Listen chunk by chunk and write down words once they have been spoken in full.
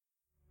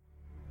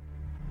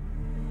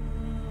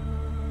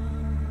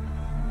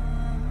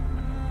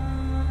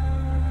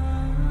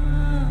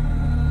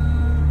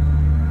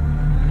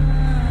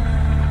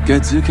Quer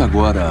dizer que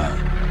agora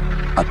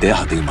a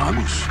Terra tem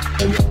magos?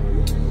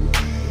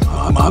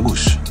 Ah,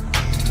 magos?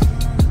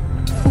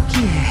 O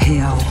que é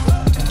real?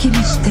 Que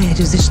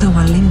mistérios estão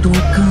além do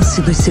alcance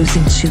dos seus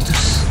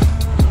sentidos?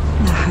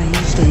 Na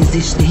raiz da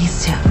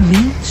existência,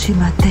 mente e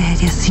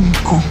matéria se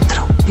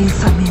encontram.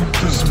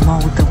 Pensamentos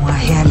moldam a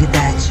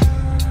realidade.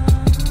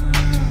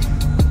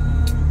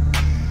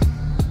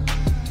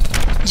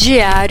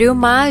 Diário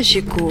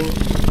Mágico.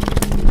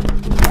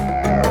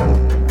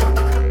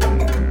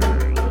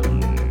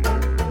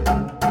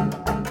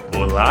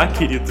 Olá,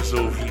 queridos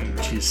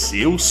ouvintes,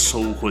 eu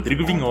sou o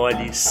Rodrigo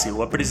Vignoli,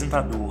 seu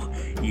apresentador,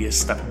 e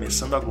está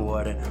começando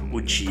agora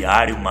o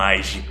Diário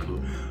Mágico.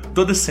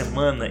 Toda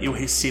semana eu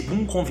recebo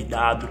um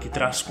convidado que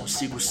traz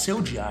consigo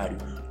seu diário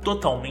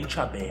totalmente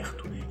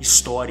aberto,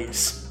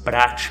 histórias,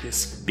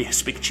 práticas,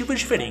 perspectivas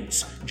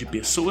diferentes de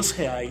pessoas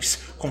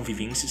reais,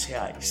 convivências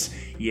reais.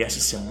 E essa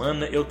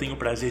semana eu tenho o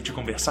prazer de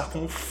conversar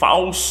com o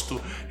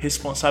Fausto,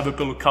 responsável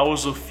pelo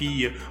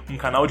Caosofia, um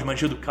canal de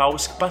magia do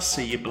caos que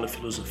passeia pela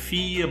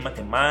filosofia,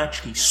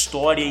 matemática,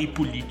 história e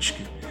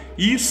política.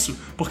 Isso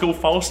porque o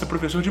Fausto é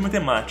professor de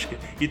matemática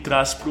e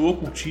traz para o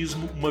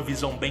ocultismo uma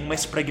visão bem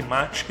mais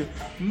pragmática,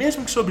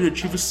 mesmo que seu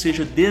objetivo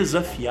seja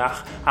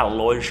desafiar a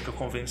lógica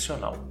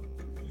convencional.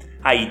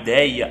 A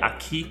ideia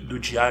aqui do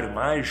Diário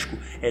Mágico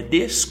é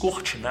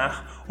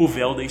descortinar o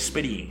véu da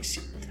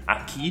experiência.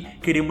 Aqui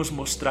queremos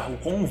mostrar o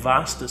quão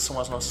vastas são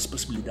as nossas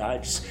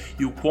possibilidades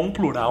e o quão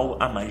plural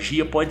a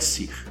magia pode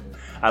ser.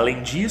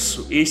 Além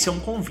disso, esse é um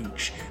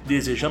convite.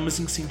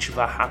 Desejamos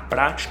incentivar a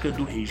prática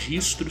do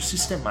registro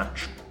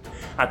sistemático.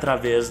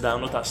 Através da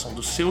anotação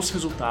dos seus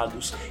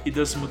resultados e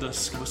das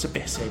mudanças que você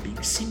percebe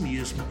em si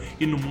mesmo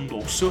e no mundo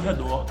ao seu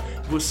redor,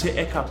 você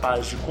é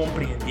capaz de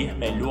compreender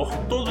melhor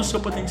todo o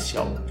seu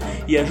potencial.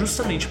 E é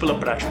justamente pela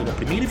prática da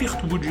primeira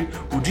virtude,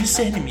 o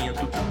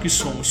discernimento, que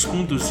somos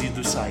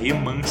conduzidos à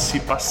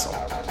emancipação.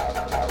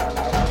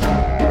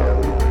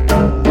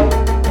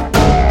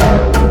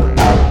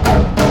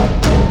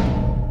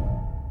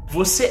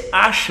 Você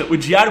acha o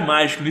Diário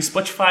Mágico no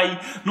Spotify,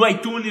 no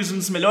iTunes, um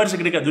dos melhores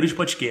agregadores de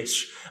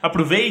podcast.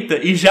 Aproveita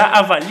e já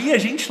avalia a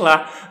gente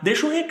lá.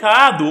 Deixa um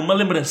recado, uma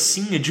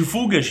lembrancinha,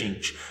 divulga a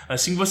gente.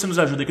 Assim você nos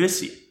ajuda a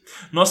crescer.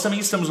 Nós também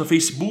estamos no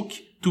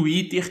Facebook,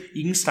 Twitter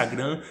e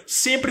Instagram,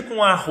 sempre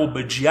com a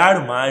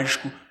 @Diário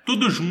Mágico,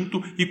 tudo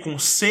junto e com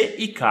C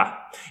e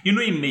K. E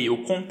no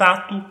e-mail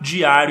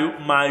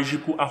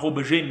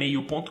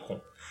contato@diariomagico@gmail.com.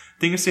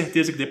 Tenho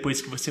certeza que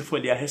depois que você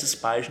folhear essas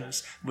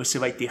páginas, você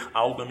vai ter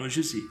algo a nos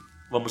dizer.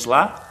 Vamos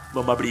lá?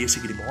 Vamos abrir esse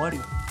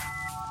grimório?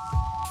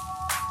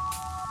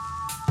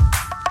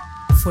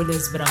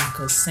 Folhas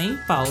brancas sem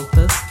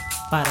pautas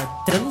para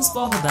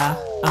transbordar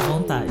à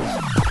vontade.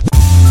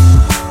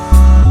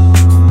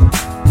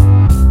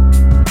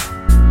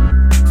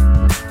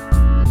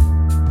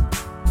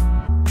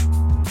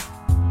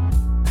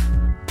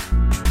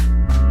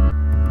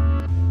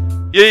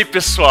 E aí,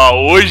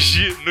 pessoal,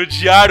 hoje no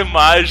Diário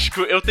Mágico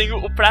eu tenho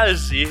o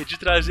prazer de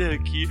trazer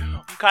aqui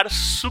um cara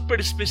super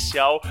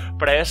especial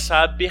para essa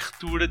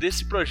abertura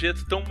desse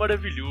projeto tão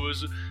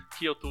maravilhoso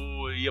que eu tô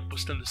aí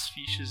apostando as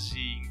fichas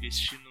e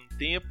investindo um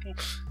tempo.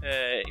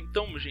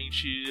 Então,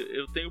 gente,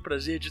 eu tenho o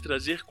prazer de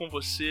trazer com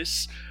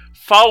vocês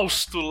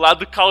Fausto, lá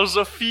do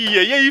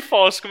Caosofia. E aí,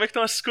 Fausto, como é que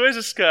estão as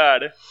coisas,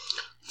 cara?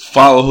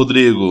 Fala,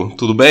 Rodrigo,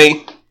 tudo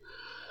bem?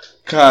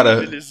 Cara,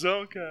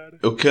 Belezão, cara.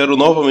 Eu quero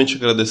novamente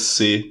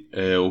agradecer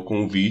o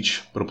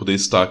convite para poder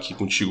estar aqui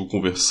contigo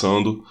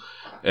conversando.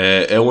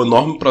 É um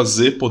enorme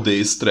prazer poder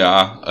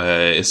estrear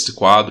esse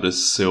quadro,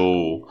 esse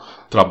seu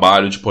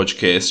trabalho de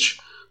podcast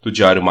do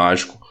Diário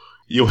Mágico.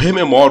 E eu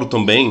rememoro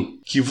também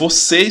que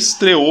você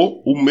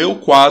estreou o meu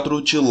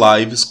quadro de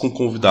lives com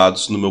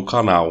convidados no meu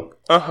canal.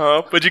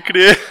 Pode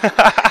crer.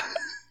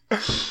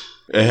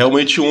 É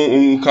realmente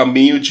um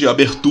caminho de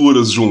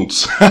aberturas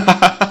juntos.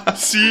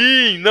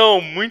 Sim,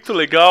 não, muito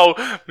legal.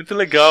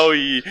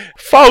 E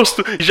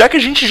Fausto, já que a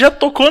gente já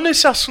tocou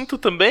nesse assunto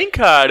também,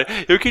 cara,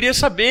 eu queria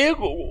saber,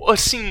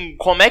 assim,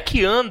 como é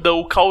que anda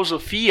o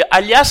Caosofia.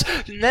 Aliás,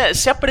 né,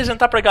 se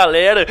apresentar pra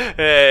galera,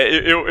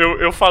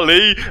 eu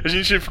falei, a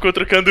gente ficou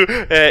trocando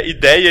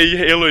ideia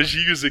e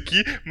elogios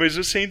aqui, mas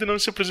você ainda não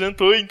se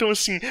apresentou, então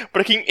assim,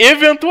 pra quem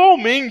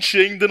eventualmente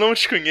ainda não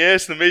te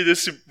conhece no meio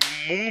desse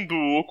mundo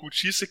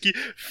ocultista que,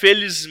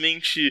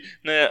 felizmente,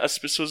 né, as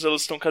pessoas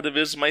elas estão cada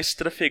vez mais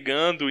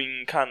trafegando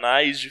em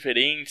canais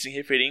diferentes, em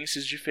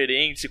referências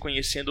diferentes e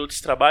conhecendo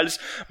outros trabalhos,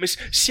 mas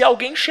se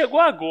alguém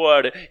chegou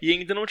agora e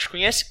ainda não te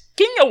conhece,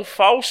 quem é o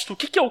Fausto? O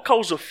que é o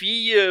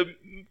Caosofia?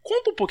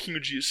 Conta um pouquinho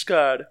disso,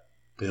 cara.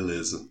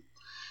 Beleza.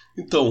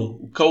 Então,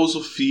 o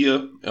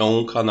Caosofia é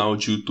um canal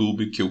de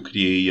YouTube que eu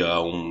criei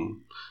há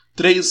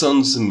 3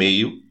 anos e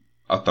meio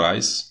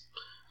atrás.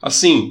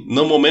 Assim,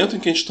 no momento em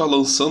que a gente está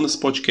lançando esse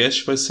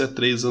podcast vai ser há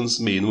 3 anos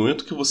e meio. No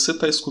momento que você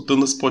está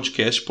escutando esse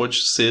podcast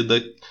pode ser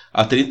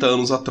há 30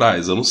 anos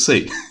atrás, eu não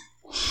sei.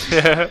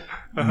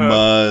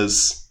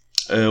 Mas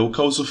o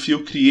Caosofia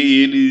eu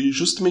criei ele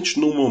justamente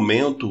no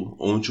momento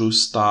onde eu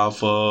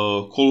estava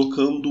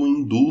colocando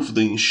em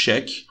dúvida, em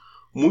xeque,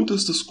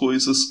 muitas das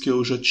coisas que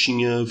eu já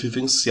tinha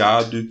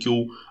vivenciado e que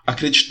eu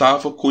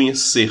acreditava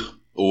conhecer,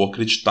 ou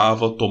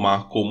acreditava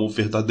tomar como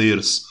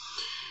verdadeiras.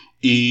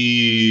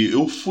 E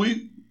eu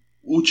fui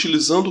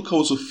utilizando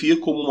Causofia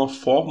como uma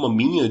forma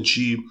minha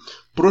de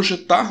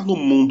projetar no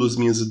mundo as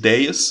minhas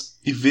ideias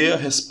e ver a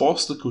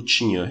resposta que eu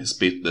tinha a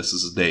respeito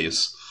dessas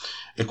ideias.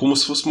 É como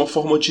se fosse uma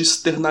forma de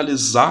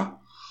externalizar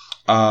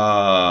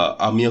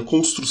a minha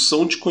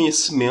construção de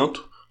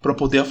conhecimento para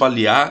poder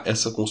avaliar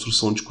essa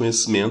construção de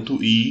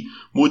conhecimento e ir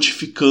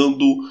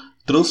modificando,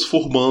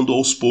 transformando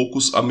aos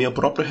poucos a minha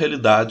própria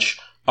realidade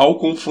ao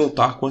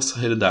confrontar com essa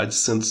realidade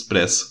sendo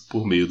expressa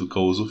por meio do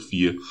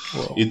Causofia.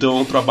 Uau. Então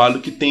é um trabalho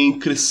que tem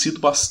crescido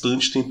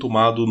bastante, tem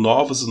tomado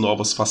novas e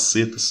novas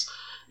facetas.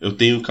 Eu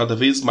tenho cada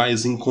vez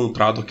mais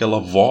encontrado aquela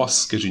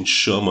voz que a gente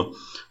chama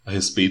a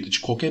respeito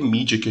de qualquer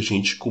mídia que a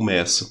gente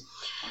começa.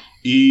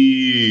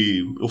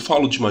 E eu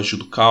falo de magia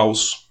do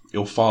caos,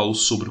 eu falo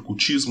sobre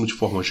ocultismo de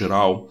forma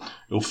geral,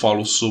 eu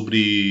falo sobre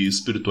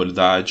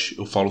espiritualidade,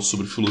 eu falo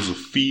sobre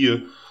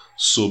filosofia,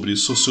 sobre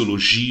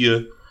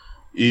sociologia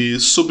e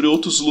sobre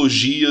outras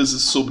logias e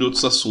sobre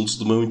outros assuntos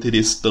do meu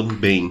interesse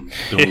também.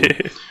 Então,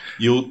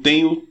 e eu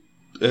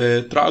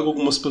trago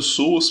algumas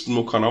pessoas para o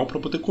meu canal para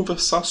poder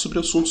conversar sobre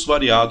assuntos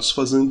variados,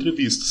 fazendo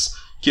entrevistas,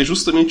 que é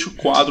justamente o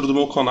quadro do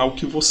meu canal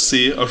que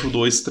você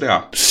ajudou a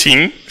estrear.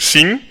 Sim.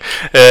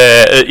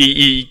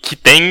 E que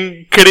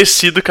tem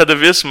crescido cada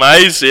vez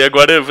mais, e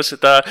agora você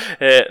está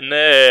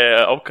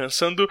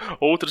alcançando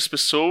outras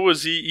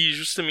pessoas e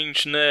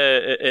justamente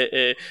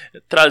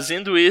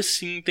trazendo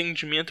esse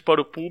entendimento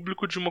para o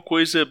público de uma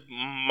coisa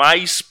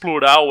mais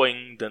plural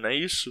ainda, não é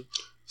isso?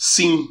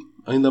 Sim,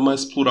 ainda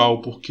mais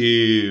plural,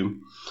 porque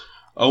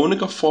a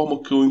única forma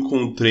que eu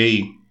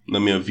encontrei na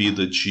minha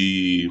vida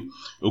de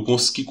eu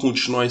conseguir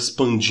continuar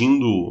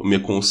expandindo minha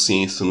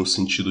consciência no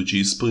sentido de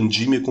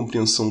expandir minha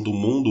compreensão do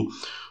mundo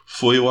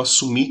foi eu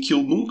assumir que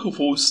eu nunca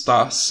vou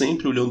estar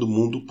sempre olhando o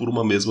mundo por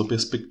uma mesma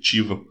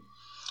perspectiva.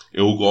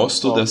 Eu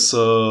gosto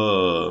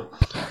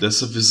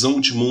dessa visão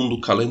de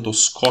mundo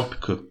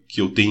calendoscópica que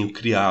eu tenho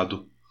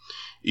criado.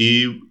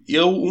 E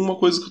é uma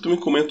coisa que eu também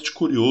comento de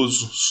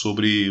curioso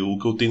sobre o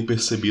que eu tenho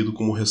percebido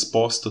como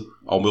resposta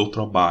ao meu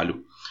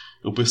trabalho.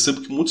 Eu percebo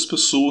que muitas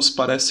pessoas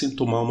parecem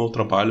tomar o meu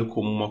trabalho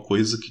como uma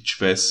coisa que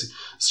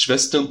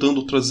estivesse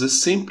tentando trazer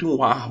sempre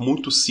um ar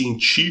muito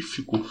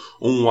científico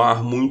ou um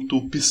ar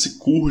muito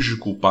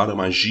psicúrgico para a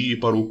magia e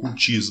para o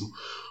ocultismo.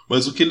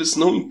 Mas o que eles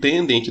não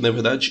entendem é que, na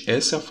verdade,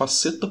 essa é a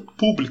faceta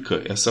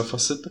pública, essa é a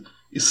faceta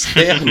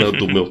externa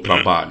do meu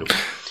trabalho.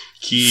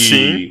 Que,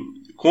 sim,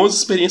 com as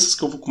experiências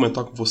que eu vou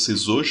comentar com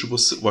vocês hoje,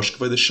 eu acho que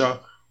vai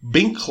deixar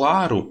bem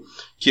claro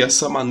que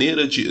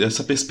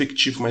essa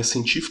perspectiva mais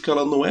científica,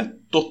 ela não é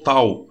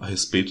total a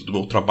respeito do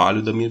meu trabalho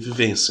e da minha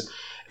vivência.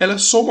 Ela é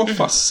só uma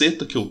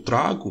faceta que eu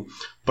trago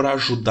para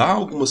ajudar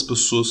algumas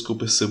pessoas que eu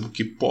percebo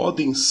que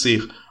podem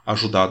ser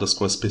ajudadas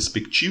com essa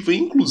perspectiva, e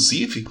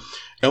inclusive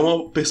é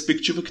uma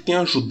perspectiva que tem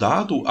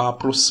ajudado a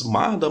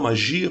aproximar da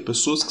magia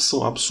pessoas que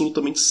são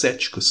absolutamente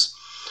céticas.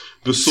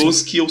 Pessoas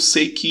Sim. que eu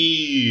sei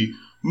que,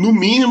 no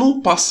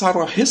mínimo,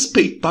 passaram a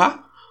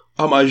respeitar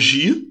a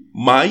magia,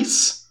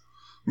 mas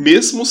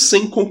mesmo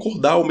sem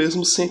concordar ou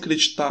mesmo sem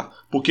acreditar,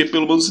 porque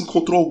pelo menos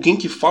encontrou alguém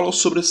que fala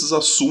sobre esses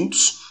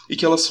assuntos e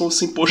que elas são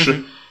assim,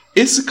 poxa,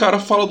 esse cara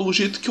fala de um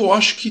jeito que eu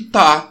acho que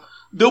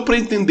deu pra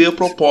entender a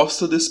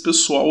proposta desse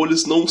pessoal,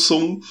 eles não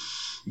são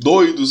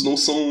doidos, não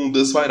são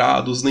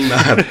desvairados nem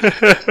nada.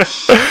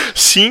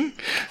 Sim,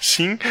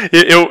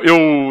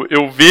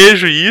 eu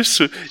vejo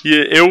isso,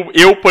 e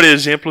eu, por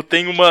exemplo,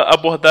 tenho uma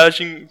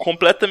abordagem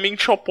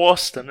completamente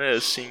oposta, né,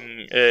 assim,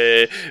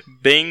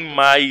 bem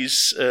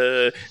mais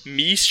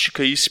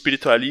mística e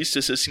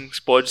espiritualista, se assim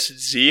pode-se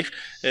dizer,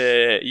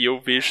 e eu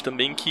vejo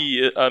também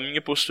que a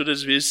minha postura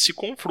às vezes se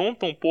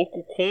confronta um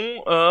pouco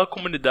com a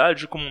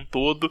comunidade como um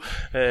todo,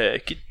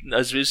 que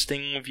às vezes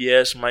tem um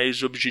viés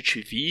mais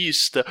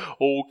objetivista,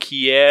 ou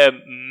que é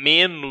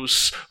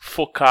menos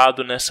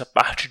focado nessa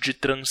parte de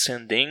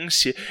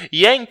transcendência,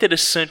 e é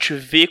interessante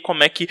ver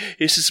como é que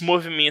esses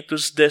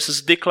movimentos dessas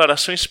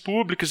declarações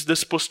públicas,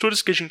 das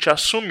posturas que a gente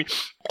assume,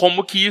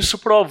 como que isso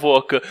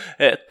provoca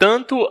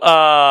tanto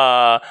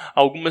a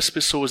algumas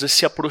pessoas a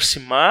se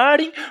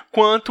aproximarem,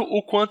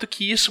 quanto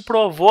que isso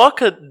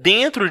provoca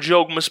dentro de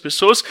algumas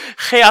pessoas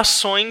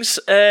reações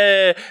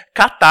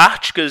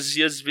catárticas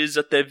e às vezes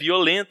até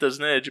violentas,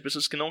 né, de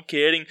pessoas que não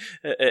querem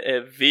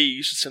ver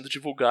isso sendo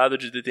divulgado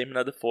de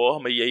determinada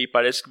forma, e aí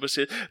parece que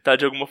você está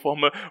de alguma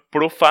forma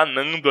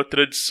profanando a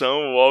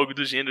tradição ou algo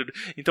do gênero.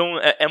 Então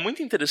é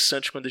muito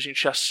interessante quando a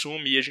gente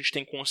assume e a gente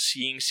tem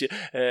consciência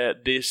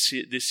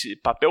desse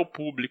papel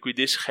público e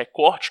desse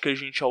recorte que a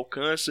gente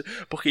alcança,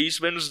 porque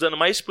isso vai nos dando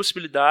mais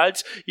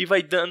possibilidades e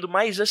vai dando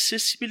mais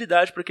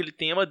acessibilidade para aquele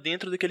tema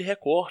dentro daquele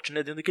recorte, né,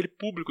 dentro daquele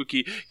público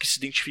que se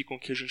identifica com o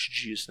que a gente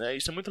diz, né?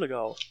 Isso é muito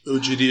legal. Eu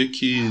diria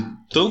que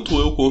tanto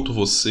eu quanto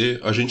você,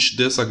 a gente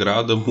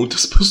desagrada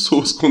muitas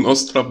pessoas com o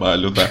nosso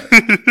trabalho, tá?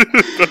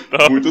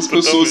 Muitas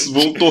pessoas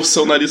vão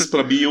torcer o nariz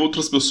pra mim e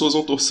outras pessoas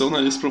vão torcer o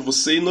nariz pra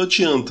você, e não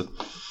adianta.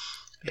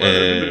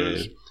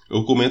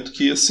 eu comento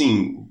que,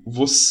 assim,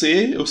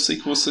 eu sei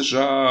que você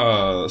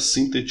já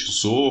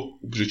sintetizou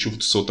o objetivo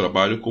do seu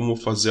trabalho como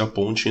fazer a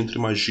ponte entre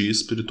magia e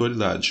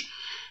espiritualidade.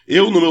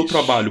 Eu, no meu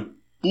trabalho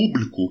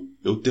público,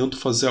 eu tento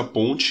fazer a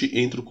ponte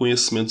entre o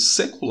conhecimento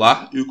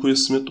secular e o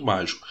conhecimento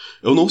mágico.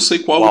 Eu não sei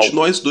qual de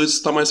nós dois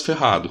está mais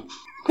ferrado.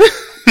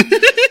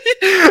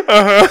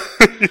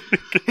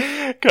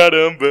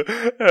 Caramba,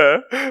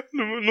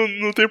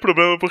 não tem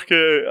problema, porque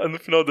no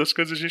final das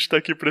contas a gente tá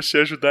aqui pra se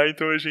ajudar,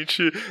 então a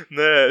gente,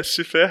 né,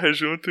 se ferra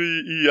junto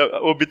e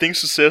obtém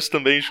sucesso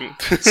também junto.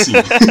 Sim.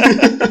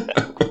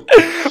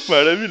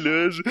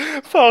 Maravilhoso.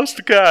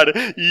 Fausto, cara,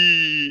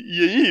 e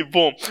aí,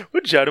 bom, o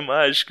Diário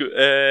Mágico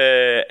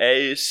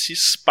é esse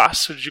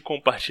espaço de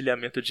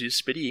compartilhamento de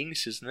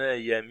experiências,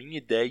 né, e a minha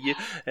ideia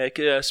é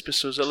que as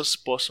pessoas elas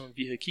possam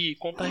vir aqui e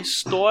contar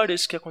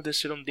histórias que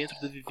aconteceram dentro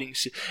da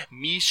vivência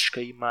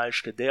mística e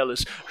mágica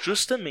delas,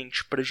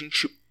 justamente pra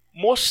gente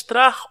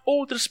mostrar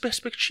outras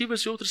perspectivas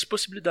e outras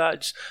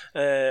possibilidades.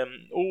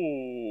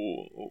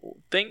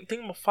 Tem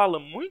uma fala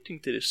muito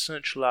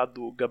interessante lá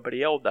do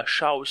Gabriel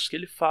Dachaus, que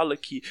ele fala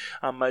que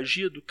a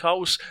magia do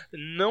caos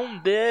não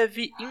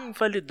deve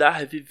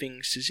invalidar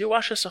vivências. Eu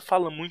acho essa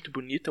fala muito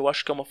bonita, eu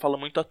acho que é uma fala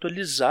muito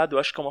atualizada, eu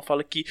acho que é uma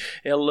fala que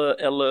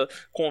ela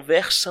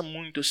conversa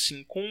muito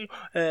assim com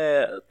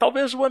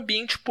talvez o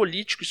ambiente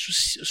político,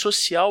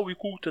 social e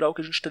cultural que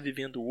a gente está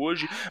vivendo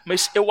hoje,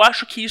 mas eu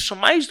acho que isso,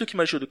 mais do que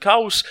magia do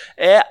caos,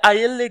 é a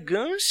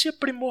elegância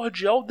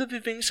primordial da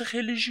vivência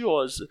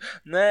religiosa,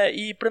 né?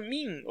 E para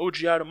mim, o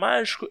Diário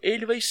Mágico,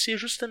 ele vai ser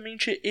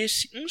justamente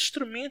esse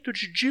instrumento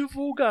de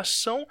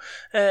divulgação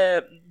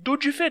do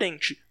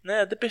diferente,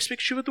 né? Da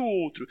perspectiva do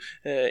outro.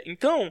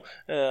 Então,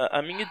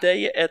 a minha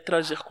ideia é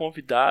trazer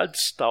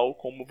convidados, tal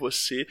como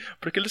você,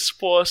 para que eles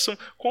possam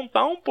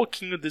contar um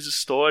pouquinho das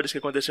histórias que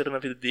aconteceram na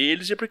vida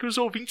deles e para que os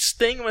ouvintes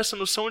tenham essa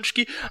noção de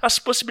que as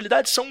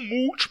possibilidades são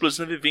múltiplas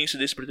na vivência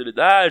da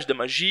espiritualidade, da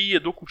magia,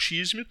 do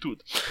ocultismo e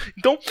tudo.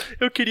 Então,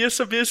 eu queria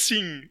saber,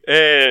 assim,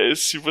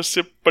 se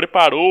você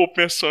preparou ou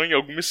pensou em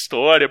alguma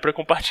história para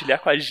compartilhar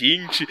com a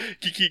gente. O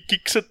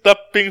que você tá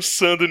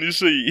pensando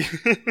nisso aí?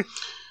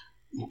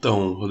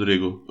 Então,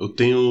 Rodrigo, eu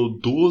tenho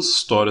 2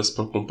 histórias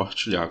para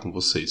compartilhar com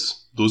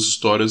vocês. 2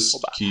 histórias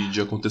de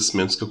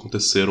acontecimentos que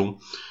aconteceram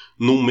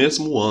no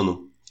mesmo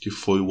ano, que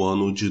foi o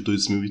ano de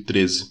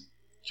 2013.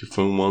 Que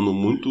foi um ano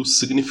muito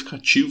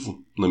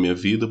significativo na minha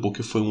vida,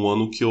 porque foi um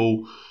ano que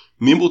eu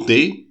me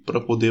mudei para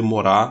poder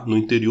morar no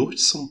interior de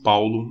São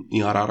Paulo,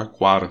 em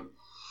Araraquara,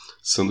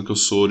 sendo que eu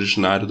sou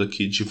originário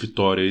daqui de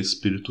Vitória,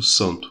 Espírito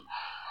Santo.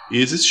 E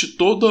existe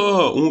todo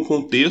um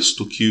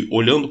contexto que,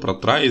 olhando para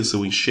trás,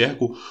 eu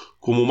enxergo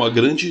como uma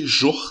grande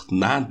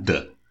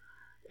jornada,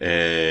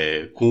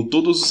 com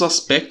todos os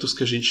aspectos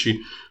que a gente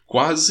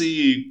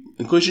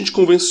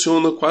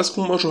convenciona quase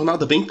como uma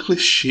jornada bem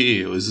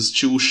clichê.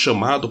 Existiu o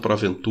chamado para a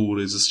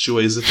aventura, existiu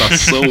a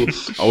hesitação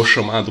ao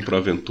chamado para a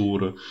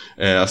aventura,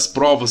 as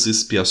provas e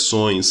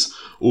expiações.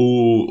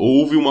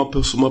 Houve uma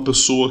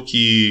pessoa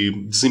que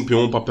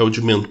desempenhou um papel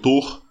de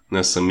mentor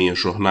nessa minha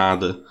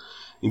jornada.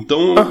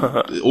 Então,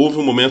 houve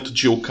um momento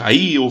de eu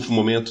cair, houve um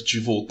momento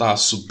de voltar a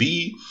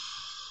subir.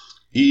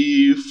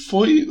 E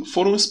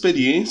foram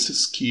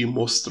experiências que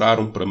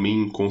mostraram para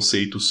mim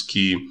conceitos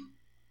que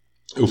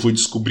eu fui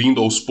descobrindo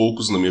aos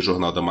poucos na minha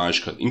jornada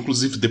mágica,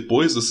 inclusive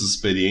depois dessas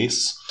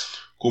experiências,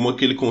 como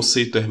aquele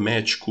conceito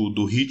hermético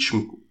do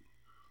ritmo,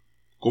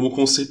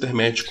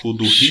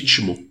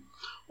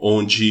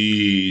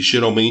 onde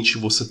geralmente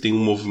você tem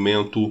um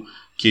movimento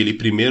que ele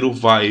primeiro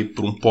vai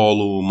para um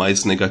polo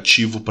mais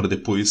negativo para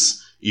depois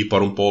ir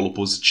para um polo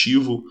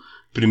positivo,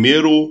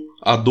 primeiro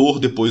a dor,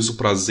 depois o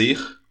prazer,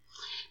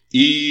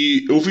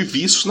 e eu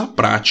vivi isso na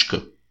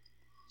prática.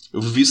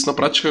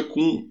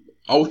 Com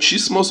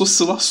altíssimas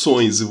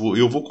oscilações.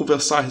 Eu vou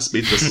conversar a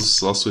respeito dessas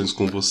oscilações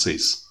com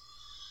vocês.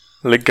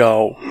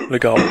 Legal.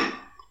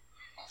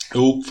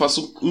 Eu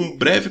faço um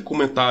breve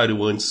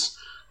comentário antes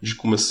de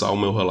começar o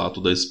meu relato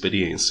da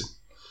experiência.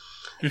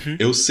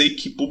 Eu sei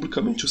que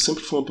publicamente eu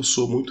sempre fui uma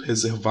pessoa muito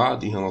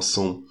reservada em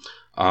relação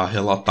a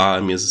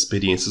relatar minhas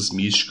experiências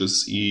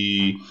místicas,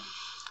 e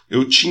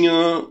eu tinha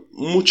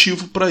um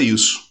motivo para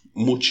isso.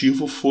 O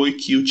motivo foi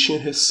que eu tinha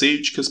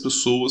receio de que as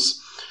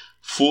pessoas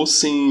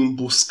fossem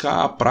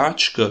buscar a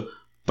prática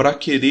para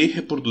querer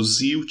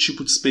reproduzir o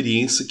tipo de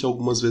experiência que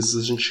algumas vezes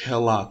a gente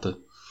relata.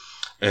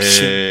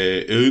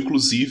 Eu,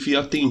 inclusive,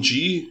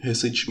 atendi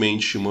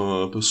recentemente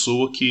uma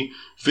pessoa que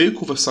veio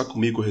conversar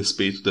comigo a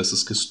respeito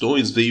dessas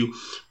questões, veio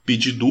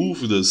pedir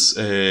dúvidas,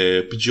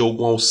 pedir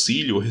algum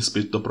auxílio a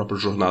respeito da própria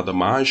jornada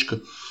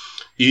mágica,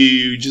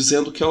 e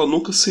dizendo que ela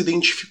nunca se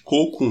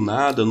identificou com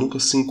nada, nunca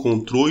se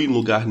encontrou em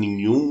lugar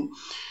nenhum.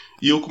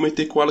 E eu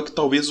comentei com ela que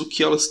talvez o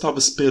que ela estava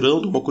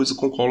esperando, uma coisa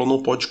com a qual ela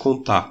não pode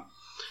contar.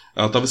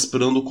 Ela estava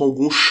esperando com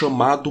algum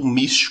chamado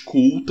místico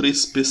ultra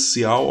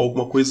especial,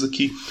 alguma coisa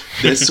que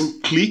desse um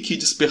clique e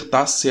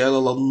despertasse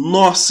ela.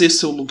 Nossa,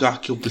 esse é o lugar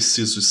que eu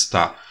preciso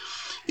estar.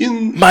 E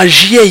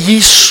magia é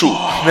isso,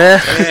 né?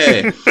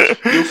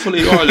 Eu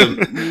falei, olha,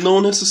 não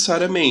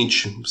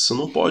necessariamente. Você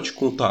não pode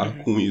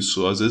contar com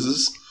isso. Às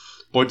vezes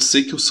Pode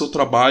ser que o seu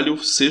trabalho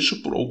seja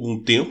por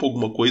algum tempo,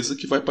 alguma coisa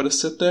que vai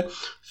parecer até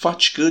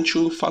fatigante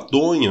ou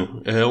enfadonha.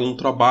 É um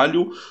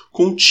trabalho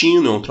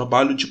contínuo, é um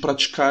trabalho de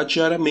praticar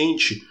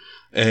diariamente.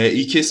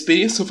 E que a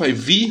experiência vai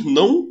vir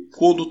não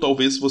quando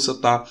talvez você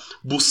está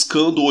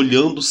buscando,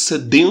 olhando,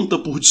 sedenta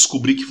por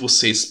descobrir que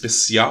você é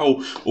especial,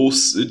 ou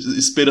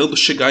esperando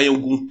chegar em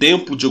algum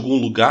templo de algum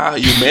lugar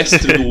e o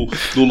mestre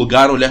do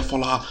lugar olhar e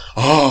falar: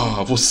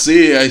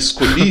 você é a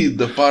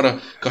escolhida para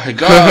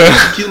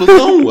carregar aquilo.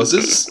 Não, às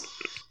vezes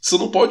você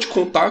não pode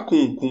contar com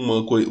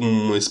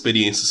uma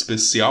experiência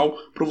especial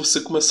para você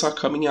começar a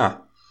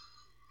caminhar.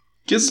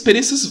 Que as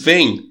experiências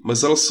vêm,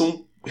 mas elas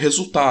são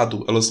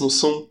resultado, elas não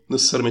são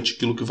necessariamente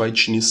aquilo que vai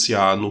te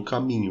iniciar no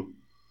caminho.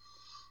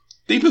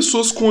 Tem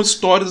pessoas com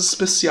histórias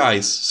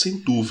especiais, sem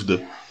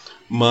dúvida,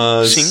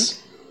 mas sim,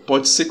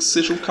 pode ser que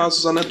sejam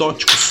casos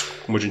anedóticos,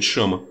 como a gente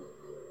chama.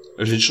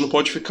 A gente não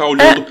pode ficar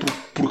olhando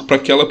para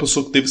aquela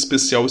pessoa que teve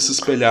especial e se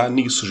espelhar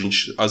nisso. A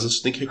gente, às vezes,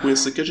 tem que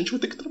reconhecer que a gente vai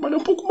ter que trabalhar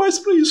um pouco mais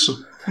para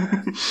isso.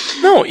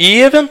 Não, e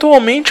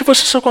eventualmente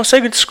você só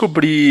consegue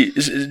descobrir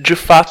de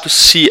fato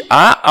se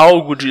há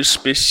algo de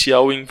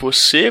especial em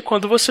você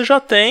quando você já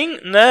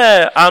tem,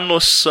 né, a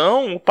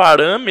noção, o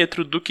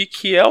parâmetro do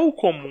que é o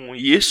comum.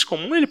 E esse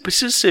comum ele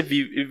precisa ser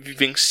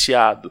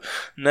vivenciado,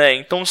 né?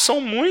 Então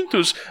são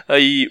muitos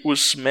aí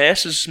os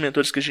mestres, os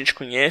mentores que a gente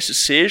conhece,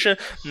 seja,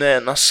 né,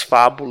 nas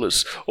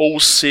fábulas ou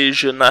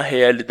seja na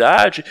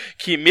realidade,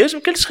 que mesmo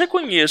que eles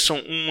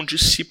reconheçam um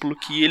discípulo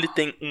que ele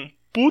tem um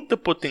puta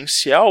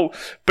potencial,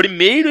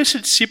 primeiro esse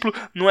discípulo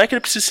não é que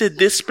ele precisa ser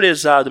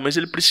desprezado, mas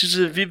ele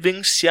precisa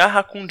vivenciar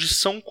a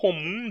condição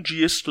comum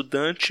de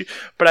estudante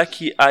para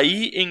que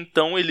aí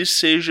então ele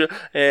seja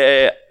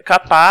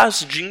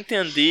capaz de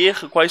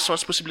entender quais são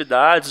as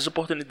possibilidades, as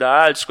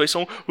oportunidades, quais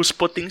são os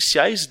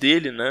potenciais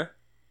dele, né?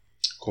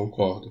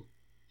 Concordo.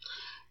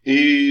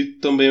 E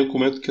também eu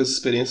comento que as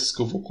experiências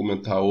que eu vou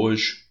comentar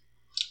hoje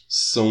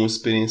são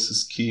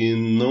experiências que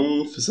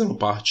não fizeram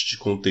parte de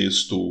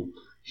contexto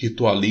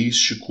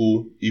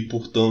ritualístico e,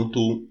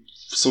 portanto,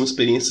 são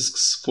experiências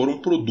que foram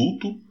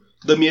produto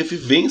da minha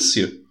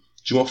vivência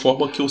de uma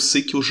forma que eu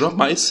sei que eu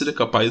jamais seria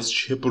capaz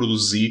de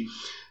reproduzir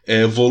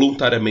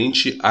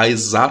voluntariamente a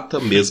exata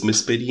mesma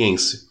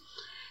experiência.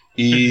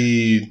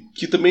 E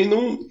que também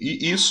não.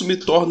 E isso me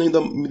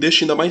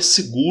deixa ainda mais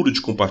seguro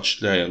de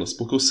compartilhar elas,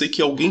 porque eu sei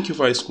que alguém que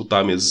vai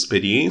escutar minhas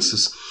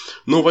experiências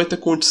não vai ter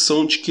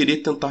condição de querer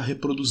tentar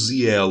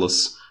reproduzir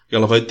elas.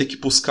 Ela vai ter que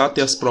buscar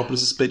ter as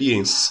próprias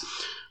experiências.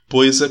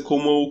 Pois é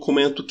como eu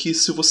comento que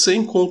se você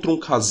encontra um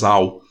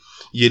casal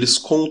e eles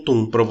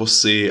contam pra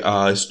você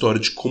a história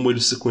de como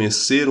eles se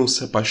conheceram,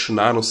 se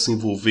apaixonaram, se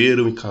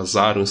envolveram e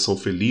casaram e são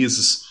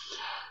felizes,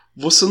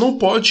 você não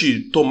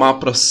pode tomar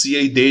pra si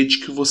a ideia de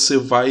que você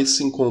vai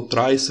se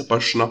encontrar e se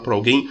apaixonar por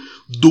alguém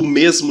do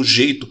mesmo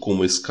jeito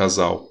como esse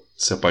casal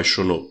se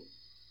apaixonou.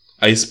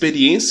 A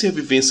experiência e a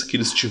vivência que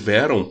eles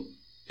tiveram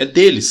é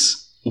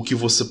deles. O que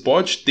você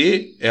pode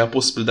ter é a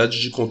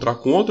possibilidade de encontrar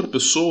com outra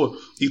pessoa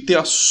e ter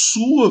a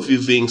sua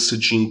vivência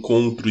de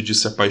encontro e de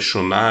se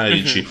apaixonar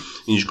e de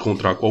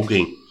encontrar com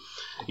alguém.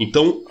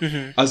 Então,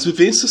 as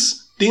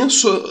vivências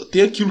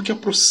tem aquilo que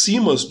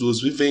aproxima as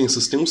duas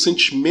vivências, tem um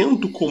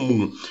sentimento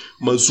comum,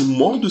 mas o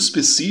modo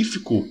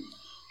específico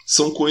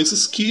são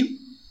coisas que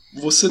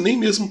você nem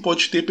mesmo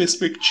pode ter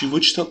perspectiva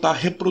de tentar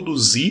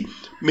reproduzir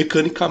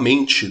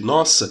mecanicamente.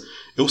 Nossa,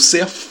 eu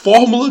sei a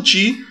fórmula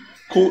de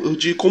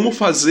como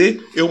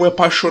fazer eu me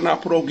apaixonar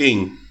por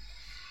alguém.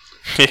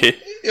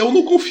 Eu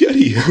não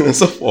confiaria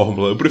nessa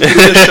fórmula. Eu prefiro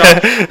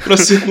deixar para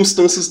as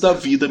circunstâncias da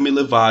vida me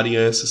levarem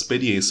a essa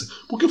experiência.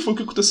 Porque foi o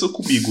que aconteceu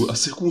comigo. As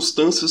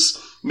circunstâncias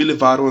me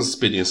levaram às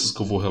experiências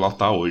que eu vou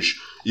relatar hoje.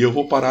 E eu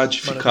vou parar de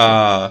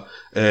ficar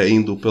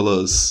indo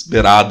pelas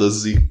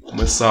beiradas e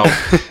começar o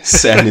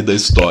cerne da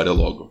história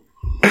logo.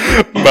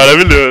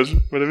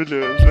 Maravilhoso,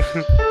 maravilhoso.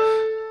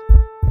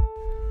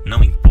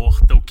 Não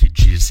importa o que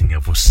dizem a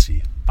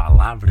você,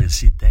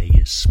 palavras e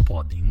ideias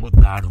podem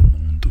mudar o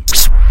mundo.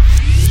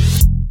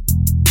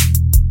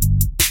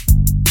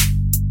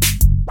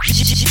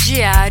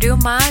 Diário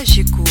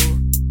Mágico.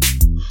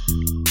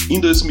 Em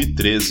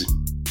 2013,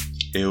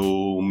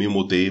 eu me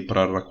mudei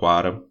para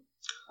Araraquara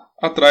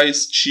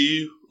atrás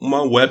de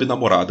uma web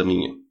namorada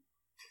minha.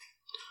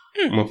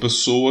 Uma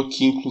pessoa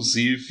que,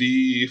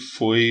 inclusive,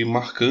 foi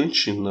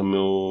marcante no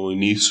meu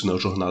início na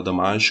jornada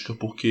mágica,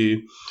 porque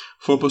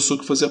foi uma pessoa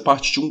que fazia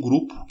parte de um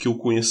grupo que eu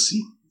conheci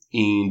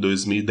em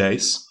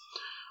 2010.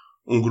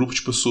 Um grupo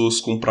de pessoas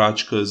com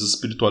práticas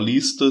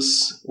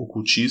espiritualistas,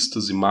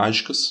 ocultistas e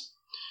mágicas.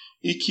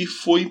 E que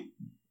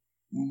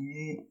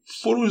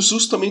foram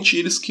justamente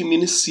eles que me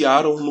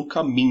iniciaram no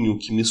caminho,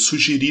 que me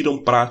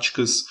sugeriram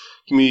práticas,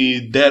 que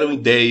me deram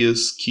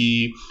ideias,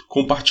 que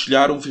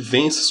compartilharam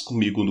vivências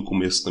comigo no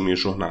começo da minha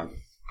jornada.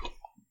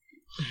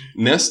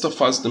 Nesta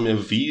fase da minha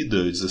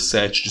vida,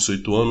 17,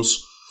 18 anos,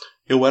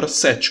 eu era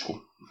cético,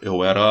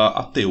 eu era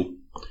ateu.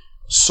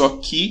 Só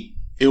que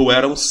eu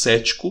era um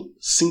cético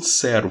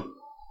sincero.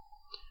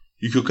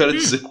 E o que eu quero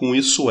dizer com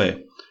isso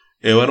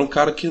eu era um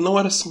cara que não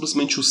era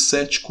simplesmente o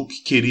cético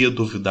que queria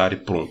duvidar e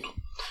pronto.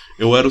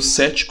 Eu era o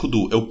cético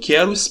eu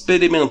quero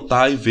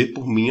experimentar e ver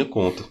por minha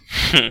conta.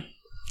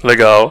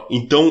 Legal.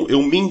 Então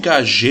eu me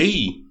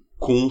engajei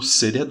com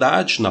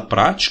seriedade na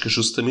prática,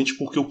 justamente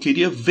porque eu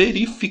queria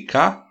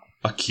verificar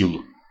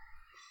aquilo.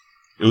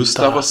 Eu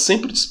estava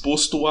sempre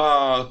disposto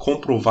a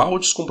comprovar ou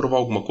descomprovar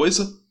alguma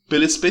coisa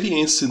pela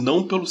experiência,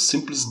 não pelo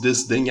simples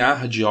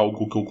desdenhar de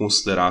algo que eu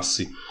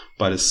considerasse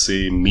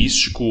parecer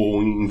místico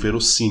ou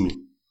inverossímil.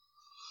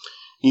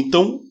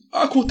 Então,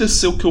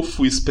 aconteceu que eu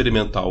fui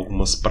experimentar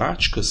algumas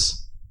práticas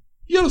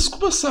e elas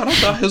começaram a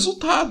dar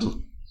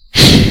resultado.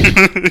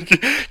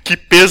 Que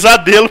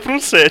pesadelo para um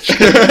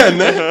cético.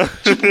 Né?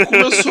 Tipo,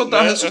 começou a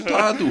dar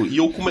resultado. E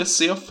eu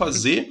comecei a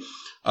fazer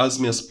as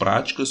minhas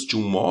práticas de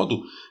um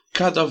modo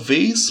cada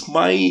vez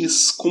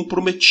mais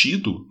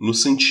comprometido, no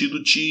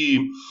sentido de,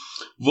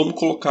 vamos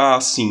colocar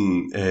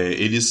assim,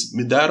 eles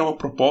me deram a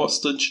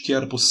proposta de que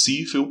era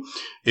possível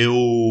eu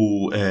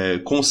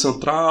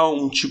concentrar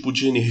um tipo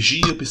de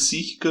energia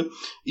psíquica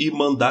e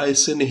mandar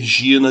essa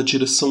energia na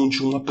direção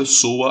de uma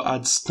pessoa à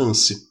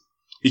distância.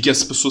 E que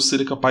essa pessoa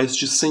seria capaz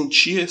de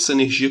sentir essa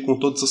energia com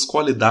todas as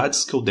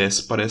qualidades que eu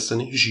desse para essa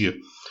energia. O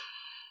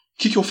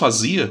que eu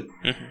fazia?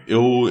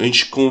 A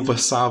gente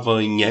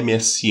conversava em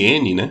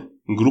MSN, né?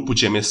 Um grupo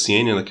de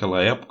MSN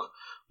naquela época.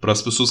 Para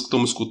as pessoas que estão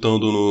me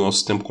escutando no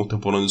nosso tempo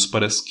contemporâneo, isso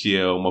parece que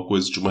é uma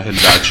coisa de uma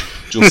realidade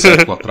de um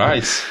século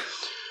atrás.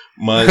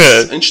 Mas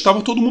a gente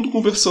estava todo mundo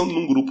conversando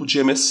num grupo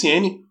de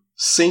MSN,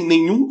 sem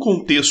nenhum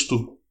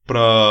contexto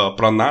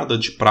para nada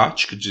de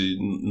prática, de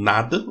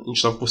nada. A gente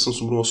estava conversando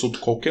sobre um assunto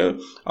qualquer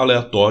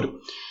aleatório.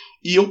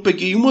 E eu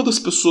peguei uma das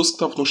pessoas que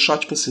estava no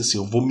chat e pensei assim,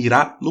 eu vou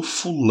mirar no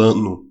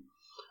fulano.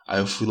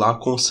 Aí eu fui lá,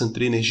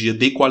 concentrei energia,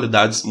 dei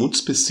qualidades muito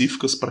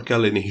específicas para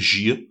aquela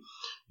energia,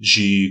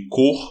 de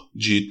cor,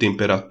 de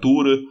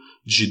temperatura,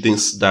 de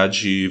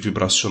densidade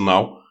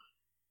vibracional,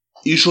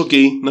 e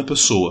joguei na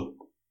pessoa.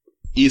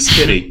 E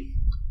esperei.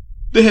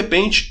 De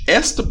repente,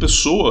 esta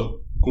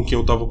pessoa com quem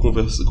eu estava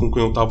conversando, com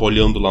quem eu estava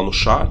olhando lá no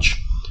chat,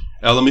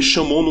 ela me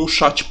chamou num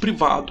chat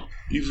privado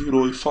e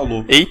virou e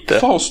falou: Eita.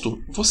 Fausto,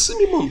 você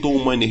me mandou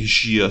uma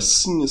energia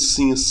assim,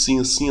 assim, assim,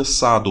 assim,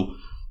 assado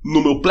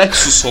no meu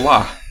plexo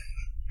solar?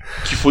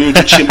 Que foi onde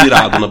eu tinha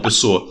mirado na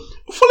pessoa.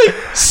 Eu falei,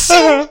 sim,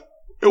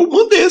 eu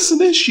mandei essa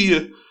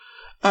energia.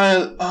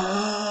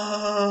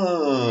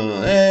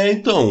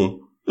 Então,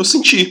 eu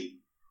senti.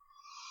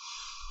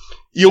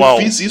 E eu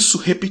fiz isso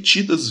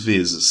repetidas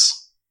vezes.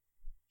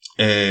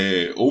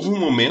 Houve um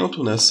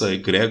momento nessa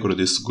egrégora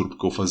desse grupo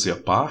que eu fazia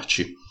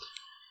parte.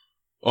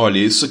 Olha,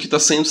 isso aqui tá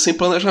sendo sem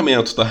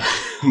planejamento, tá?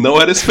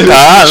 Não era experiência,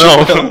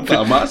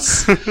 tá?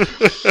 Mas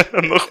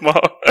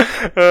normal.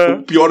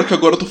 O pior é que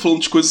agora eu tô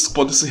falando de coisas que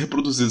podem ser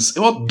reproduzidas.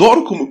 Eu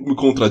adoro como me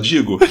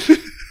contradigo.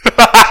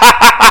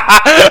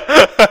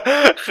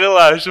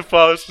 Relaxa,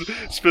 Fausto.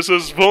 As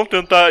pessoas vão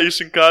tentar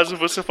isso em casa,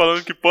 você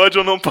falando que pode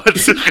ou não pode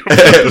ser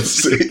reproduzido. Eu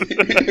sei.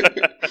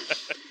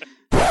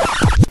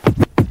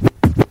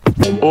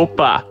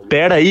 Opa,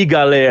 pera aí,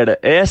 galera.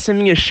 Essa é a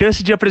minha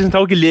chance de apresentar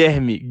o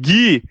Guilherme.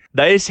 Gui,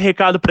 dá esse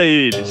recado pra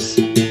eles.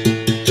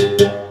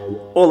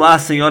 Olá,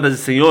 senhoras e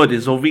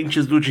senhores,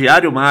 ouvintes do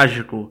Diário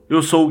Mágico.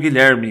 Eu sou o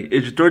Guilherme,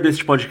 editor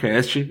deste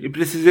podcast, e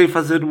precisei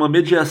fazer uma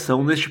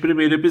mediação neste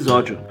primeiro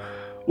episódio.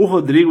 O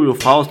Rodrigo e o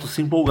Fausto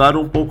se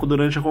empolgaram um pouco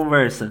durante a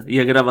conversa, e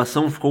a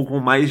gravação ficou com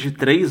mais de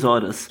 3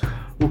 horas,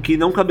 o que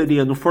não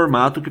caberia no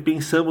formato que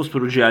pensamos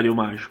para o Diário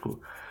Mágico.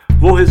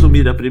 Vou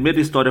resumir a primeira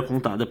história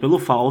contada pelo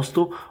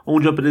Fausto,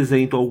 onde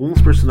apresento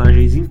alguns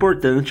personagens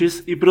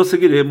importantes e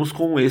prosseguiremos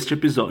com este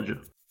episódio.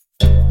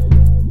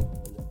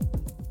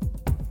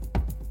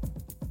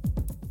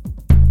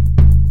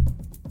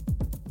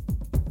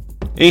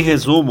 Em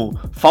resumo,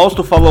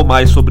 Fausto falou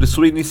mais sobre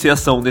sua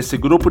iniciação nesse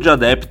grupo de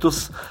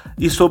adeptos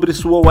e sobre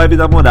sua web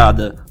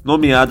namorada,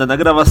 nomeada na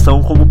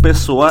gravação como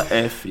Pessoa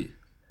F.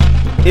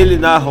 Ele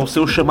narra o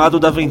seu chamado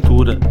da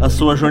aventura, a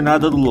sua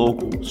jornada do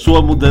louco,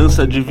 sua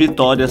mudança de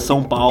Vitória,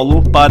 São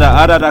Paulo, para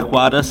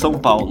Araraquara, São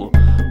Paulo,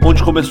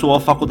 onde começou a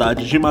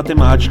faculdade de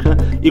matemática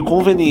e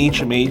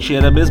convenientemente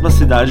era a mesma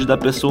cidade da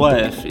Pessoa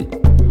F.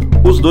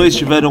 Os dois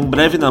tiveram um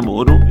breve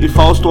namoro e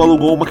Fausto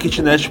alugou uma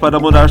kitnet para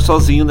morar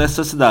sozinho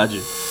nessa cidade.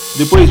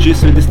 Depois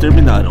disso eles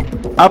terminaram.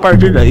 A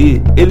partir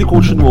daí, ele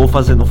continuou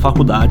fazendo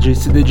faculdade e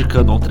se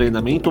dedicando ao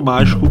treinamento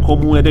mágico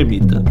como um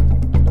eremita.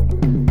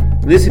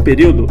 Nesse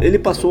período, ele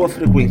passou a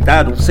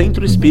frequentar um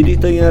centro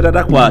espírita em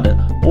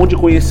Araraquara, onde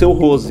conheceu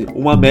Rose,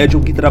 uma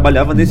médium que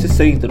trabalhava nesse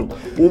centro,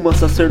 uma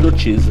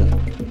sacerdotisa.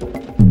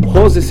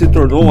 Rose se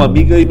tornou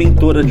amiga e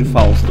mentora de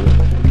Fausto.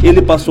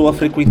 Ele passou a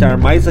frequentar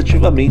mais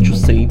ativamente o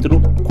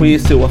centro,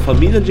 conheceu a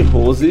família de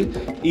Rose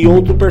e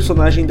outro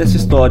personagem dessa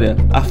história,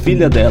 a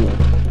filha dela,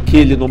 que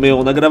ele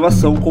nomeou na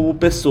gravação como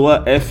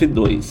Pessoa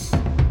F2.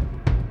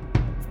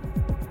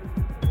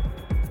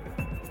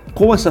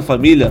 Com essa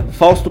família,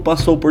 Fausto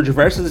passou por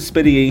diversas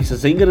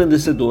experiências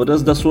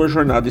engrandecedoras da sua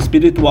jornada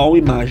espiritual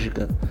e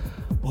mágica.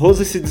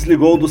 Rose se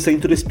desligou do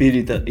centro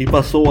espírita e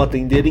passou a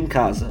atender em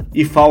casa.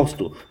 E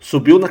Fausto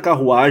subiu na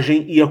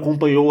carruagem e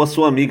acompanhou a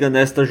sua amiga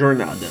nesta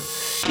jornada.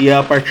 E é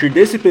a partir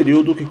desse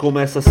período que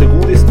começa a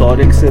segunda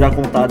história que será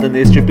contada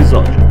neste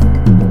episódio.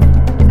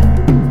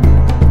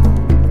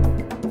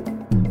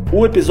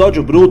 O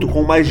episódio bruto,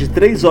 com mais de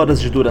 3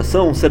 horas de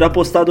duração, será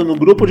postado no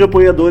grupo de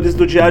apoiadores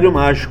do Diário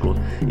Mágico.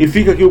 E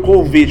fica aqui o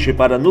convite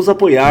para nos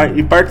apoiar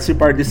e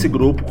participar desse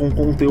grupo com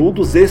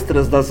conteúdos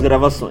extras das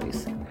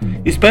gravações.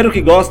 Espero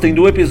que gostem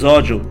do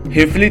episódio,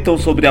 reflitam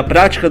sobre a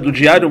prática do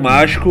Diário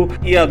Mágico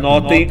e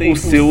anotem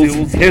os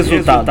seus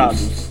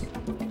resultados.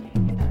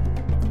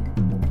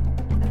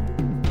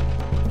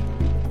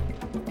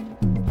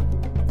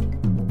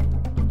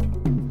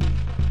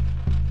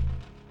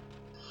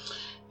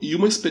 E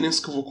uma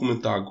experiência que eu vou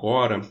comentar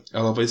agora,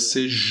 ela vai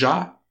ser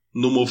já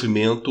no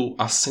movimento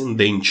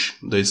ascendente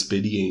da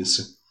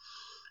experiência.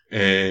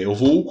 Eu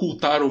vou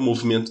ocultar o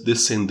movimento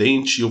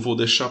descendente e eu vou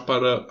deixar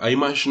para a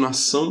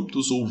imaginação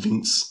dos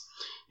ouvintes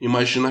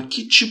imaginar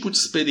que tipo de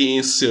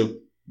experiência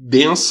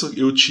densa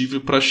eu tive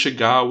para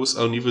chegar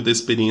ao nível da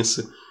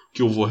experiência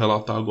que eu vou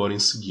relatar agora em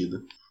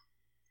seguida.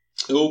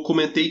 Eu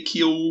comentei que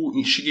eu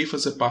cheguei a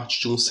fazer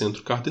parte de um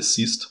centro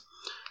kardecista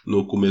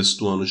no começo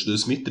do ano de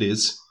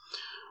 2013.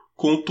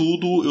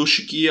 Contudo, eu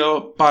cheguei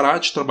a parar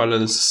de trabalhar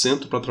nesse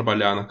centro para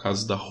trabalhar na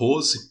casa da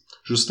Rose,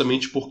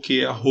 justamente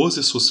porque a Rose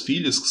e suas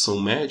filhas, que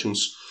são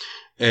médiums,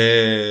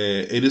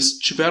 eles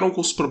tiveram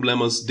alguns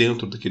problemas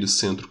dentro daquele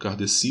centro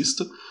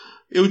kardecista.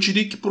 Eu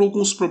diria que por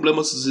alguns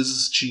problemas, às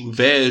vezes, de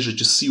inveja,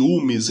 de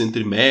ciúmes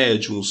entre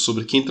médiums,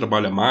 sobre quem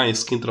trabalha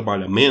mais, quem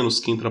trabalha menos,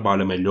 quem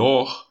trabalha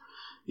melhor,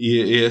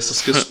 e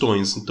essas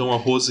questões. Então a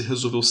Rose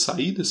resolveu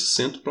sair desse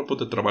centro para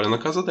poder trabalhar na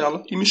casa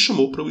dela e me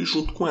chamou para eu ir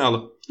junto com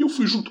ela. E eu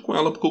fui junto com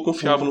ela porque eu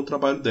confiava no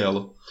trabalho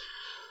dela.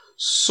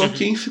 Só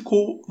que aí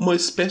ficou uma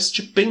espécie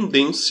de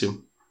pendência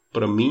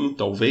para mim,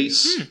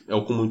 talvez, é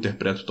o como eu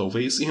interpreto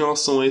talvez, em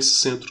relação a esse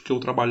centro que eu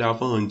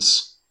trabalhava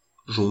antes,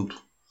 junto.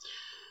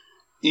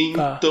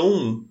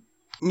 Então,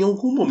 em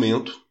algum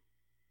momento,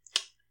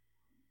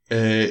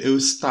 eu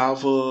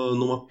estava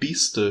numa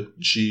pista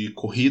de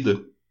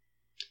corrida,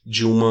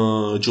 de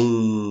uma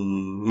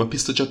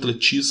pista de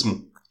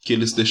atletismo que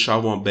eles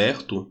deixavam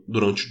aberto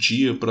durante o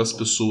dia para as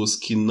pessoas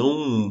que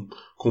não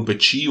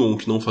competiam,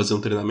 que não faziam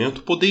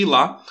treinamento, poder ir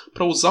lá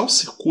para usar o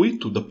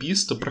circuito da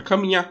pista para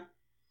caminhar,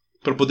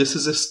 para poder se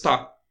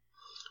exercitar.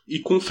 E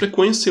com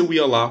frequência eu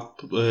ia lá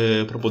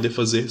para poder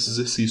fazer esses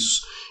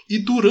exercícios. E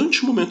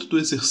durante o momento do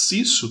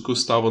exercício que eu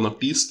estava na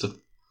pista,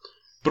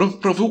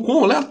 para ver o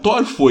quão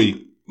aleatório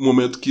foi o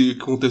momento que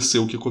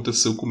aconteceu o que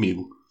aconteceu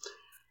comigo,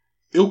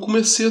 eu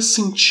comecei a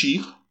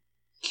sentir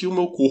que o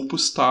meu corpo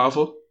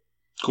estava,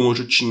 como eu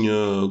já tinha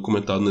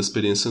comentado na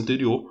experiência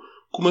anterior,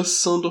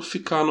 começando a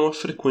ficar numa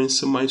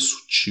frequência mais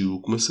sutil. Eu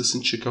comecei a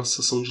sentir aquela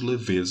sensação de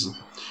leveza.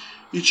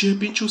 E de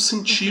repente eu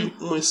senti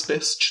uma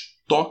espécie de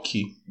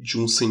toque de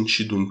um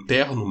sentido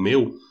interno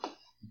meu,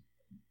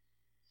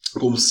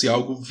 como se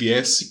algo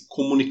viesse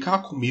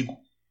comunicar comigo.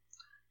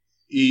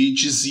 E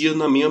dizia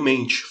na minha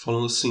mente,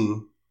 falando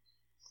assim: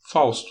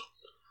 Fausto,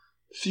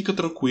 fica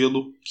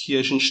tranquilo que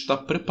a gente está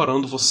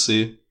preparando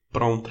você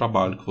para um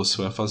trabalho que você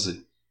vai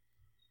fazer.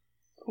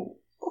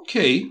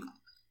 Ok,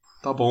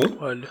 tá bom.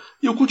 Olha.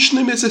 E eu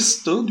continuei me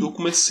exercitando e eu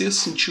comecei a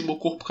sentir o meu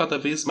corpo cada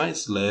vez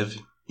mais leve.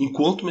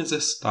 Enquanto me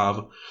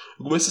exercitava,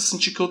 eu comecei a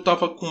sentir que eu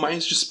estava com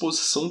mais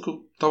disposição, que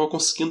eu estava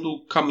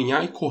conseguindo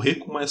caminhar e correr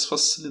com mais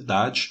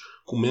facilidade,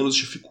 com menos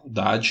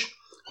dificuldade,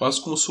 quase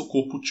como se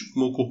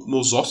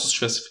meus ossos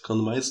estivessem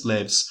ficando mais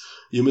leves.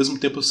 E ao mesmo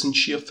tempo eu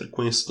sentia a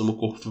frequência do meu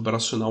corpo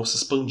vibracional se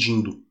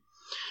expandindo.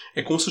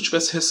 É como se eu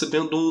estivesse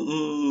recebendo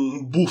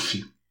um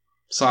buff,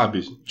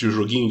 sabe? De um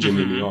joguinho de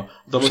MMO. Eu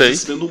estava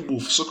recebendo um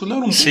buff, só que não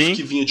era um buff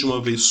que vinha de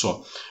uma vez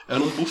só.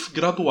 Era um buff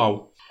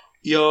gradual.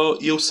 E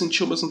eu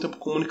senti ao mesmo tempo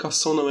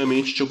comunicação na minha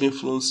mente de alguém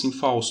falando assim: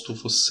 Fausto,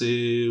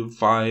 você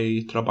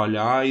vai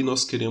trabalhar e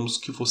nós queremos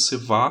que você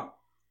vá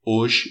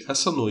hoje,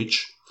 essa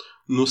noite,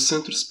 no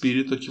centro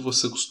espírita que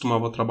você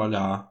costumava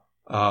trabalhar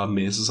há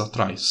meses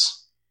atrás.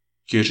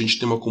 Que a gente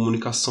tem uma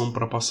comunicação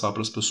para passar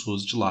para as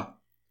pessoas de lá.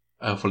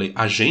 Aí eu falei: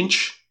 a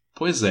gente?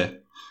 Pois é.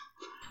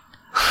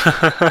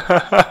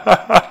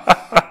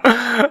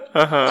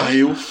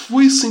 Aí eu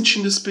fui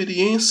sentindo a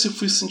experiência,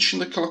 fui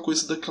sentindo aquela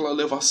coisa daquela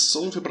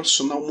elevação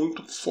vibracional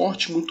muito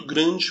forte, muito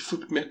grande. Fui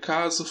para minha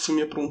casa, fui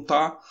me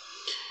aprontar.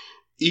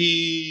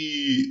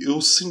 E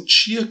eu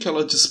senti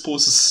aquela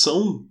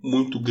disposição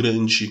muito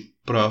grande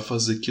para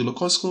fazer aquilo.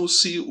 Quase como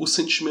se o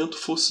sentimento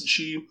fosse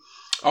de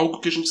algo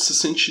que a gente se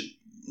sente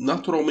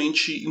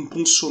naturalmente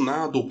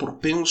impulsionado ou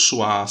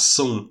propenso à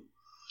ação.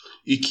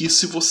 E que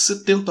se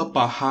você tenta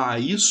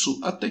barrar isso,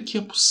 até que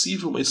é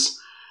possível, mas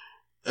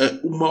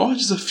o maior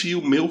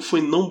desafio meu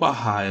foi não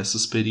barrar essa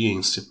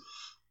experiência.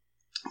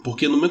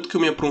 Porque no momento que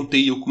eu me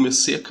aprontei e eu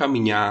comecei a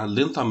caminhar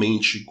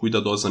lentamente,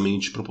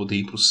 cuidadosamente para poder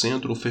ir para o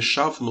centro, eu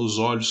fechava meus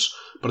olhos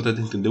para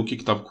tentar entender o que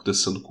estava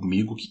acontecendo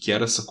comigo, o que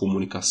era essa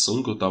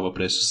comunicação que eu estava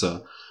prestes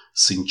a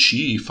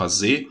sentir e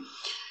fazer.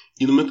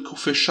 E no momento que eu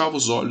fechava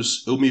os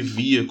olhos, eu me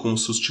via como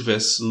se eu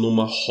estivesse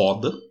numa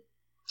roda,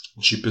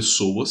 de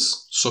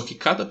pessoas, só que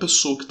cada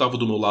pessoa que estava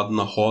do meu lado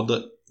na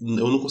roda,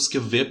 eu não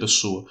conseguia ver a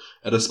pessoa.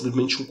 Era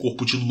simplesmente um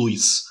corpo de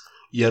luz.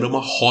 E era uma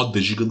roda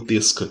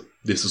gigantesca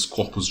desses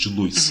corpos de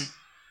luz.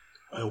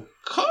 Aí eu,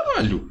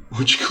 caralho,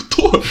 onde que eu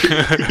tô?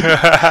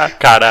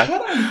 Caralho,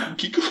 O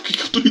que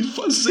eu tô indo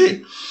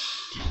fazer?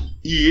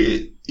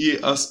 E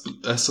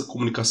essa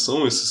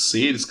comunicação, esses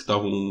seres que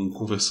estavam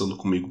conversando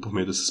comigo por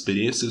meio dessa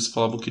experiência, eles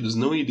falavam que eles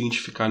não iam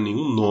identificar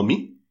nenhum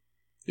nome.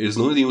 Eles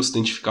não iriam se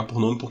identificar por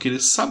nome porque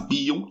eles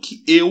sabiam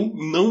que eu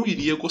não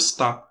iria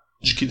gostar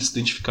de que eles se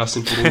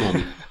identificassem por um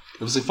nome.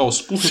 Eu falei,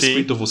 Fausto, por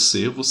respeito a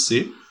você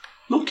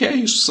não quer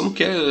isso. Você não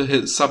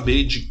quer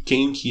saber de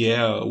quem que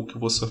é o que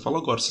você vai falar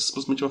agora. Você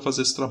simplesmente vai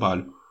fazer esse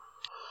trabalho.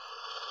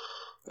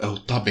 Eu,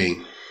 tá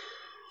bem.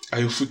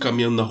 Aí eu fui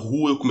caminhando na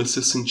rua, eu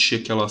comecei a sentir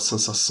aquela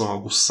sensação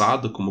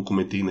aguçada, como eu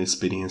comentei na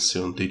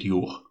experiência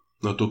anterior.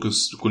 Não é à toa que eu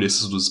escolhi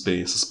essas duas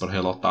experiências para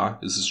relatar.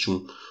 Existe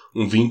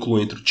um vínculo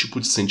entre o tipo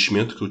de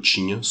sentimento que eu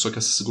tinha, só que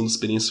essa segunda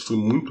experiência foi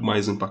muito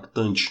mais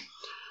impactante.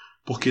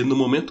 Porque no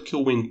momento que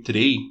eu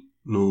entrei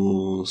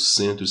no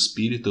centro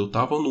espírita, eu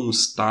estava num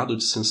estado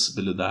de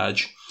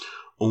sensibilidade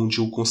onde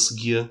eu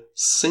conseguia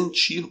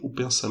sentir o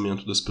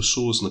pensamento das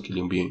pessoas naquele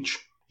ambiente.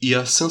 E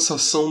a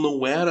sensação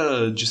não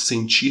era de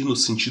sentir no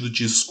sentido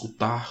de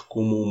escutar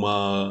como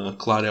uma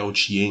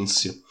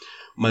clareaudiência,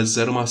 mas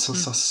era uma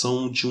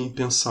sensação de um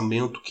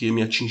pensamento que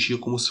me atingia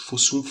como se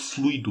fosse um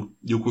fluido,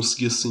 e eu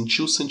conseguia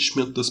sentir o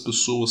sentimento das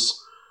pessoas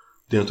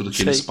dentro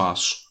daquele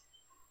espaço.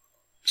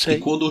 E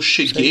quando eu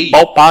cheguei...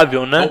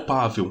 Palpável, né?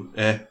 Palpável,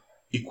 é.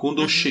 E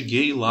quando eu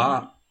cheguei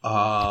lá,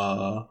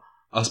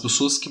 as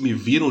pessoas que me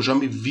viram, já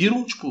me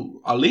viram,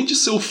 tipo, além de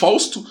ser o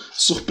Fausto,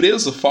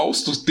 surpresa,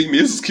 Fausto, tem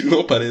meses que ele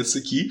não aparece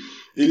aqui,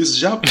 eles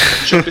já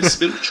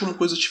perceberam que tinha uma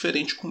coisa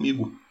diferente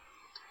comigo.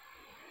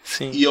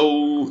 Sim.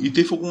 E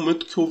teve algum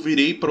momento que eu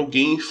virei pra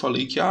alguém e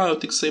falei que, eu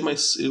tenho que sair,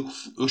 mas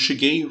eu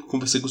cheguei,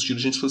 conversei com os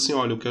dirigentes e falei assim,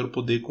 olha, eu quero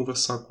poder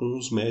conversar com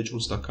os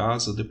médiums da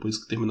casa depois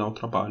que terminar o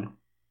trabalho.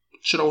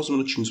 Tirar uns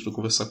minutinhos pra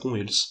conversar com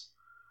eles.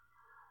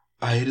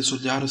 Aí eles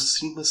olharam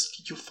assim, mas o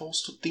que o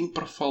Fausto tem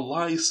pra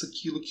falar, isso,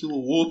 aquilo,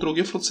 outro.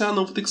 Alguém falou assim,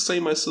 não, vou ter que sair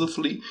mais cedo.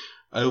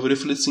 Aí eu virei e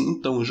falei assim,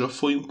 então, já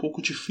foi um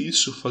pouco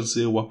difícil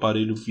fazer o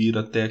aparelho vir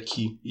até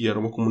aqui. E era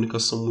uma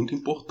comunicação muito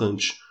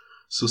importante.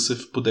 Se você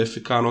puder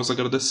ficar, nós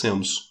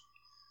agradecemos.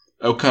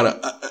 Aí o cara...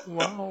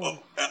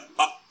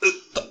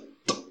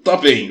 Tá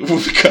bem, eu vou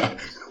ficar.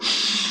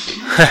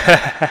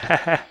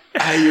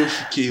 Aí eu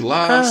fiquei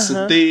lá,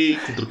 sentei...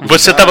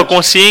 Você tava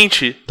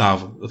consciente?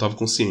 Eu tava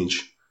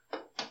consciente.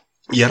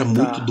 E era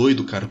muito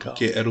doido, cara,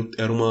 porque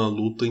era uma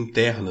luta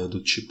interna do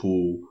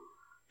tipo...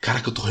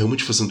 Caraca, eu tô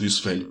realmente fazendo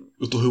isso, velho.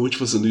 Eu tô realmente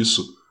fazendo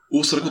isso.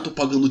 Ou será que eu tô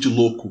pagando de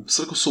louco?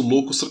 Será que eu sou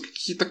louco? Será que o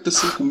que tá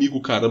acontecendo comigo,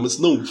 cara? Mas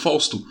não,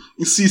 Fausto,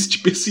 insiste,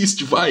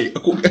 persiste, vai.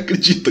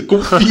 Acredita,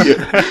 confia.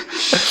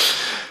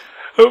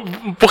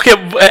 Porque,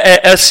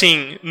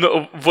 assim,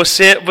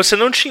 você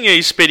não tinha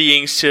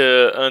experiência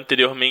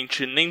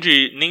anteriormente nem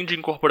de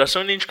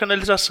incorporação nem de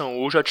canalização,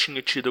 ou já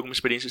tinha tido alguma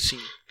experiência assim?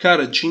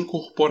 Cara, de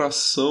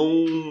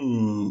incorporação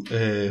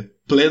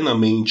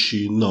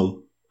plenamente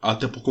não.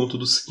 Até por conta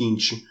do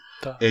seguinte,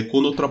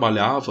 quando eu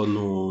trabalhava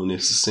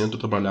nesse centro, eu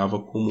trabalhava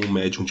como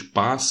médium de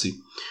passe,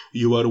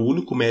 e eu era o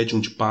único médium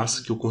de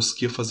passe que eu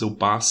conseguia fazer o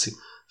passe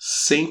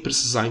sem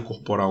precisar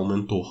incorporar o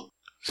mentor.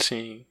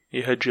 Sim,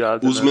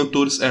 irradiado. Os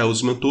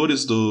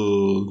mentores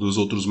dos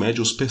outros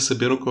médiums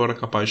perceberam que eu era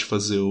capaz de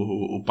fazer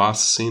o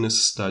passe sem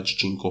necessidade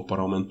de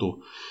incorporar o mentor.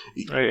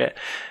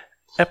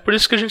 É por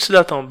isso que a gente se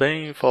dá tão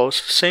bem,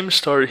 Fausto. Same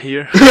story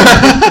here.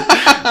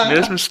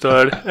 Mesma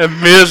história. É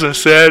mesmo,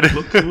 sério.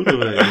 Loucura,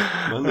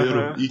 velho.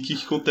 Maneiro. E o que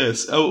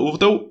acontece? Eu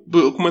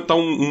vou comentar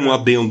um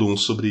adendo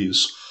sobre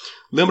isso.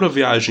 Lembra a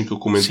viagem que eu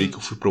comentei que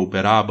eu fui pra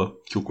Uberaba?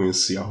 Que eu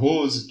conheci a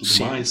Rose e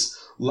tudo mais?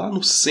 Lá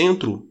no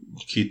centro,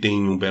 que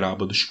tem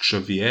Uberaba do Chico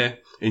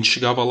Xavier, a gente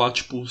chegava lá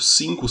tipo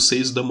 5,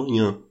 6 da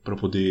manhã pra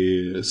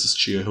poder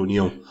assistir a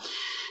reunião.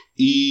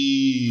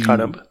 E...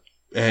 Caramba.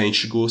 A gente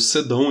chegou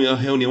cedão e a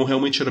reunião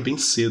realmente era bem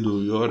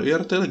cedo. E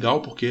era até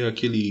legal porque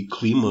aquele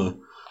clima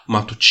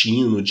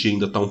matutino de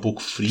ainda estar um pouco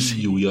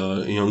frio e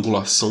a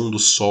angulação do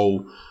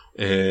sol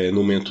no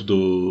momento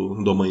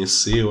do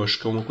amanhecer, eu acho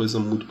que é uma coisa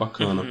muito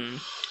bacana.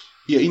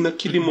 E aí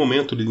naquele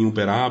momento ali em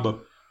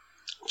Uberaba,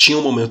 tinha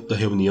um momento da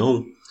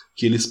reunião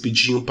que eles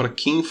pediam para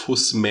quem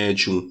fosse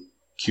médium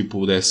que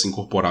pudesse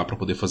incorporar para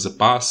poder fazer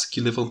passe,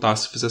 que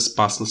levantasse e fizesse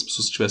passe nas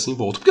pessoas que estivessem em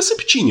volta. Porque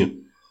sempre tinha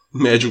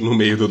médium no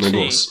meio do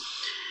negócio.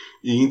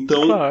 E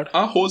então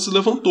a Rose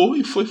levantou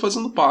e foi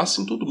fazendo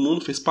passe em todo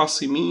mundo, fez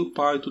passe em mim,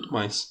 pai e tudo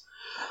mais.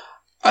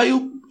 Aí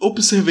eu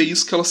observei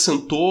isso, que ela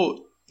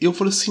sentou, e eu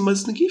falei assim,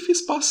 mas ninguém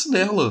fez passe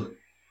nela.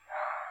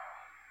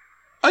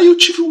 Aí eu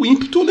tive o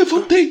ímpeto, eu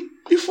levantei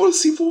e falei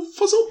assim, vou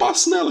fazer um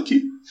passe nela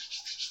aqui.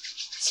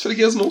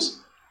 Esfreguei as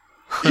mãos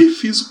e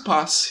fiz o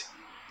passe.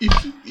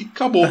 E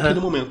acabou aquele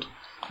momento.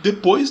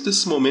 Depois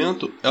desse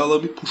momento,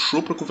 ela me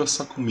puxou pra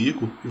conversar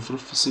comigo e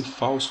falou assim,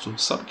 Fausto,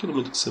 sabe aquele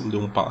momento que você me deu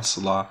um passe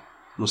lá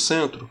no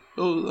centro?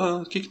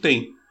 O que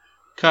tem?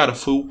 Cara,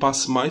 foi o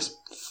passe mais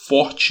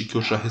forte que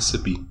eu já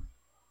recebi.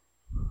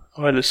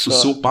 Olha só. O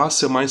seu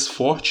passe é mais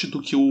forte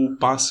do que o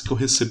passe que eu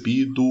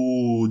recebi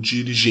do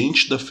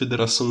dirigente da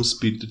Federação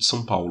Espírita de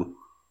São Paulo.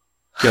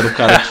 Que era o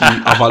cara que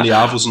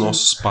avaliava os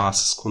nossos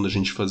passes quando a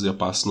gente fazia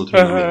passe no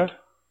treinamento.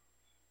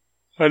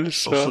 Olha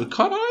só. Eu falei,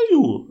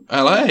 caralho!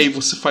 Ela e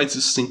você faz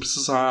isso sem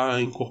precisar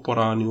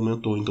incorporar nenhum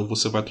mentor, então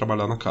você vai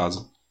trabalhar na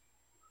casa.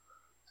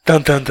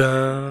 Tan, tan,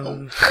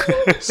 tan.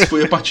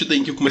 Foi a partir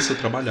daí que eu comecei a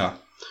trabalhar.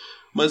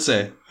 Mas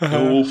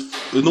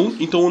eu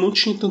não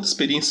tinha tanta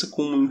experiência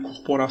com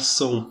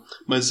incorporação.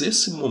 Mas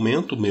esse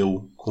momento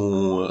meu,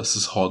 com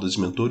essas rodas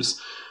de mentores,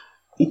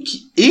 o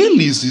que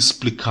eles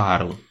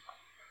explicaram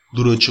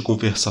durante a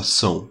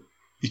conversação,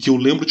 e que eu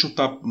lembro de eu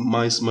estar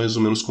mais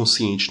ou menos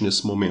consciente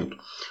nesse momento,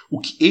 o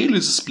que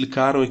eles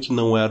explicaram é que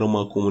não era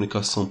uma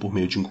comunicação por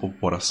meio de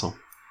incorporação.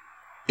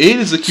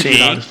 Eles aqui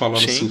viraram e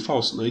falaram assim,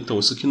 Fausto, então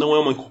isso aqui não é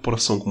uma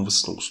incorporação como vocês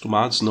estão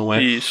acostumados, não é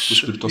o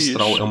espírito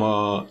astral,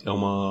 é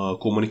uma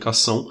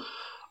comunicação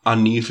a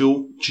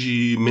nível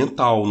de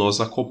mental.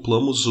 Nós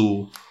acoplamos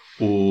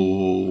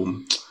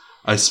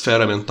a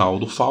esfera mental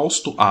do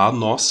Fausto a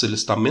nós, ele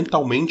está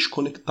mentalmente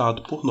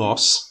conectado por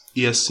nós,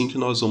 e é assim que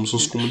nós vamos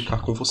nos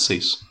comunicar com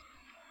vocês.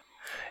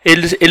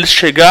 Eles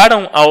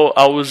chegaram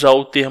a usar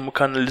o termo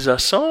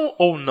canalização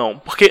ou não?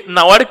 Porque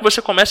na hora que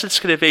você começa a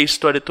descrever a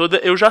história toda,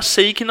 eu já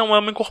sei que não é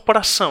uma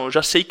incorporação, eu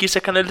já sei que isso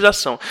é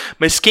canalização.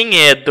 Mas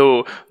quem é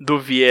do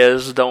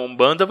viés da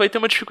Umbanda vai ter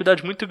uma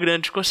dificuldade muito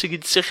grande de conseguir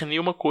discernir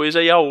uma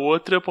coisa e a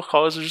outra por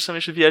causa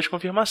justamente do viés de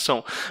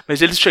confirmação.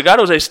 Mas eles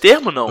chegaram a usar esse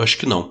termo, não? Eu acho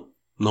que não.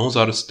 Não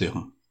usaram esse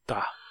termo.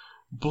 Tá.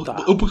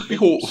 Por que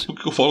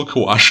eu falo que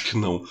eu acho que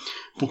não?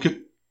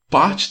 Porque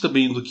parte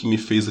também do que me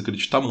fez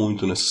acreditar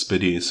muito nessa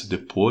experiência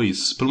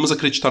depois, pelo menos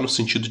acreditar no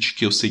sentido de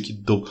que eu sei que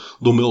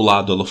do meu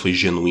lado ela foi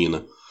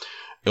genuína,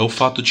 é o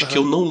fato de que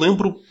eu não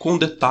lembro com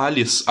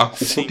detalhes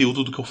o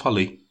conteúdo do que eu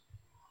falei.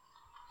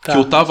 Que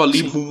eu tava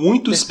ali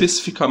muito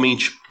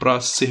especificamente para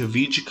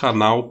servir de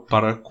canal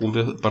para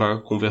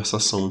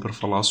conversação e para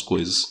falar as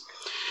coisas.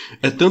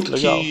 É tanto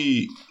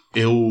que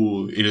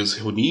eles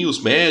reuniam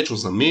os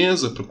médiuns na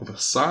mesa para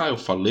conversar,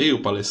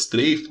 eu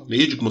palestrei,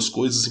 falei de algumas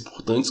coisas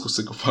importantes que eu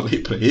sei que eu falei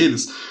para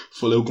eles,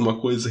 falei alguma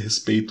coisa a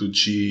respeito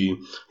de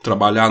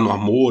trabalhar no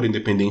amor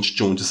independente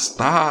de onde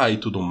está e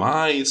tudo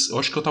mais. Eu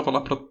acho que eu tava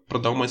lá para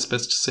dar uma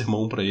espécie de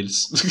sermão para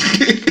eles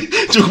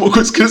de alguma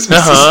coisa que eles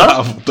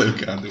precisavam, tá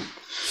ligado?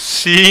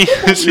 Sim.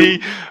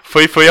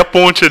 Foi a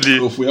ponte ali.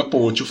 Eu fui a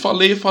ponte. Eu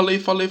falei.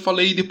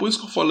 E depois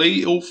que eu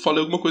falei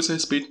alguma coisa a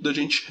respeito da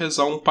gente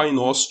rezar um Pai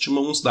Nosso de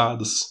mãos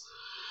dadas.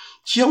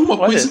 Que é uma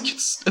coisa que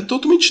é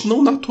totalmente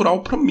não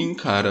natural pra mim,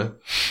 cara.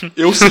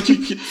 Eu sei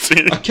que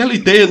aquela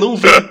ideia não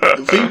veio.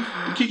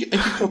 O que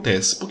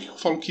acontece? Por que eu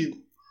falo que,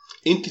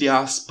 entre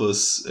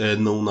aspas, é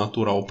não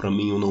natural pra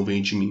mim ou não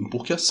vem de mim?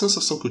 Porque a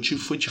sensação que eu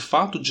tive foi de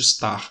fato de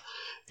estar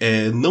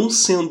não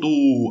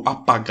sendo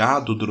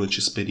apagado durante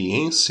a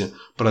experiência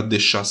para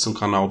deixar ser um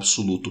canal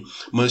absoluto,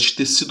 mas de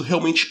ter sido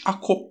realmente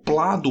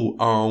acoplado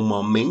a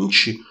uma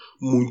mente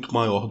muito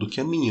maior do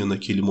que a minha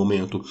naquele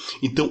momento.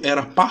 Então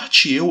era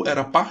parte eu,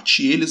 era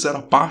parte eles,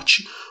 era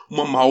parte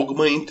uma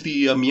amálgama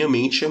entre a minha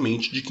mente e a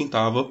mente de quem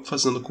estava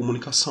fazendo a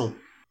comunicação.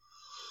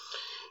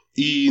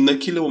 E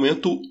naquele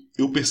momento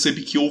eu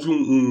percebi que houve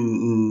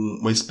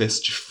uma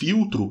espécie de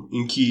filtro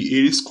em que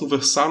eles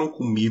conversaram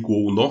comigo,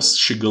 ou nós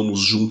chegamos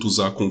juntos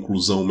à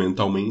conclusão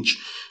mentalmente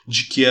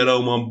de que era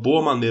uma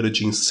boa maneira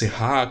de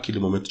encerrar aquele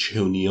momento de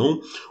reunião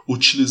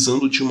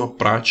utilizando de uma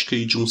prática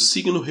e de um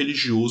signo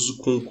religioso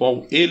com o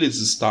qual eles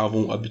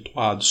estavam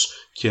habituados,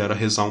 que era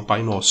rezar um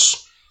Pai Nosso.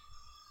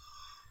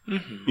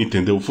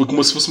 Entendeu? Foi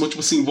como se fosse uma,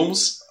 tipo assim,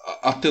 vamos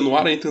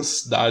atenuar a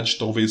intensidade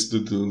talvez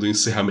do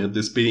encerramento da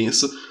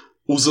experiência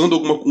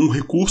usando um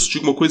recurso de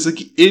alguma coisa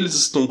que eles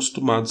estão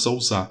acostumados a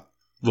usar.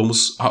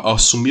 Vamos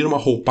assumir uma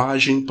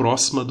roupagem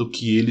próxima do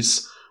que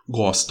eles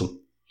gostam.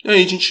 E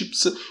aí a gente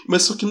precisa...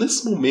 Mas só que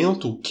nesse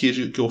momento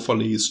que eu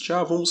falei isso, de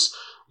vamos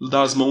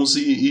dar as mãos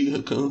e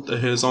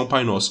rezar um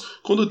Pai Nosso.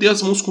 Quando eu dei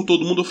as mãos com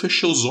todo mundo, eu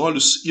fechei os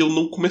olhos e eu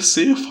não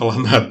comecei a falar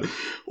nada.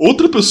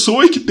 Outra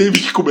pessoa é que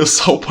teve que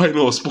começar o Pai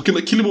Nosso, porque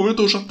naquele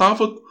momento eu já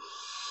estava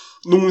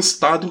num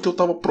estado em que eu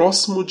estava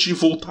próximo de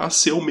voltar a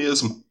ser eu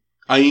mesmo.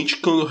 Aí a gente,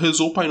 quando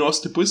rezou o Pai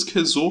Nosso, depois que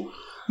rezou,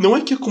 não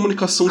é que a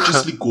comunicação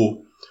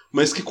desligou,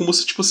 mas que como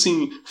se, tipo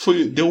assim,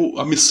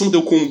 a missão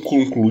deu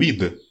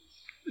concluída.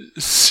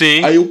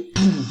 Sim. Aí eu...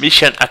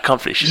 Mission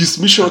accomplished.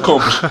 Isso, mission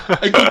accomplished.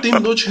 Aí quando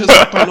terminou de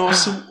rezar o Pai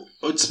Nosso,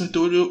 eu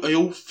despertei, aí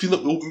eu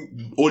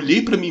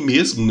olhei pra mim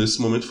mesmo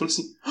nesse momento e falei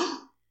assim,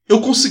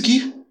 eu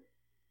consegui.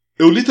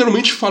 Eu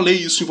literalmente falei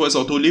isso em voz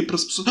alta, eu olhei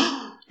pras pessoas...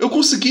 Eu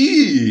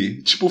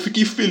consegui! Tipo, eu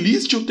fiquei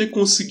feliz de eu ter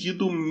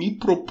conseguido me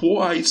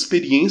propor a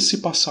experiência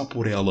e passar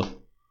por ela.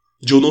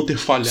 De eu não ter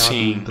falhado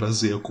em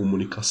trazer a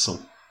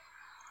comunicação.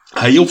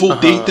 Aí eu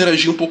voltei a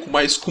interagir um pouco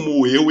mais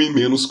como eu e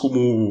menos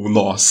como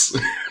nós.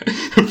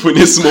 Foi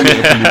nesse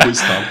momento que eu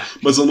estalo.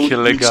 Mas eu não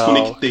me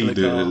desconectei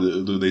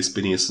da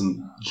experiência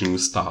de um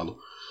estalo.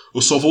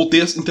 Eu só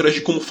voltei a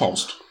interagir como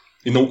Fausto.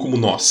 E não como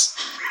nós.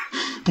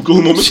 Porque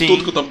no momento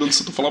todo que eu tava dando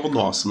isso, eu falava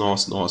nós.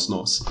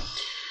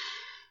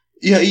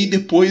 E aí,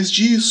 depois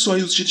disso,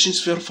 aí os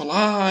dirigentes vieram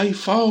falar, ai,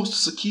 Fausto,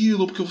 isso,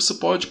 aquilo, porque você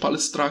pode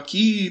palestrar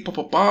aqui,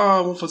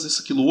 papapá, vamos fazer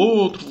isso, aquilo,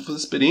 outro, vamos fazer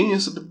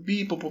experiência,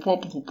 bebi, papapá,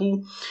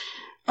 papapu.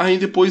 Aí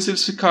depois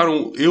eles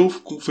ficaram, eu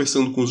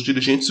conversando com os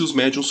dirigentes e os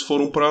médiums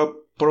foram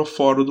pra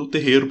fora do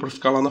terreiro, pra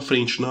ficar lá na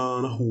frente,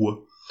 na rua.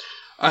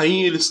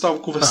 Aí eles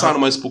conversaram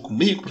mais um pouco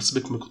comigo, pra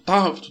saber como é que eu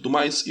tava e tudo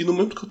mais, e no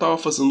momento que eu tava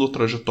fazendo a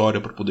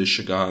trajetória pra poder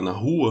chegar na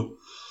rua,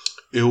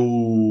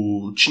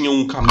 eu tinha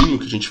um caminho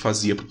que a gente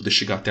fazia pra poder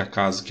chegar até a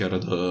casa, que era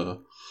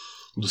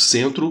do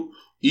centro,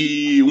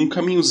 e um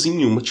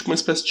caminhozinho, tipo uma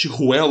espécie de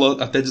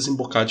ruela até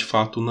desembocar de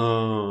fato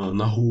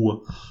na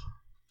rua.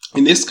 E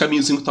nesse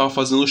caminhozinho que eu tava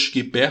fazendo, eu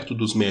cheguei perto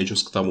dos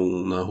médiuns que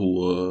estavam na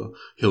rua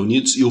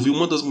reunidos, e eu vi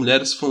uma das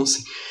mulheres falando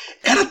assim,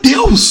 era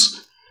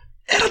Deus!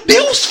 Era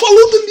Deus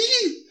falando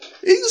ali!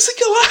 E não sei o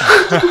que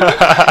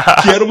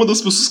lá! Que era uma das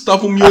pessoas que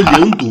estavam me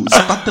olhando,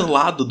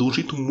 estatelada, de um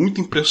jeito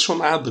muito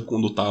impressionada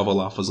quando eu tava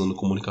lá fazendo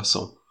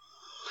comunicação.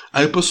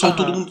 Aí o pessoal,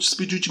 todo mundo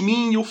despediu de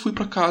mim, e eu fui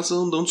pra casa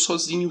andando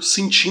sozinho,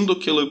 sentindo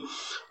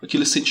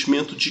aquele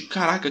sentimento de,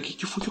 caraca, o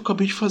que foi que eu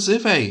acabei de fazer,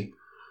 velho?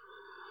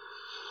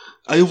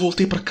 Aí eu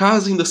voltei pra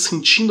casa ainda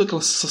sentindo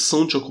aquela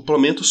sensação de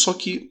acoplamento, só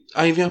que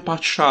aí vem a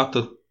parte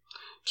chata,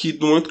 que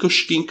no momento que eu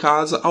cheguei em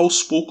casa,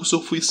 aos poucos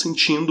eu fui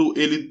sentindo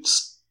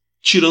eles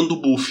tirando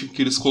o buff que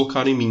eles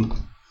colocaram em mim.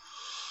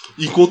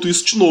 Enquanto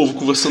isso, de novo,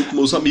 conversando com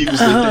meus amigos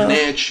da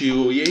internet,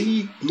 e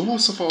aí,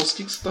 nossa, Fausto,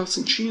 o que você tá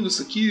sentindo,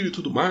 isso aqui e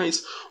tudo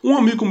mais. Um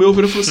amigo meu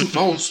virou e falou assim,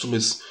 Fausto,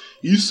 mas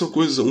isso é uma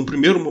coisa, um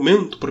primeiro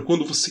momento para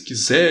quando você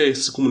quiser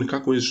se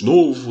comunicar com eles de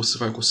novo, você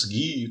vai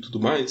conseguir e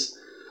tudo mais.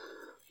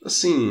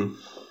 Assim...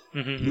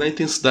 Na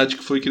intensidade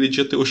que foi aquele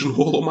dia, até hoje não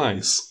rolou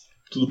mais.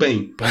 Tudo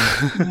bem.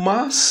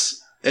 Mas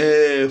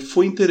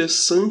foi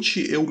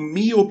interessante eu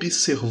me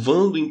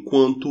observando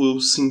enquanto eu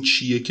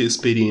sentia que a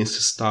experiência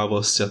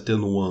estava se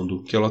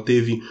atenuando. Que ela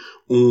teve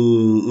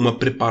uma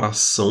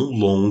preparação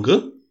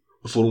longa.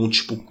 Foram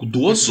tipo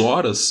 2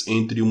 horas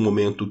entre o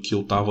momento que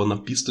eu tava na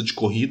pista de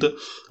corrida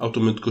ao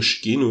momento que eu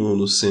cheguei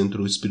no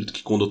centro espírita,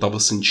 que quando eu tava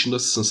sentindo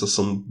essa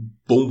sensação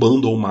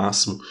bombando ao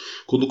máximo.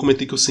 Quando eu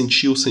comentei que eu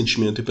sentia o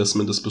sentimento e o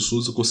pensamento das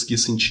pessoas, eu conseguia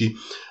sentir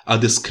a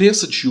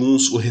descrença de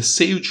uns, o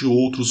receio de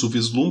outros, o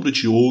vislumbre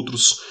de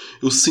outros.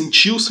 Eu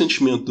sentia o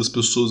sentimento das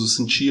pessoas, eu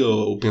sentia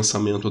o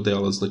pensamento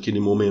delas naquele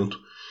momento.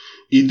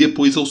 E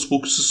depois, aos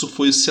poucos, isso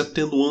foi se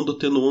atenuando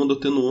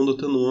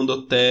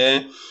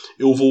até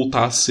eu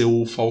voltar a ser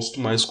o Fausto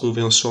mais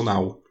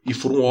convencional. E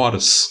foram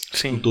horas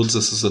em todas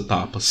essas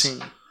etapas. Sim.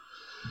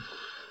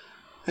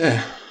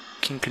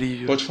 Que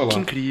incrível. Pode falar. Que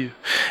incrível.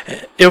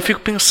 Eu fico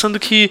pensando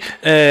que...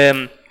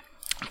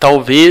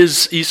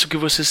 talvez isso que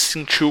você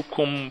sentiu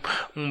como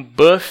um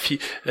buff,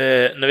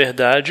 na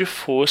verdade,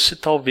 fosse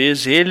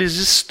talvez eles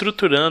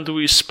estruturando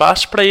o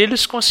espaço para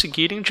eles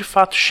conseguirem de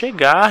fato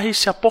chegar e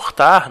se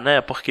aportar,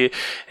 né? Porque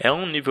é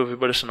um nível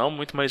vibracional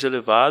muito mais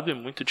elevado e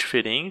muito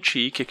diferente,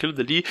 e que aquilo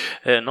dali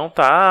não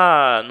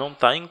tá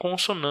em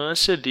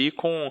consonância ali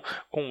com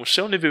o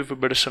seu nível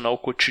vibracional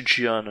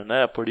cotidiano,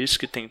 né? Por isso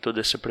que tem toda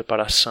essa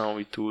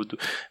preparação e tudo.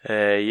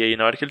 E aí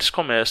na hora que eles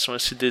começam a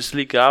se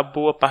desligar,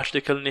 boa parte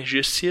daquela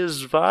energia se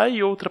esvai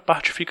e outra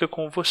parte fica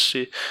com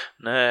você,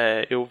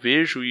 né? Eu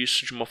vejo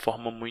isso de uma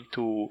forma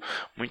muito,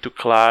 muito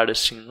clara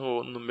assim,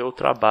 no meu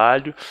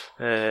trabalho.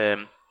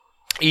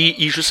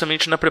 E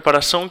justamente na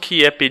preparação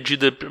que é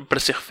pedida para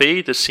ser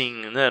feita, assim,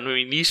 né, no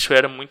início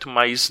era muito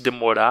mais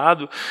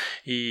demorado,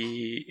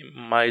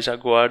 mas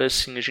agora,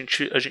 assim,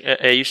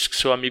 é isso que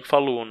seu amigo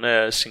falou,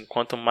 né, assim,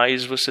 quanto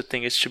mais você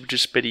tem esse tipo de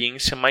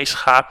experiência, mais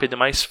rápida,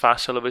 mais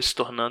fácil ela vai se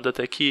tornando,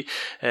 até que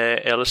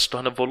ela se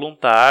torna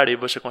voluntária e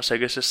você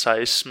consegue acessar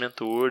esses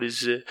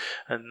mentores,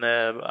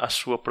 né, a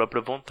sua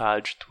própria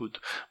vontade, tudo.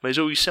 Mas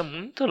isso é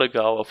muito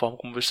legal, a forma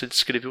como você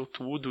descreveu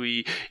tudo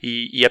e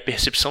a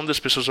percepção das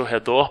pessoas ao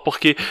redor,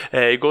 porque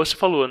igual você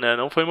falou, né,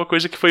 não foi uma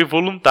coisa que foi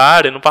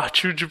voluntária, não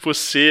partiu de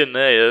você,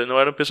 né, não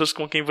eram pessoas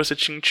com quem você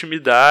tinha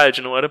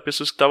intimidade, não eram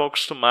pessoas que estavam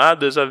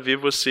acostumadas a ver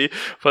você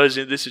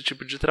fazendo esse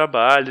tipo de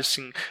trabalho,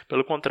 assim,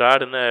 pelo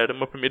contrário, né, era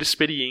uma primeira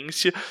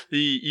experiência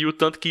e o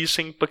tanto que isso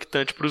é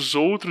impactante para os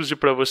outros e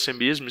para você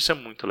mesmo, isso é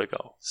muito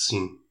legal.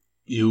 Sim,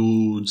 e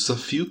o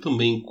desafio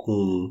também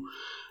com...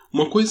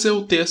 Uma coisa é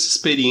eu ter essa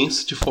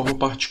experiência de forma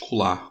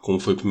particular, como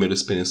foi a primeira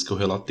experiência que eu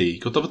relatei,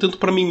 que eu tava tendo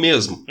pra mim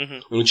mesmo.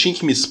 Eu não tinha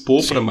que me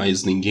expor pra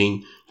mais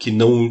ninguém que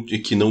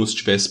não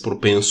estivesse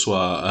propenso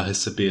a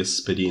receber essa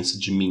experiência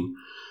de mim.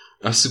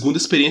 A segunda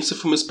experiência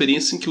foi uma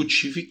experiência em que eu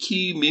tive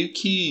que meio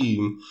que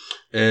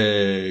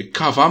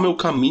cavar meu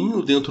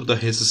caminho dentro da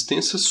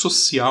resistência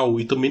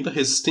social e também da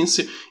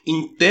resistência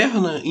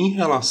interna em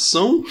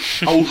relação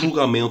ao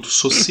julgamento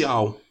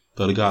social,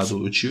 tá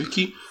ligado? Eu tive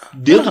que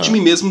dentro de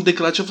mim mesmo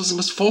declarar, tipo assim,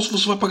 mas Fausto,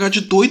 você vai pagar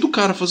de doido,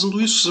 cara,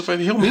 fazendo isso, você vai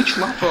realmente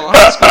lá falar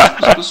as coisas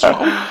pro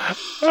pessoal.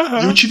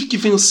 E eu tive que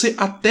vencer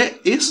até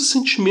esse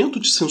sentimento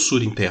de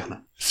censura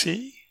interna.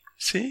 Sim.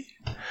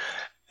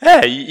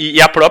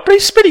 E a própria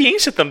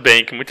experiência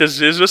também, que muitas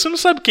vezes você não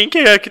sabe quem que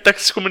é que está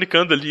se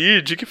comunicando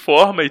ali, de que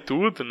forma e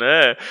tudo,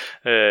 né?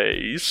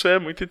 Isso é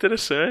muito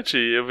interessante.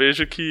 Eu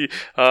vejo que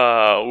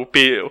a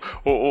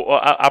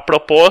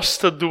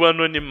proposta do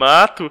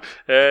anonimato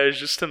é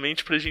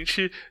justamente pra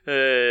gente,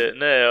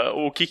 né,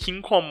 o que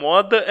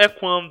incomoda é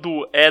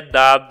quando é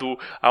dado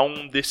a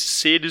um desses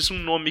seres um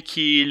nome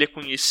que ele é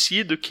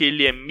conhecido, que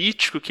ele é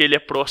mítico, que ele é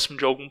próximo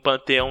de algum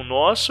panteão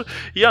nosso,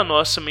 e a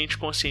nossa mente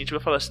consciente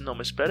vai falar assim, não,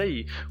 mas espera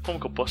aí, como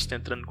que eu posso estar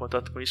entrando em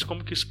contato com isso?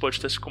 Como que isso pode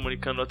estar se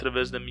comunicando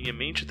através da minha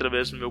mente,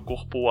 através do meu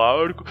corpo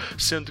áurico,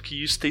 sendo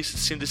que isso está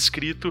sendo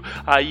escrito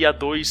aí há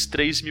 2,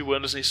 3 mil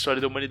anos na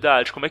história da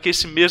humanidade? Como é que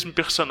esse mesmo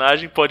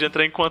personagem pode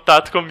entrar em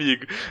contato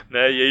comigo?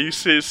 Né? E aí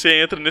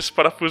você entra nesse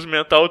parafuso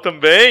mental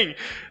também,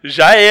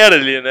 já era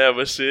ali, né?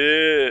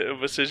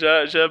 Você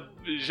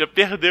já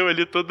perdeu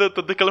ali toda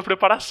aquela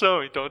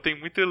preparação. Então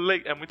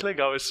é muito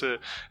legal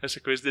essa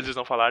coisa deles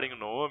não falarem o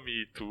nome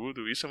e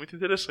tudo. Isso é muito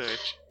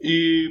interessante.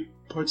 E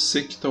pode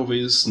ser que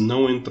talvez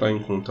não entrar em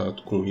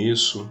contato com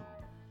isso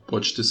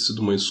pode ter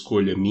sido uma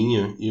escolha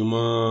minha e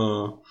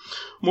uma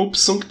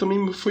opção que também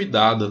me foi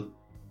dada.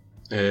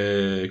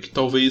 Que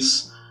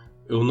talvez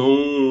eu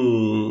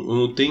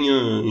não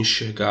tenha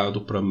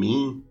enxergado pra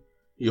mim,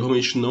 e eu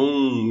realmente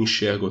não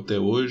enxergo até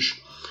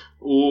hoje,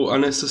 a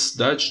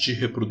necessidade de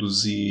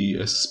reproduzir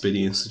essa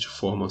experiência de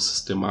forma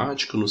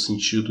sistemática, no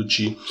sentido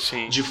de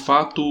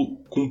fato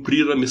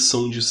cumprir a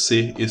missão de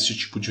ser esse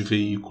tipo de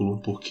veículo,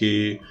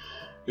 porque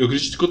eu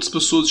acredito que outras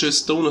pessoas já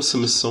estão nessa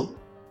missão,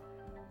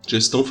 já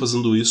estão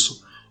fazendo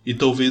isso, e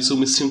talvez eu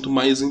me sinto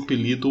mais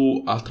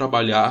impelido a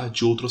trabalhar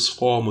de outras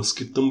formas,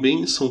 que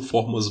também são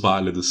formas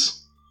válidas.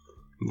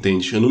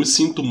 Entende? Eu não me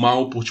sinto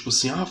mal por tipo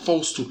assim,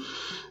 Fausto,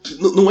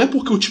 não é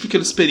porque eu tive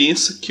aquela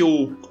experiência que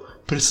eu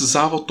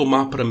precisava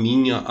tomar pra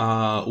mim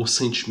o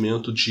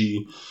sentimento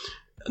de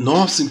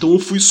nossa, então eu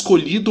fui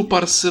escolhido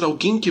para ser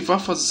alguém que vai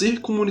fazer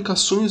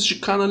comunicações de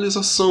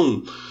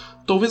canalização.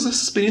 Talvez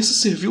essa experiência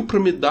serviu pra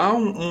me dar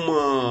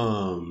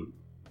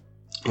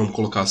vamos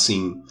colocar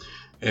assim,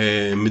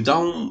 me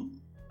dar um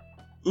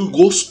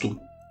gosto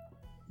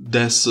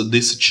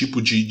desse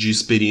tipo de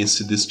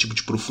experiência, desse tipo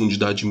de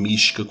profundidade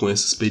mística com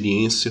essa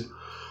experiência,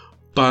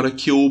 para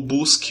que eu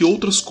busque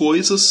outras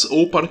coisas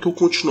ou para que eu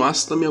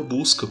continuasse na minha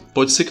busca.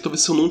 Pode ser que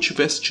talvez se eu não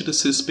tivesse tido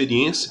essa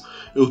experiência,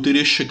 eu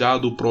teria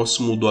chegado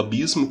próximo do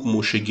abismo, como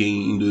eu cheguei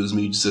em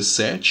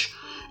 2017,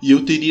 e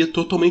eu teria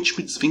totalmente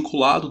me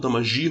desvinculado da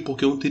magia,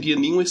 porque eu não teria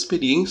nenhuma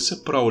experiência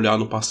para olhar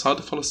no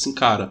passado e falar assim,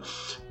 cara,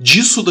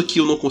 disso daqui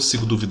eu não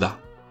consigo duvidar.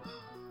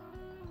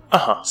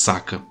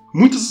 Saca?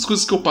 Muitas das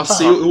coisas que eu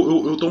passei,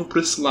 eu tomo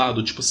pra esse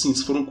lado. Tipo assim,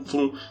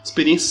 foram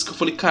experiências que eu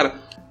falei,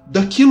 cara,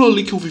 daquilo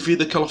ali que eu vivi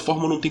daquela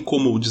forma, não tem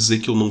como eu dizer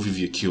que eu não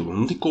vivi aquilo.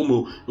 Não tem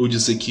como eu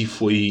dizer que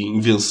foi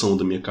invenção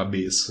da minha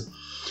cabeça.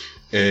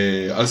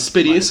 As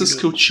experiências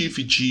que eu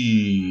tive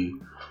de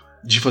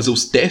fazer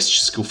os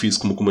testes que eu fiz,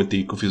 como eu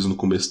comentei, que eu fiz no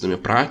começo da minha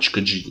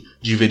prática,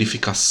 de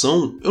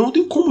verificação, eu não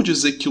tenho como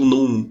dizer que eu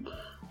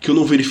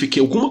não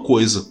verifiquei alguma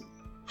coisa.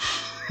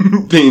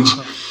 Entende?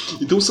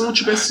 Então, se eu não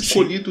tivesse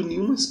escolhido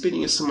nenhuma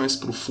experiência mais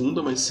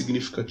profunda, mais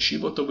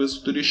significativa, talvez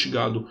eu teria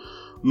chegado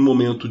num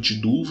momento de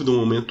dúvida, um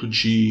momento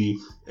de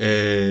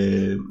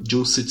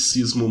um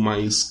ceticismo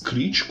mais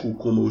crítico,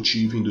 como eu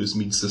tive em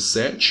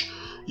 2017,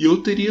 e eu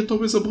teria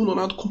talvez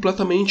abandonado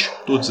completamente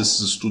todos esses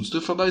estudos.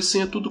 Eu ia falar,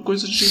 assim, é tudo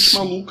coisa de gente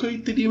maluca, e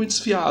teria me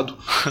desviado.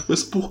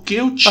 Mas porque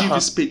eu tive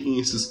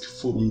experiências que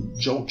foram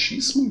de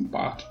altíssimo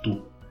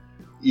impacto,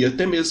 e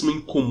até mesmo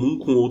em comum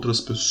com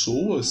outras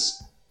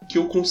pessoas, que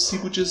eu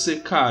consigo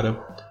dizer,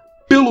 cara,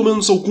 pelo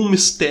menos algum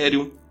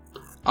mistério,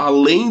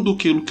 além do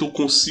que eu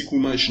consigo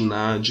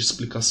imaginar de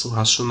explicação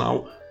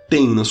racional,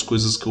 tem nas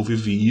coisas que eu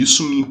vivi. E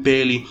isso me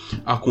impele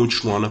a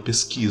continuar na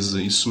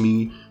pesquisa. Isso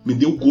me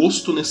deu o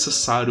gosto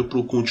necessário para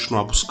eu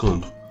continuar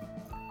buscando.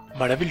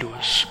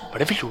 Maravilhoso,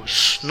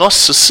 maravilhoso.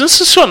 Nossa,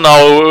 sensacional.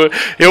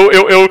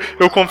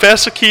 Eu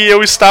confesso que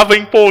eu estava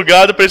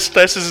empolgado para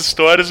escutar essas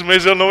histórias,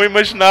 mas eu não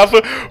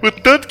imaginava o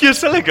tanto que ia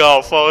ser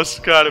legal,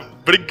 Fausto, cara.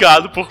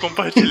 Obrigado por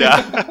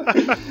compartilhar.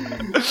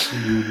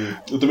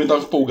 Eu também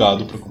estava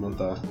empolgado para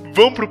comentar.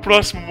 Vamos pro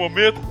próximo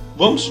momento?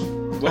 Vamos.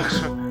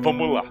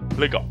 Vamos lá,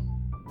 legal.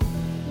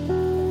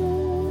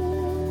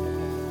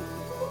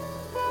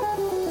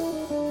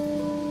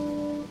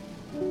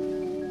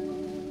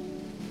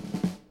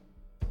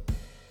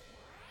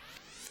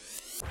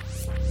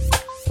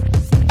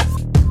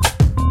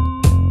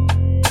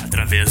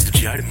 Através do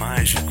Diário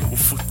Mágico, o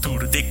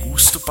futuro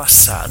degusta o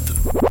passado.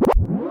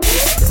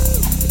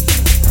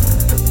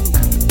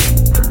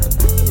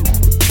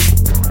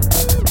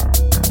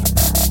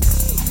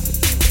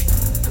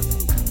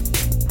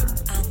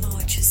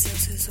 Anote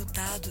seus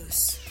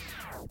resultados.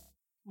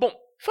 Bom,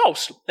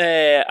 Fausto,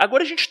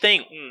 agora a gente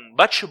tem um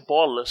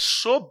bate-bola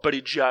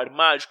sobre Diário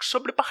Mágico,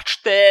 sobre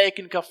parte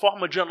técnica,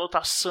 forma de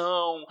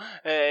anotação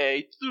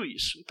e tudo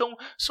isso. Então,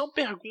 são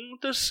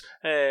perguntas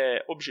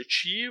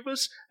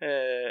objetivas,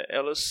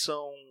 elas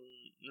são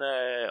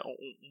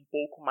um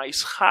pouco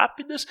mais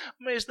rápidas,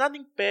 mas nada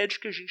impede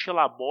que a gente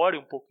elabore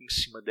um pouco em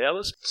cima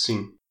delas.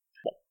 Sim.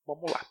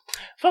 Vamos lá.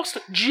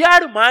 Fausto,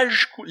 Diário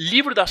Mágico,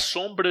 Livro das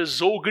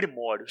Sombras ou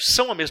Grimório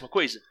são a mesma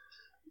coisa?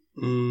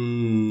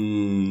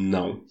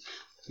 Não.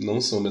 Não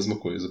são a mesma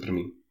coisa pra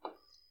mim.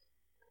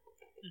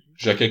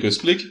 Já quer que eu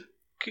explique?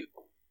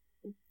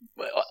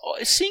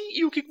 Sim,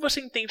 e o que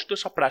você entende da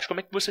sua prática? Como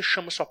é que você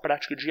chama a sua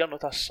prática de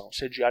anotação?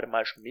 Se é diário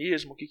mágico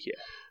mesmo? O que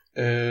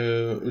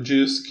é? Eu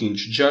diria o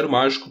seguinte: diário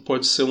mágico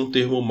pode ser um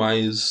termo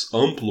mais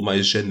amplo,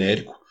 mais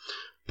genérico,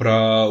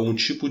 para um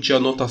tipo de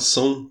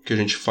anotação que a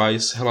gente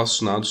faz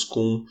relacionados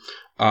com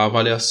a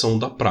avaliação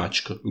da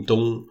prática.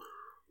 Então,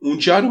 um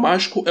diário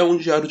mágico é um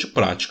diário de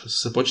práticas.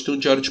 Você pode ter um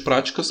diário de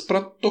práticas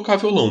para tocar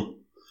violão.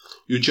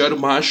 E o diário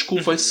mágico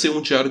vai ser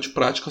um diário de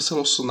práticas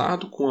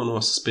relacionado com a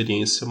nossa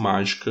experiência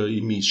mágica e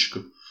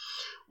mística.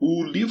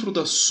 O Livro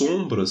das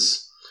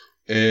Sombras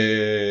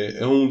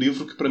é um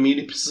livro que, para mim,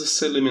 ele precisa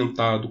ser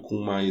alimentado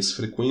com mais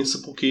frequência,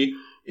 porque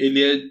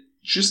ele é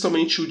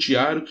justamente o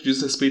diário que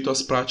diz respeito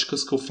às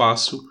práticas que eu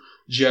faço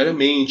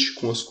diariamente,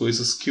 com as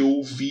coisas que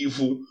eu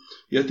vivo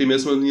e até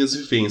mesmo as minhas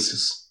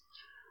vivências.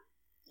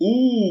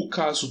 O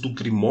caso do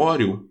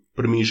Grimório,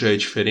 para mim, já é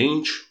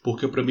diferente,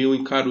 porque para mim eu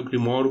encaro o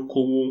Grimório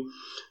como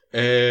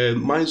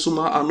mais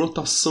uma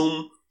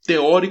anotação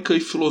teórica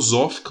e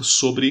filosófica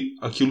sobre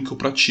aquilo que eu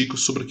pratico,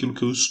 sobre aquilo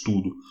que eu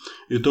estudo.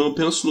 Então eu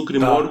penso no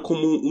Grimório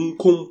como um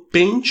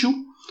compêndio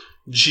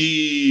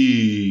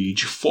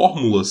de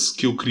fórmulas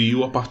que eu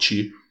crio a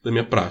partir da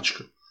minha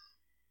prática.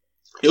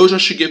 Eu já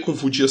cheguei a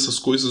confundir essas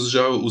coisas,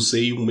 já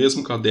usei o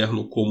mesmo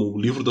caderno como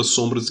Livro das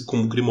Sombras e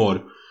como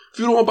Grimório.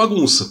 Virou uma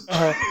bagunça.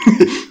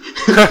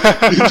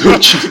 Então eu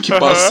tive que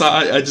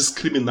passar a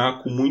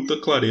discriminar com muita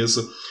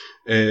clareza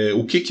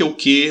o que é o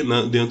que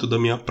dentro da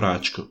minha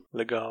prática.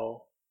 Legal.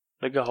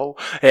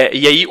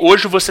 E aí,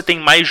 hoje você tem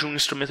mais de um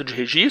instrumento de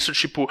registro?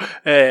 Tipo,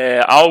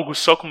 algo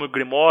só como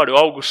Grimório,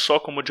 algo só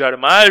como Diário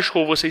Mágico?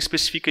 Ou você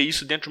especifica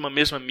isso dentro de uma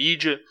mesma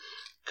mídia?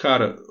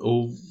 Cara,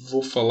 eu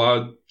vou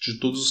falar de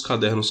todos os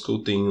cadernos que eu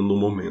tenho no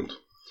momento.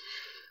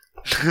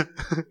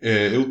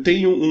 Eu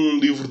tenho um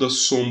Livro das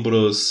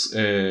Sombras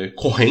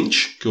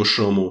corrente, que eu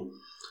chamo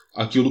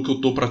aquilo que eu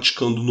estou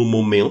praticando no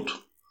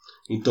momento.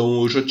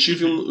 Então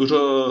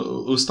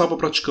eu estava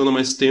praticando há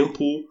mais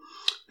tempo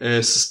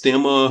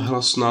sistema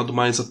relacionado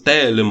mais a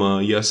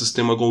Telemann e a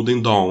sistema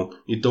Golden Dawn.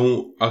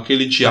 Então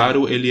aquele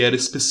diário ele era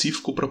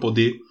específico para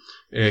poder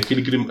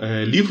aquele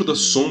Livro das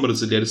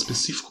Sombras ele era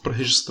específico para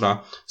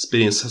registrar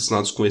experiências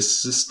relacionadas com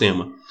esse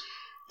sistema.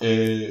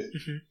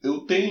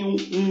 Eu tenho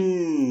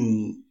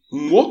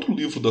um outro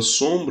Livro das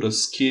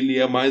Sombras que ele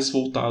é mais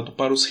voltado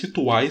para os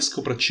rituais que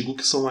eu pratico,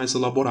 que são mais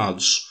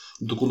elaborados.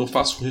 Então quando eu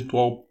faço um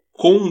ritual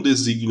com um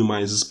desígnio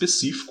mais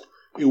específico,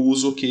 eu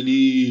uso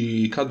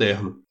aquele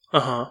caderno.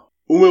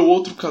 O meu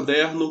outro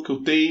caderno que eu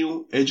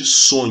tenho é de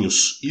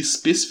sonhos, e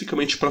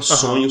especificamente para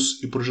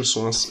sonhos e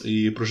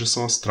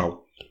projeção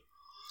astral.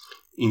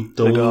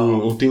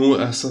 Então eu tenho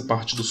essa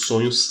parte dos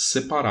sonhos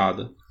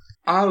separada.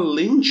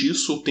 Além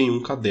disso, eu tenho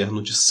um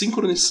caderno de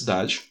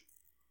sincronicidade.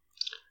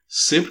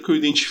 Sempre que eu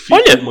identifico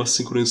uma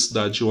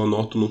sincronicidade, eu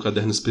anoto no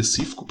caderno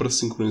específico para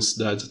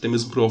sincronicidades, até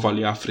mesmo para eu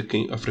avaliar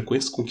a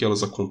frequência com que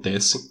elas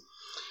acontecem.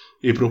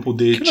 E para eu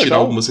poder tirar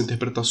algumas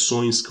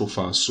interpretações que eu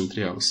faço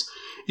entre elas.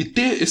 E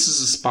ter esses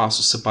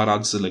espaços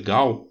separados é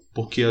legal,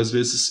 porque às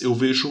vezes eu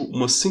vejo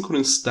uma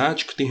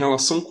sincronicidade que tem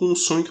relação com o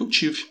sonho que eu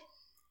tive.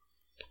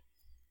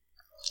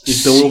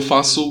 Então eu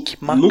faço,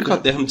 no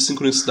caderno de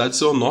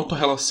sincronicidades, eu anoto a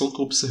relação que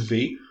eu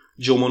observei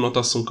de uma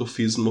anotação que eu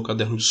fiz no meu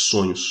caderno de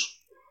sonhos.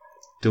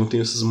 Então eu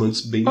tenho esses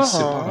momentos bem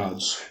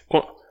separados.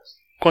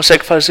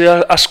 Consegue fazer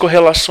as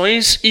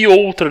correlações e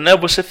outra, né?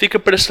 Você fica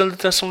prestando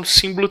atenção no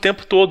símbolo o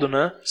tempo todo,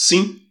 né?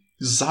 Sim.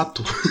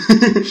 Exato.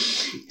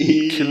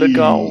 Que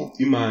legal.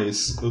 E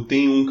mais, eu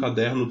tenho um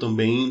caderno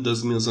também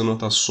das minhas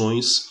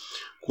anotações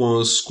com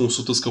as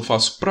consultas que eu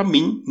faço pra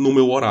mim no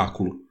meu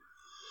oráculo.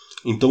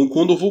 Então,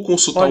 quando eu vou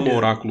consultar o meu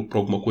oráculo pra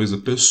alguma coisa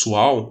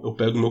pessoal, eu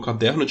pego o meu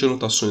caderno de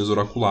anotações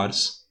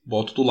oraculares,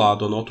 boto do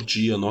lado, anoto o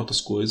dia, anoto as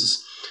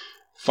coisas,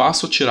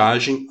 faço a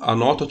tiragem,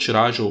 anoto a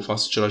tiragem, ou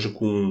faço a tiragem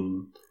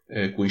com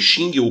I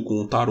Ching ou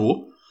com o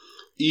tarô,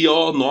 e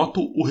eu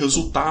anoto o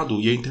resultado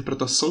e a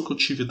interpretação que eu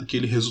tive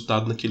daquele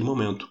resultado naquele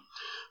momento.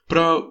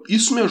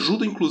 Isso me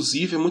ajuda,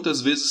 inclusive, muitas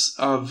vezes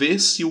a ver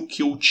se o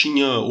que eu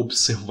tinha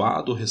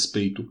observado a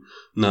respeito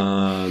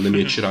na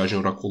minha tiragem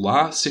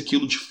oracular, se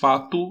aquilo de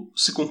fato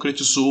se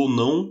concretizou ou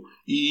não,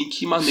 e em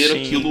que maneira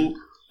aquilo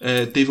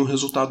teve um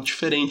resultado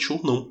diferente ou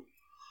não.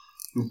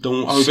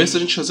 Então, ao invés de a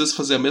gente às vezes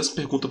fazer a mesma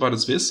pergunta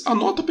várias vezes,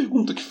 anota a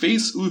pergunta que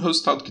fez e o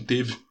resultado que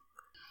teve.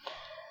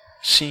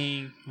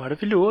 Sim,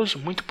 maravilhoso,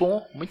 muito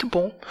bom, muito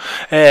bom.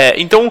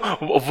 Então,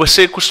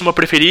 você costuma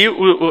preferir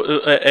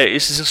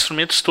esses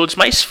instrumentos todos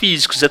mais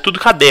físicos, é tudo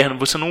caderno,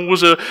 você não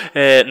usa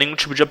nenhum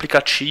tipo de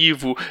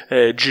aplicativo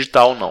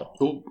digital, não?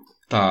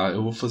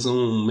 Eu vou fazer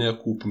um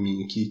meia-culpa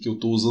minha aqui, que eu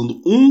estou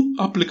usando um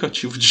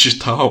aplicativo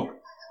digital,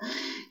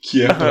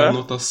 que é para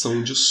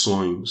anotação de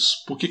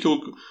sonhos. Por que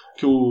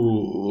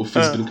eu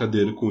fiz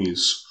brincadeira com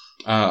isso?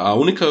 A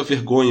única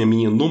vergonha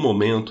minha no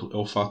momento é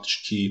o fato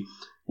de que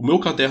O meu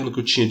caderno que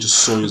eu tinha de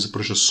sonhos e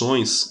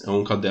projeções é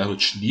um caderno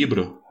de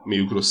Libra,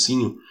 meio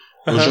grossinho.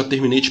 Eu já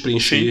terminei de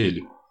preencher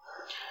ele.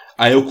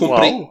 Aí eu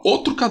comprei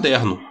outro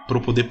caderno para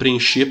eu poder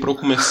preencher para eu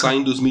começar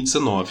em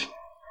 2019.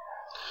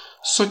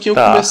 Só que eu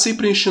comecei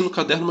preenchendo o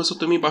caderno, mas eu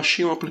também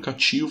baixei um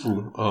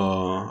aplicativo,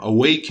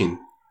 Awaken,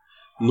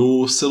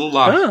 no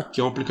celular, que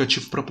é um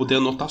aplicativo para poder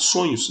anotar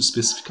sonhos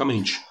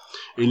especificamente.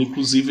 Ele,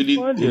 inclusive,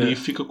 ele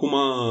fica com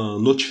uma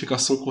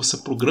notificação que você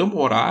programa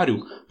o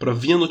horário para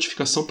vir a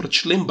notificação para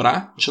te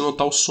lembrar de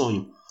anotar o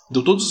sonho.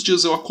 Então, todos os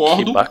dias eu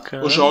acordo,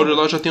 eu já olho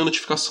lá, já tenho a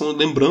notificação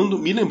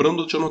me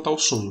lembrando de anotar o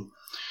sonho.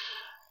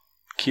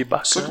 Que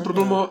bacana. Só que o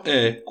problema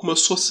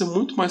começou a ser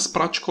muito mais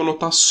prático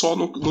anotar só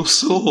no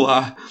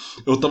celular.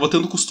 Eu tava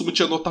tendo o costume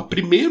de anotar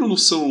primeiro no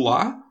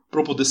celular,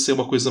 para poder ser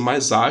uma coisa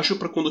mais ágil,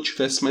 para quando eu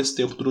tivesse mais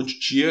tempo durante o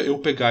dia, eu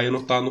pegar e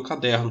anotar no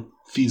caderno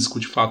físico,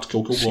 de fato, que é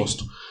o que eu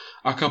gosto.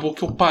 Acabou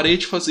que eu parei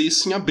de fazer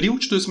isso em abril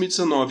de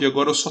 2019 e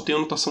agora eu só tenho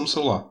anotação no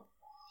celular.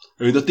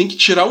 Eu ainda tenho que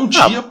tirar um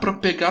dia pra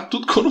pegar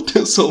tudo que eu não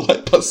tenho no celular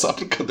e passar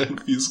pro caderno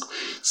físico.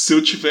 Se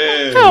eu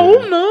tiver...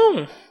 ou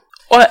não.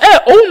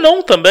 Ou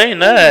não também,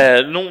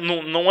 né?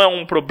 Não é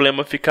um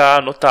problema ficar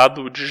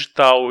anotado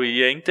digital.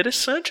 E é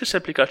interessante esse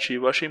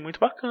aplicativo. Eu achei muito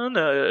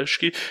bacana. Acho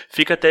que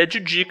fica até de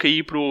dica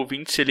aí pro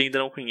ouvinte, se ele ainda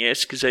não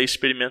conhece, quiser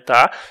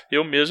experimentar.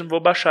 Eu mesmo vou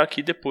baixar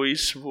aqui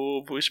depois.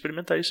 Vou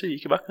experimentar isso aí.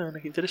 Que bacana,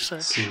 que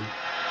interessante. Sim.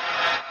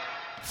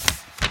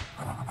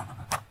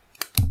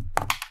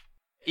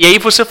 E aí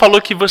você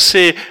falou que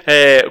você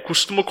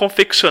costuma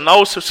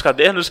confeccionar os seus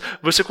cadernos.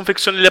 Você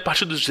confecciona ele a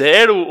partir do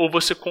zero ou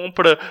você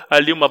compra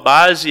ali uma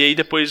base e aí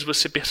depois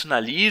você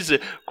personaliza?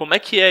 Como é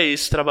que é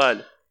esse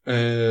trabalho?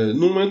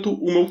 No momento,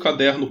 o meu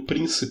caderno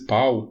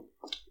principal,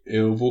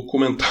 eu vou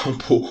comentar um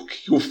pouco o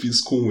que eu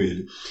fiz com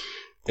ele.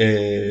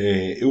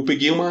 Eu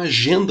peguei uma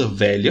agenda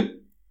velha,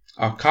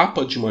 a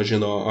capa de uma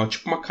agenda,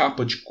 tipo uma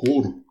capa de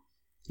couro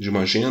de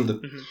uma agenda,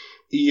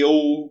 e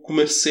eu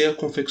comecei a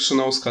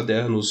confeccionar os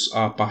cadernos,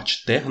 a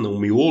parte terna, o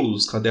miolo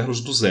dos cadernos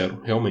do zero,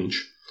 realmente.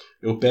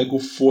 Eu pego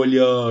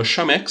folha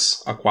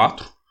Chamex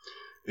A4,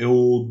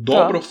 eu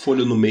dobro a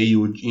folha no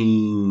meio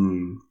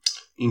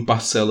em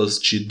parcelas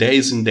de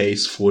 10 em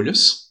 10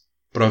 folhas,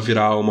 para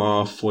virar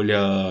uma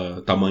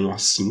folha tamanho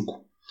A5.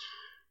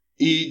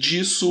 E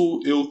disso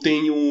eu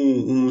tenho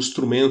um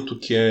instrumento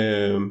que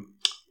é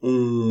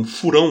um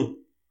furão,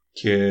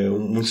 que é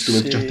um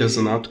instrumento de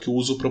artesanato que eu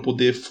uso para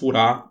poder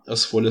furar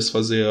as folhas,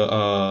 fazer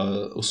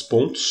os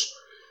pontos.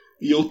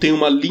 E eu tenho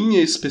uma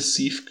linha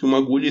específica, uma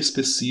agulha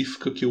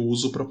específica que eu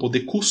uso para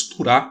poder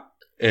costurar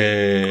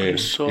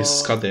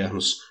esses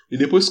cadernos. E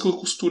depois que eu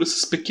costuro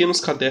esses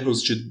pequenos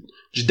cadernos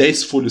de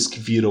 10 folhas que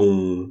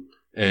viram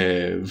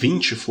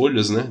 20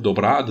 folhas, né,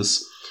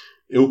 dobradas,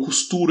 eu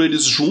costuro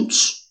eles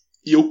juntos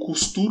e eu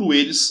costuro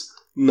eles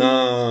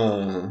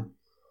na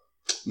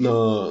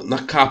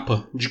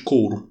capa de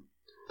couro.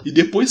 E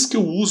depois que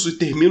eu uso e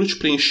termino de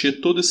preencher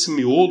todo esse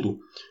miolo,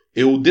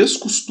 eu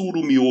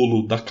descosturo o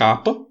miolo da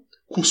capa,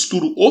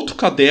 costuro outro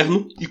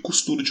caderno e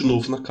costuro de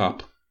novo na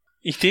capa.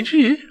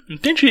 Entendi.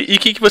 E o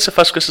que você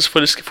faz com essas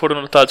folhas que foram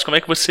anotadas? Como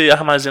é que você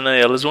armazena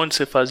elas? Onde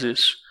você faz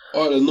isso?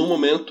 Olha, no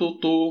momento eu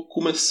tô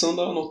começando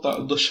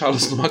a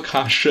deixá-las numa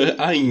caixa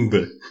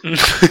ainda.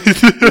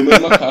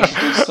 Numa caixa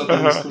todos os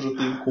cadernos que eu já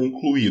tenho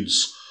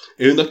concluídos.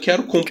 Eu ainda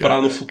quero comprar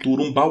no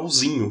futuro um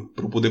baúzinho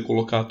para poder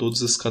colocar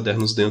todos esses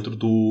cadernos dentro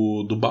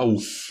do baú.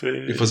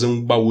 E fazer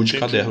um baú de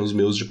cadernos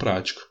meus de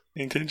prática.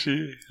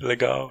 Entendi.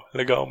 Legal.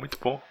 Muito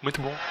bom.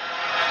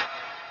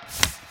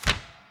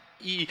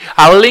 E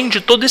além de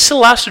todo esse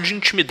laço de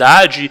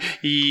intimidade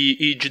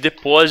e de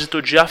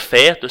depósito de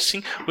afeto,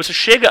 assim, você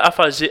chega a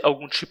fazer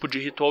algum tipo de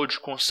ritual de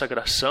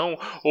consagração?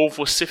 Ou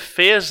você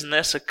fez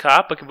nessa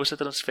capa que você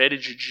transfere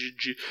de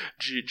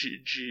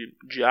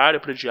diário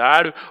para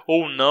diário?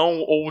 Ou não?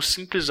 Ou o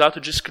simples ato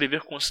de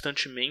escrever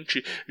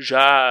constantemente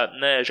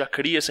já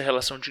cria essa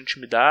relação de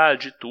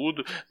intimidade e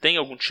tudo? Tem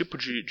algum tipo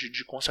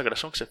de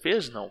consagração que você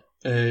fez? Não?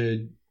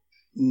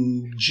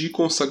 De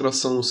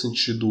consagração no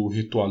sentido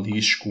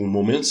ritualístico, um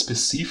momento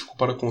específico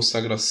para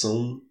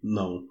consagração,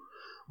 não.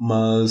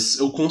 Mas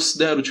eu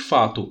considero, de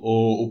fato,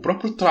 o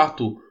próprio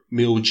trato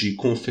meu de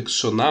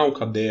confeccionar o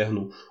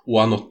caderno, o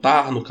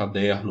anotar no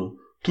caderno,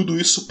 tudo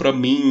isso para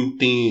mim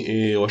tem,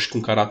 eu acho que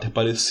um caráter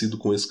parecido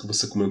com esse que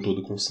você comentou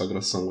da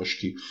consagração. Eu acho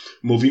que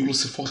o meu vínculo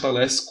se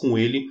fortalece com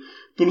ele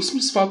pelo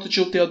simples fato de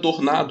eu ter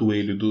adornado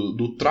ele,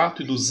 do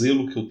trato e do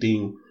zelo que eu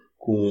tenho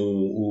com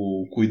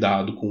o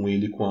cuidado com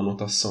ele, com a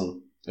anotação.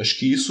 Acho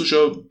que isso já,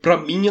 pra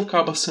mim,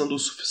 acaba sendo o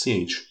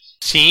suficiente.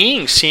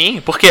 Sim,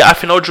 porque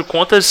afinal de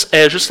contas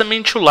é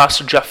justamente o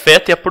laço de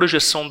afeto e a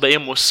projeção da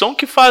emoção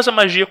que faz a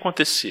magia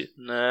acontecer,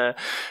 né?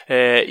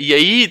 E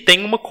aí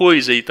tem uma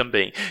coisa aí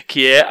também,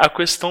 que é a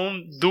questão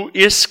do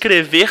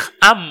escrever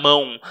à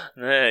mão,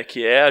 né?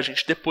 Que é a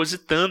gente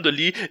depositando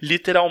ali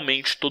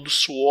literalmente todo o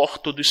suor,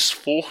 todo o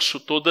esforço,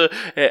 toda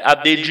a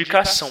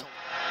dedicação.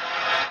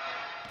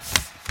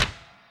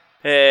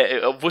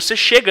 Você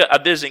chega a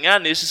desenhar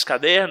nesses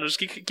cadernos? O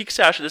que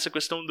você acha dessa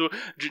questão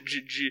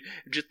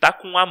de estar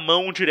com a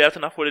mão direto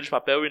na folha de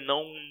papel e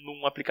não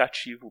num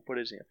aplicativo, por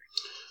exemplo?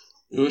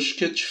 Eu acho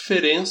que a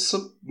diferença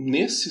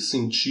nesse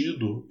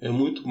sentido é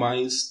muito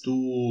mais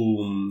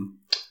do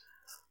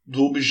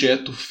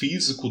objeto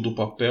físico do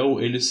papel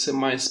ele ser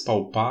mais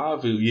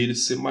palpável e ele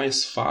ser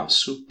mais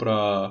fácil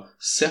para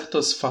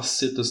certas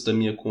facetas da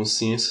minha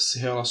consciência se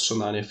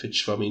relacionarem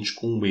efetivamente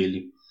com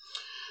ele.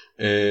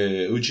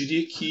 Eu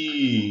diria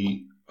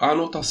que a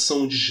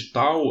anotação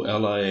digital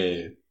ela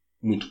é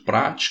muito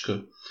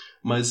prática,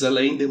 mas ela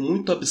ainda é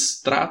muito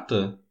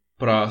abstrata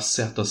para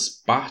certas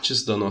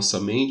partes da nossa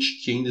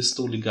mente que ainda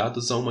estão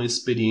ligadas a uma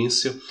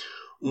experiência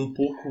um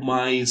pouco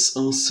mais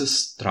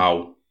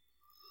ancestral.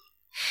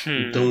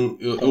 Então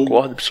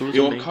concordo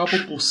absolutamente. Eu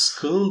acabo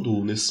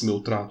buscando nesse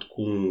meu trato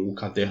com o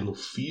caderno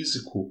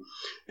físico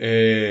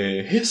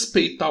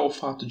respeitar o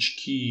fato de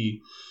que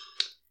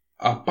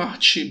a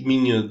parte da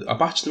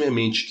minha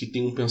mente que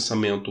tem um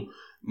pensamento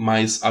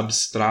mais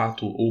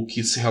abstrato ou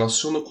que se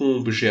relaciona com um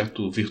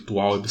objeto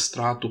virtual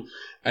abstrato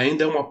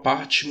ainda é uma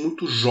parte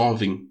muito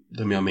jovem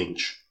da minha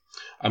mente.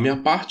 A minha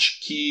parte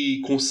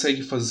que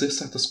consegue fazer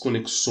certas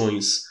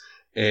conexões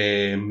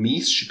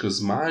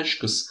místicas,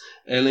 mágicas,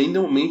 ela ainda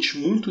é uma mente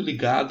muito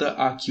ligada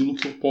àquilo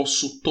que eu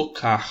posso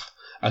tocar,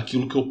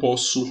 àquilo que eu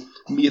posso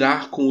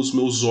mirar com os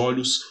meus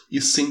olhos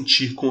e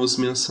sentir com as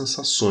minhas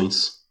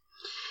sensações.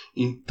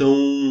 Então,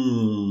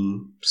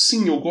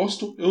 sim, eu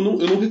gosto, eu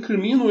não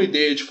recrimino a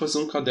ideia de fazer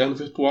um caderno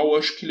virtual, eu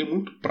acho que ele é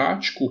muito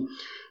prático,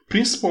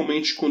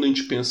 principalmente quando a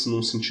gente pensa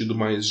num sentido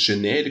mais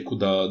genérico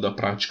da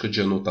prática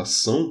de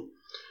anotação,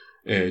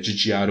 de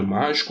diário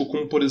mágico,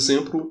 como por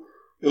exemplo,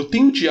 eu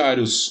tenho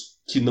diários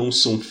que não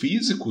são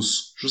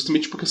físicos,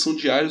 justamente porque são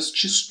diários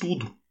de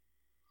estudo,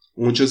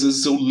 onde às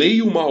vezes eu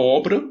leio uma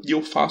obra e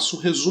eu faço um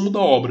resumo da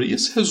obra, e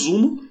esse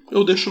resumo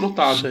eu deixo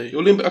anotado. Sei.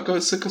 Eu lembro,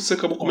 você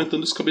acabou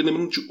comentando isso, acabei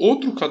lembrando de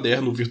outro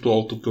caderno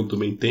virtual que eu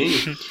também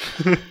tenho,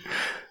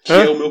 que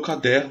é o meu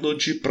caderno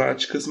de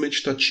práticas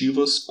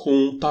meditativas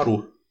com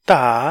tarô.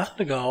 Tá,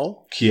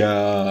 legal. Que é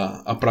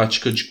a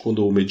prática de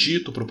quando eu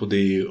medito para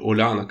poder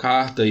olhar na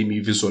carta e me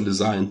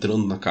visualizar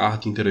entrando na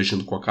carta,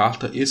 interagindo com a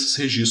carta. Esses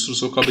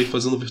registros eu acabei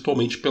fazendo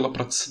virtualmente pela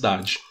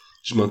praticidade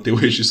de manter o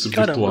registro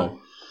virtual.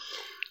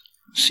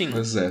 Sim.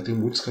 Mas tem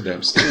muitos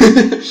cadernos.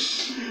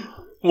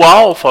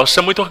 Uau, Fausto, você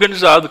é muito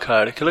organizado,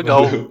 cara. Que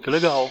legal, Valeu. Que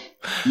legal.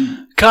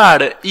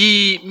 Cara,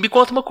 e me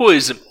conta uma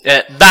coisa.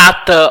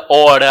 Data,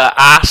 hora,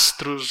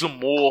 astros,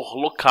 humor,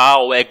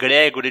 local,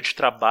 egrégora de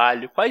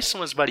trabalho. Quais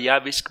são as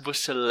variáveis que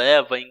você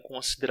leva em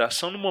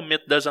consideração no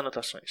momento das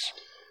anotações?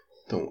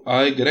 Então,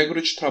 a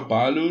egrégora de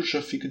trabalho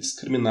já fica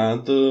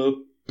discriminada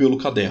pelo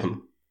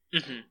caderno.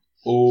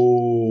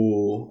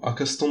 A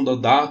questão da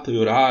data e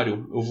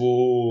horário, eu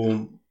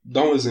vou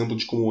dar um exemplo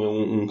de como é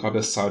um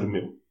cabeçalho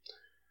meu.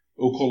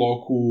 Eu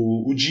coloco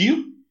o dia,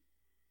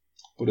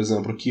 por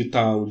exemplo, aqui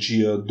está o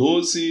dia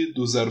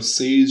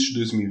 12/06 de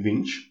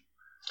 2020.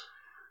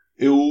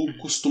 Eu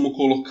costumo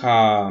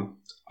colocar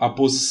a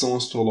posição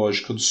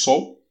astrológica do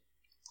Sol,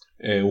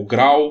 o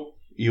grau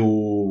e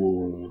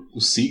o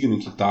signo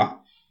que está.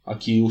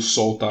 Aqui o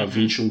Sol está a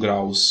 21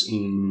 graus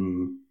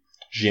em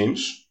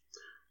Gêmeos.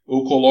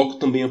 Eu coloco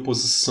também a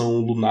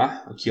posição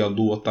lunar, aqui a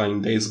Lua está em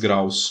 10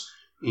 graus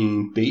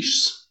em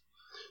Peixes.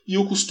 E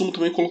eu costumo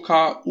também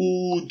colocar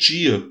o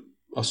dia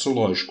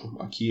astrológico.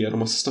 Aqui era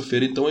uma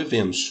sexta-feira, então é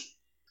Vênus.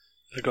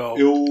 Legal.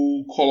 Eu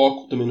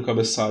coloco também no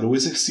cabeçalho o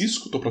exercício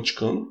que eu estou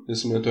praticando.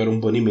 Nesse momento era um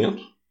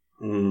banimento,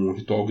 um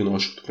ritual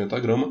gnóstico do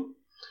pentagrama.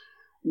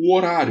 O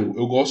horário,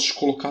 eu gosto de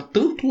colocar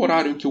tanto o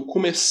horário em que eu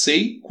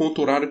comecei quanto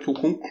o horário que eu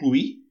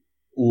concluí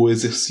o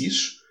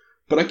exercício,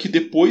 para que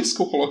depois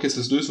que eu coloque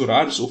esses dois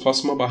horários, eu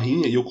faça uma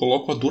barrinha e eu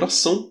coloco a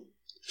duração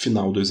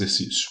final do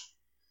exercício.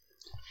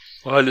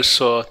 Olha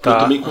só, tá. Eu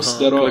também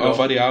considero a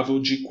variável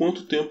de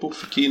quanto tempo eu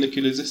fiquei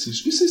naquele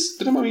exercício. Isso é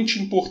extremamente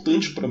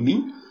importante para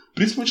mim,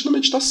 principalmente na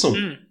meditação.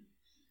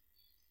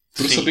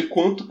 Para eu saber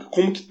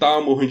como que tá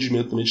o meu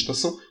rendimento na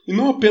meditação. E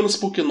não apenas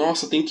porque,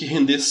 nossa, tem que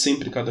render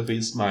sempre cada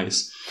vez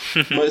mais.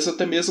 Mas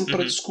até mesmo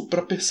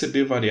para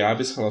perceber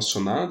variáveis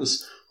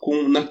relacionadas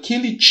com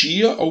naquele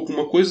dia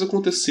alguma coisa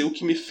aconteceu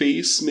que me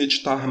fez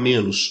meditar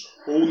menos.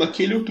 Ou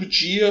naquele outro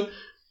dia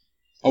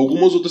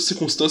algumas outras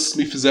circunstâncias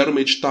me fizeram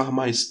meditar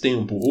mais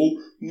tempo. Ou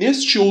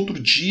neste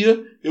outro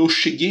dia eu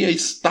cheguei a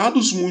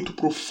estados muito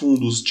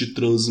profundos de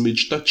transe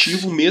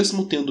meditativo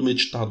mesmo tendo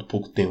meditado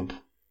pouco tempo.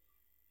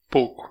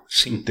 Pouco,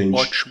 sim. Entende?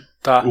 Ótimo.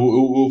 Tá.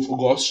 Eu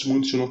gosto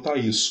muito de notar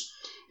isso.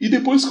 E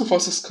depois que eu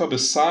faço esse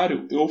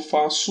cabeçalho, eu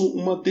faço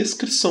uma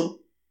descrição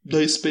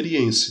da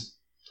experiência.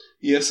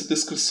 E essa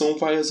descrição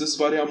vai, às vezes,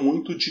 variar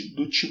muito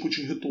do tipo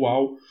de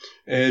ritual.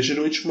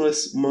 Geralmente,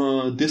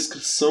 uma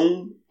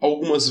descrição,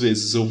 algumas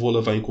vezes, eu vou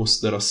levar em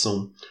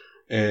consideração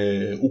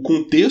o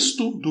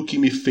contexto do que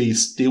me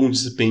fez ter um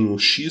desempenho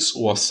X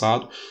ou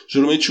assado.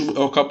 Geralmente,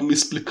 eu acabo me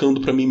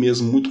explicando para mim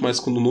mesmo muito mais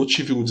quando não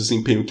tive um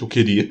desempenho que eu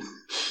queria.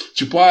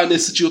 Tipo,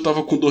 nesse dia eu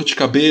tava com dor de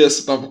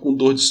cabeça, tava com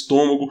dor de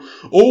estômago.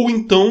 Ou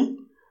então,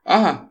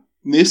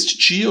 Neste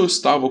dia eu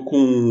estava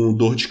com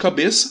dor de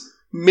cabeça,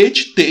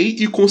 meditei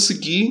e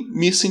consegui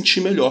me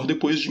sentir melhor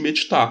depois de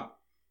meditar.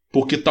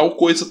 Porque tal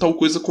coisa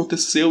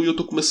aconteceu e eu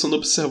estou começando a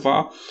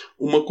observar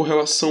uma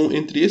correlação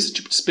entre esse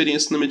tipo de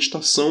experiência na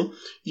meditação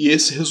e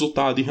esse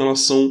resultado em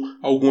relação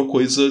a alguma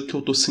coisa que eu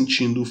estou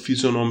sentindo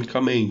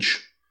fisionomicamente.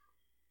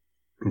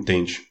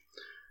 Entende?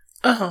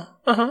 Aham.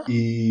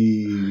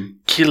 E...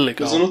 Que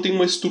legal. Mas eu não tenho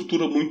uma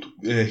estrutura muito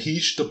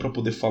rígida para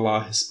poder falar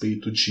a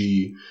respeito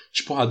de...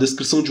 Tipo,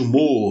 descrição de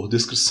humor,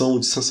 descrição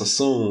de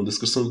sensação,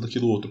 descrição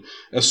daquilo outro.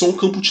 É só um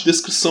campo de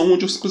descrição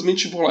onde eu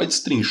simplesmente vou lá e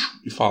destrincho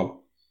e falo.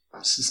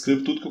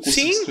 Escrevo tudo que eu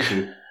consigo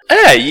escrever.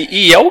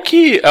 E é o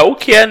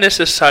que é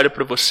necessário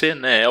pra você,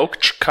 né? É o que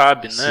te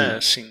cabe, né?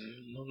 Assim,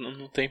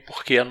 não tem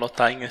por que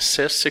anotar em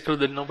excesso se aquilo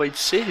dele não vai te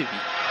servir.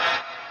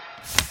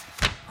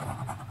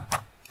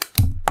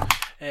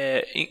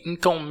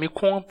 Então, me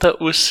conta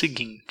o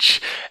seguinte.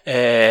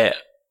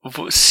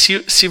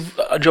 Se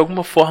de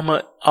alguma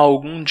forma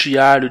algum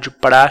diário de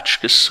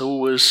práticas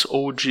suas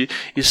ou de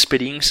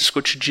experiências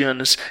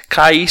cotidianas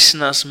caísse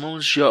nas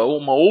mãos de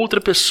uma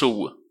outra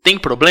pessoa, tem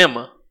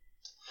problema?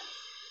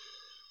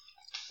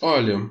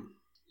 Olha,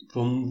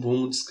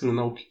 vamos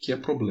discriminar o que é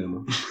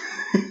problema.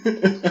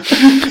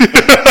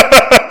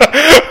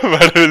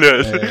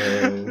 Maravilhoso.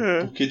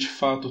 Porque de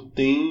fato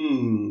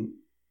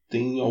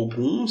tem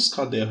alguns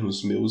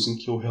cadernos meus em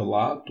que eu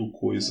relato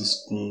coisas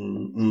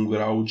com um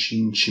grau de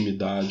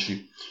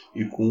intimidade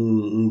e com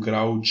um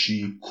grau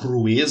de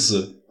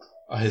crueza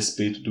a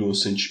respeito do meu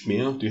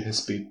sentimento e a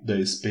respeito da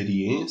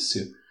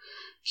experiência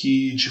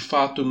que de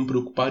fato eu me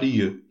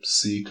preocuparia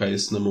se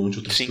caísse na mão de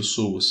outras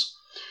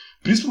pessoas.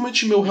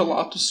 Principalmente meus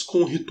relatos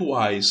com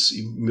rituais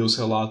e meus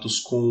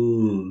relatos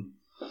com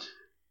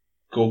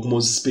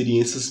algumas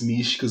experiências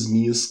místicas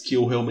minhas que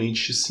eu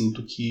realmente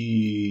sinto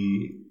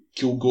que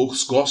eu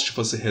gosto de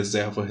fazer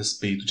reserva a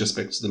respeito de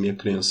aspectos da minha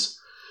crença.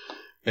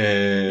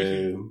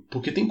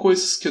 Porque tem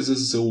coisas que às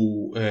vezes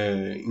eu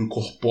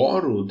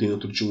incorporo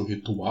dentro de um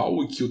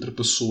ritual e que outra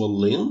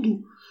pessoa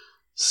lendo,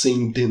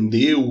 sem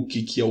entender o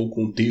que é o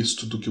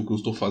contexto do que eu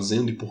estou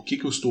fazendo e por que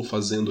eu estou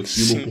fazendo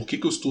aquilo, ou por que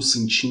eu estou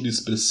sentindo e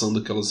expressando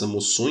aquelas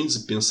emoções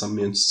e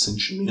pensamentos e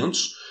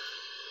sentimentos,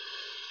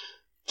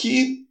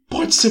 que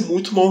pode ser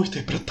muito mal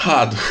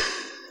interpretado.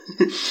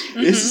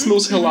 Esses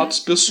meus relatos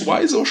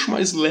pessoais eu acho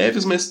mais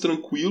leves, mais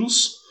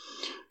tranquilos,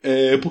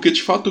 porque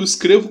de fato eu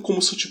escrevo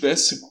como se eu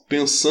estivesse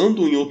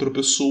pensando em outra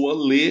pessoa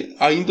ler,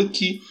 ainda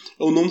que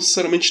eu não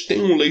necessariamente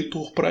tenha um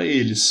leitor para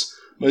eles.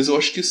 Mas eu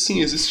acho que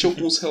sim, existem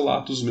alguns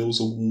relatos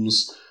meus,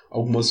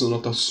 algumas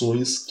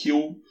anotações que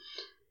eu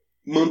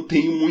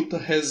mantenho muita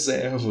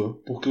reserva,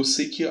 porque eu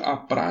sei que a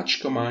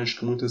prática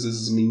mágica muitas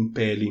vezes me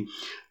impele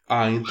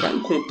a entrar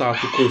em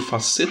contato com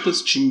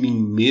facetas de mim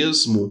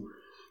mesmo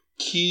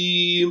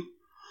que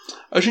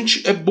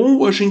é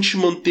bom a gente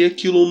manter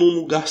aquilo num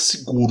lugar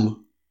seguro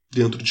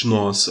dentro de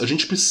nós. A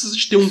gente precisa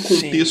de ter um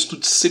contexto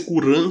de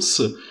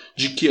segurança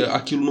de que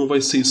aquilo não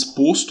vai ser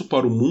exposto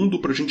para o mundo,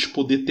 para a gente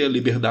poder ter a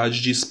liberdade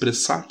de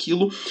expressar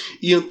aquilo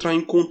e entrar em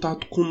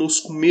contato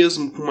conosco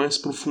mesmo com mais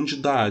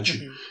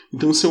profundidade.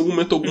 Então, se em algum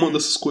momento alguma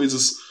dessas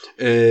coisas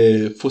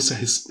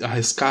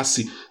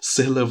arriscasse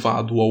ser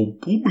levado ao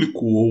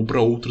público ou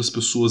para outras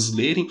pessoas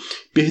lerem,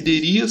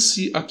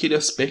 perderia-se aquele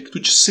aspecto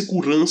de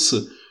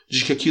segurança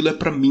de que aquilo é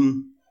para mim,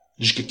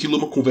 de que aquilo é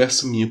uma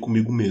conversa minha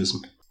comigo mesmo.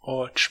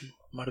 Ótimo.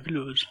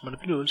 Maravilhoso,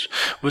 maravilhoso.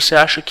 Você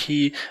acha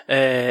que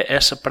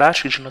essa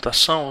prática de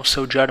anotação, o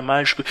seu diário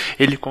mágico,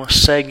 ele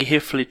consegue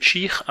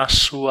refletir a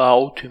sua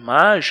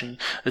autoimagem?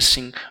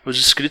 Assim, os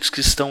escritos que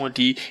estão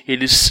ali,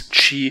 eles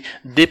te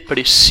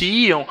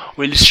depreciam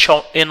ou eles te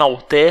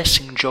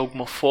enaltecem de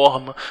alguma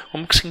forma?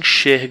 Como que você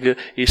enxerga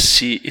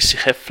esse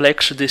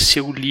reflexo desse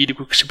eu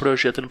lírico que se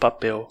projeta no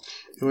papel?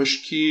 Eu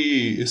acho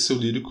que esse eu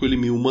lírico, ele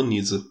me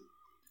humaniza.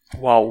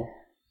 Uau!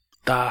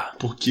 Tá.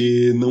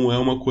 Porque não é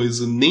uma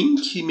coisa nem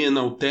que me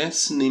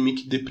enaltece, nem me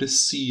que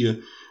deprecia.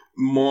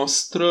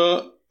 Mostra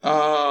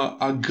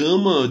a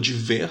gama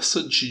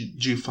diversa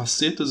de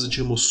facetas e de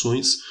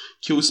emoções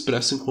que eu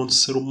expresso enquanto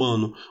ser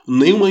humano.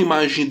 Nem uma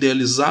imagem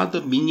idealizada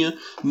minha,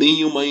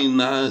 nem uma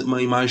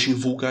imagem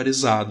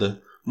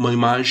vulgarizada. Uma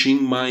imagem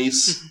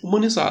mais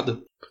humanizada.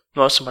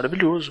 Nossa,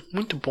 maravilhoso.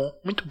 Muito bom,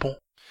 muito bom.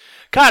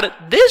 Cara,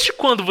 desde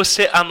quando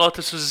você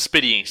anota suas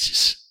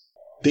experiências?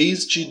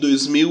 Desde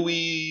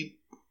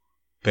 2010.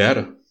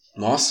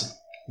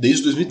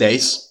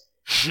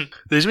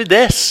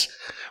 2010?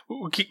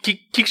 O que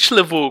te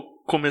levou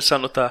a começar a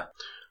anotar?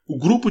 O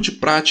grupo de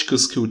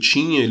práticas que eu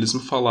tinha, eles me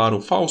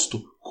falaram: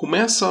 Fausto,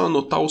 começa a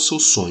anotar os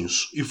seus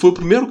sonhos. E foi o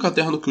primeiro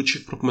caderno que eu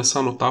tive para começar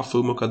a anotar, foi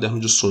o meu caderno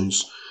de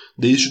sonhos,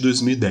 desde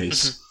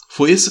 2010.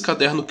 Foi esse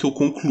caderno que eu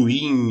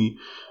concluí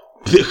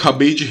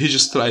acabei de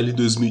registrar ele em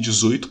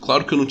 2018.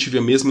 Claro que eu não tive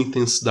a mesma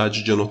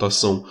intensidade de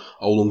anotação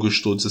ao longo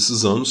de todos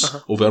esses anos.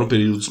 Houveram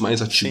períodos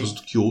mais ativos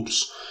do que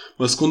outros.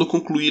 Mas quando eu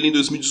concluí ele em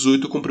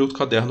 2018, eu comprei outro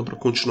caderno para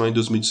continuar em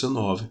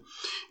 2019.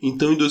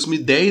 Então, em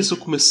 2010, eu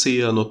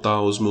comecei a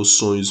anotar os meus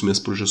sonhos, minhas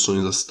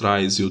projeções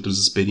astrais e outras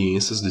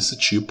experiências desse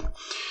tipo.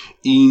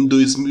 E em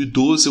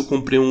 2012, eu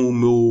comprei o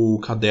meu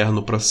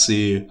caderno para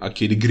ser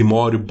aquele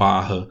Grimório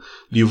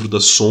 / Livro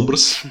das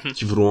Sombras,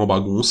 que virou uma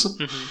bagunça.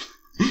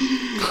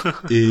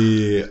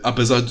 E,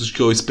 apesar de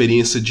que a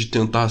experiência de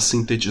tentar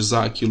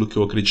sintetizar aquilo que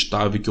eu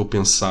acreditava e que eu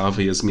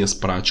pensava e as minhas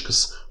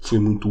práticas foi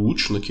muito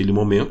útil naquele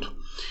momento.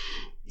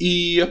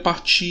 E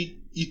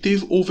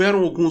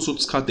houveram alguns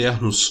outros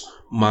cadernos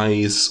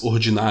mais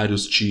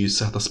ordinários de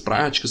certas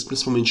práticas,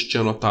 principalmente de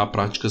anotar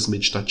práticas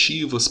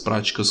meditativas,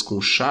 práticas com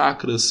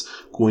chakras,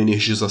 com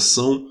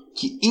energização,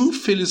 que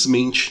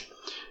infelizmente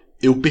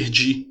eu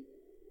perdi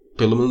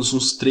pelo menos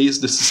uns 3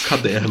 desses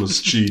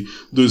cadernos de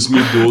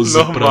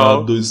 2012 para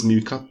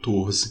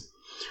 2014.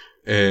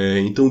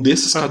 Então,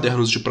 desses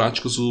cadernos de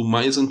práticas, o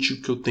mais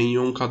antigo que eu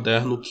tenho é um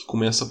caderno que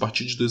começa a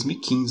partir de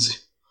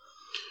 2015.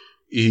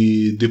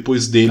 E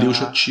depois dele eu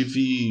já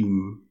tive...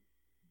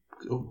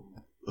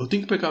 Eu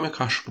tenho que pegar minha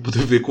caixa para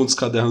poder ver quantos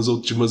cadernos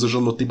eu tive, mas eu já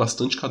anotei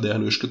bastante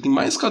caderno. Eu acho que eu tenho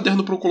mais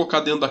caderno para eu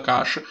colocar dentro da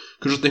caixa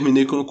que eu já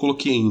terminei que eu não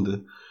coloquei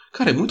ainda.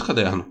 Cara, é muito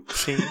caderno.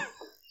 Sim.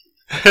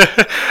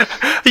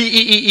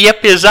 E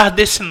apesar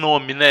desse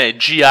nome, né,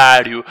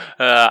 diário,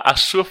 a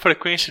sua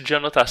frequência de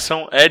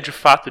anotação é de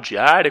fato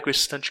diária, com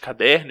esse tanto de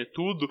caderno e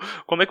tudo?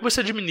 Como é que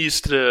você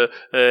administra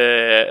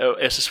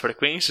essas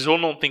frequências? Ou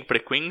não tem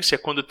frequência?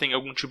 Quando tem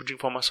algum tipo de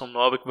informação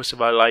nova que você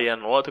vai lá e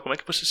anota? Como é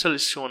que você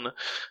seleciona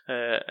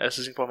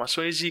essas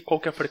informações e qual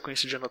que é a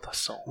frequência de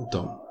anotação?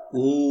 Então,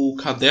 o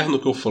caderno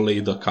que eu falei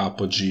da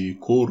capa de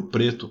couro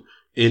preto,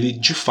 ele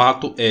de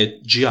fato é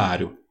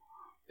diário.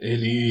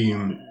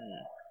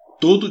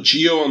 Todo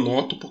dia eu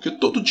anoto, porque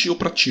todo dia eu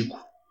pratico.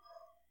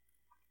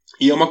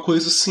 E é uma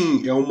coisa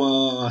assim, é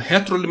uma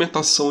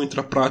retroalimentação entre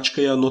a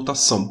prática e a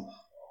anotação.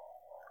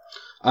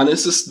 A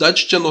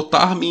necessidade de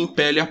anotar me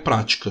impele à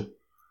prática.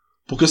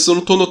 Porque se eu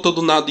não estou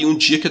anotando nada em um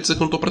dia, quer dizer que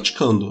eu não estou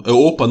praticando.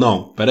 Opa,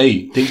 não,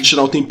 peraí, tem que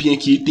tirar um tempinho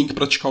aqui e tem que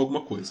praticar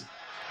alguma coisa.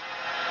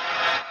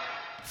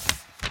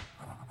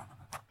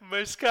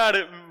 Mas,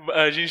 cara,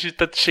 a gente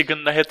tá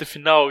chegando na reta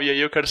final e aí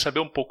eu quero saber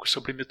um pouco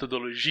sobre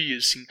metodologia,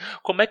 assim.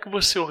 Como é que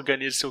você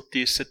organiza seu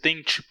texto? Você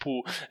tem,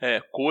 tipo,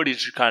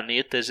 cores de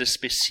canetas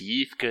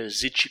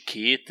específicas,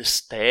 etiquetas,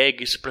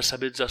 tags para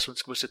saber dos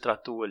assuntos que você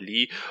tratou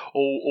ali?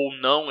 Ou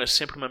não, é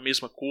sempre uma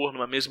mesma cor,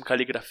 uma mesma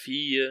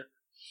caligrafia?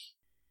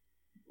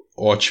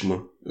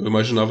 Ótimo. Eu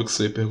imaginava que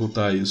você ia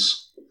perguntar isso.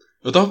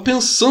 Eu tava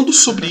pensando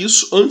sobre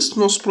isso antes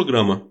do nosso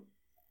programa.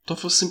 Então eu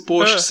falei assim,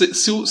 pô, acho que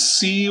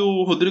se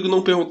o Rodrigo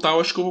não perguntar,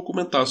 eu acho que eu vou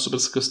comentar sobre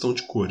essa questão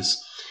de cores.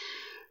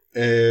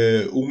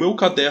 O meu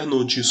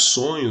caderno de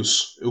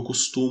sonhos, eu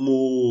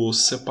costumo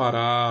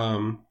separar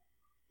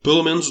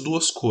pelo menos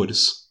 2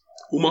 cores.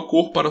 Uma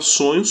cor para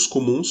sonhos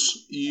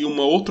comuns e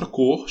uma outra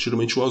cor,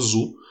 geralmente o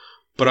azul,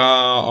 para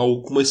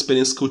alguma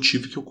experiência que eu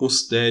tive que eu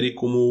considere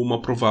como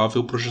uma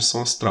provável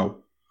projeção astral.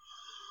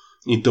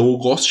 Então eu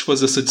gosto de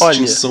fazer essa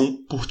distinção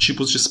por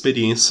tipos de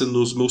experiência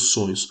nos meus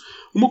sonhos.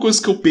 Uma coisa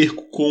que eu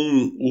perco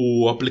com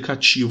o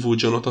aplicativo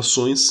de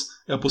anotações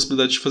é a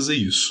possibilidade de fazer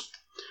isso.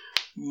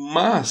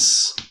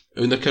 Mas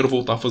eu ainda quero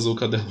voltar a fazer o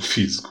caderno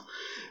físico.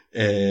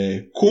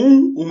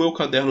 Com o meu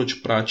caderno de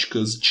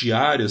práticas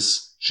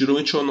diárias,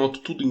 geralmente eu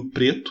anoto tudo em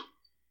preto.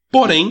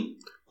 Porém,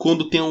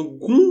 quando tem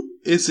algum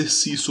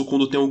exercício,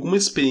 quando tem alguma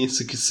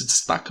experiência que se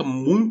destaca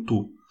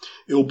muito,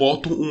 eu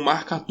boto um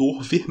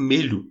marcador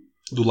vermelho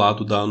do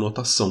lado da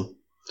anotação.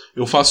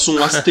 Eu faço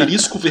um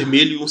asterisco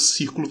vermelho e um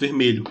círculo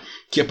vermelho,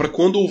 que é para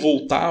quando eu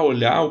voltar a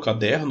olhar o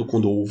caderno,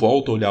 quando eu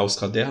volto a olhar os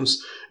cadernos,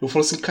 eu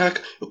falo assim,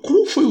 caraca,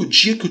 como foi o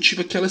dia que eu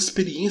tive aquela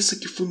experiência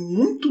que foi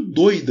muito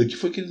doida, que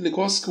foi aquele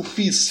negócio que eu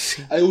fiz?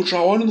 Sim. Aí eu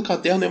já olho no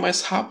caderno e é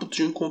mais rápido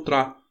de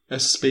encontrar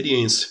essa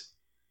experiência.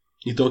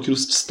 Então aquilo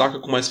se destaca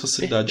com mais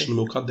facilidade no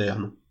meu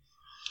caderno.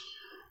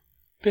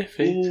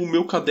 Perfeito. O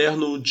meu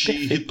caderno de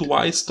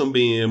rituais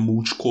também é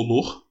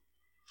multicolor.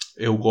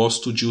 Eu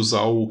gosto de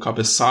usar o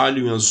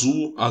cabeçalho em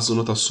azul, as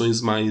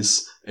anotações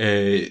mais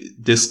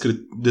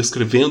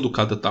descrevendo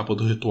cada etapa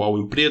do ritual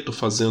em preto,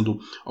 fazendo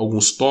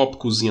alguns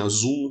tópicos em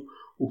azul.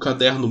 O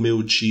caderno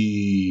meu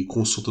de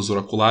consultas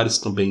oraculares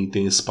também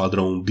tem esse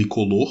padrão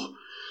bicolor.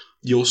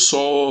 E eu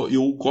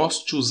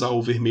gosto de usar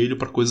o vermelho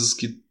para coisas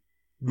que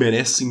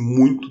merecem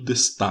muito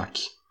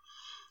destaque.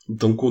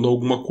 Então, quando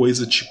alguma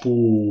coisa,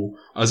 tipo,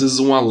 às vezes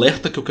um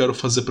alerta que eu quero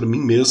fazer pra mim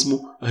mesmo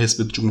a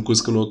respeito de alguma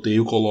coisa que eu notei,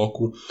 eu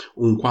coloco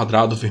um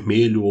quadrado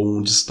vermelho ou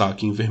um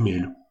destaque em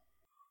vermelho.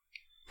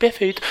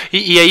 Perfeito.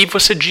 E aí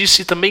você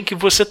disse também que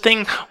você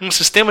tem um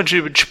sistema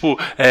de, tipo,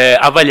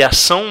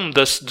 avaliação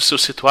dos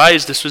seus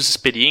rituais, das suas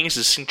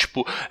experiências, assim,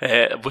 tipo,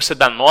 você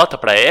dá nota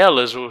pra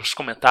elas, os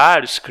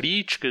comentários,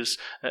 críticas.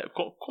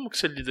 Como que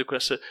você lida com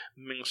essa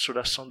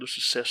mensuração do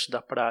sucesso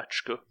da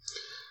prática?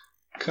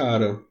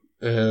 Cara,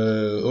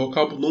 eu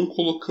acabo não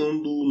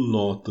colocando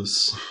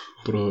notas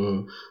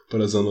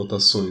para as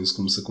anotações,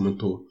 como você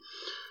comentou.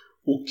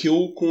 O que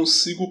eu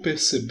consigo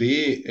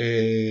perceber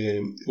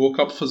eu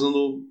acabo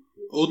fazendo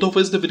ou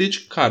talvez deveria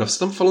de... Cara, você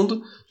tá me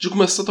falando de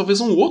começar talvez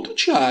um outro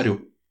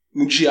diário.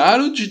 Um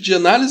diário de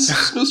análise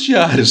dos meus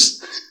diários.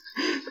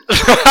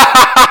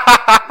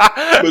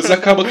 Mas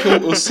acaba que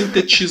eu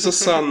sintetizo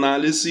essa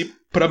análise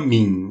pra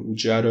mim. O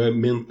diário é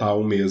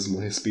mental mesmo,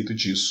 a respeito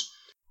disso.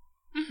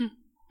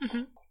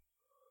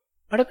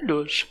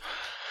 Maravilhoso.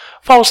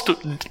 Fausto,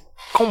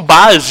 com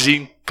base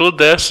em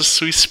toda essa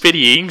sua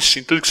experiência,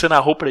 em tudo que você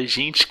narrou pra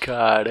gente,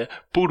 cara,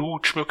 por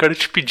último, eu quero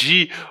te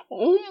pedir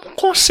um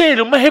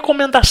conselho, uma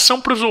recomendação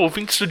pros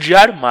ouvintes do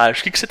Diário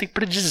Mágico. O que você tem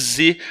pra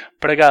dizer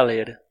pra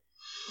galera?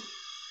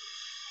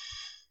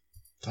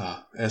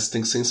 Tá, essa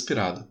tem que ser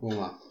inspirada. Vamos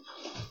lá.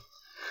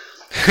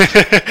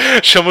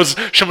 chama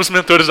os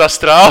mentores do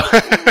astral.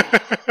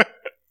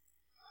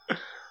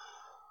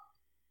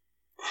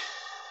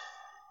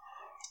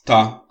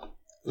 Tá,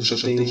 eu já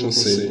tenho um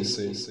conselho.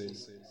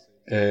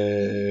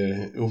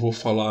 Eu vou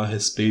falar a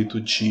respeito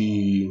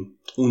de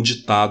um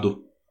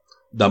ditado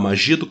da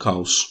magia do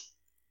caos,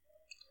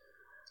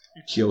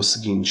 que é o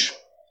seguinte: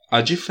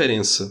 a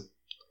diferença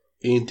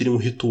entre um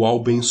ritual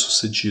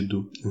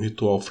bem-sucedido e um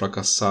ritual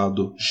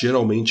fracassado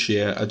geralmente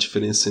é a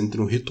diferença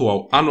entre um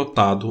ritual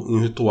anotado e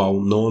um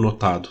ritual não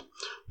anotado.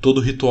 Todo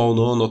ritual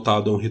não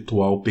anotado é um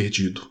ritual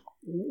perdido.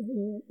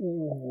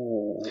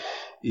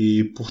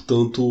 E,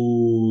 portanto,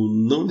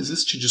 não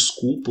existe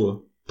desculpa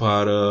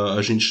para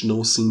a gente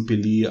não se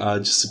impelir à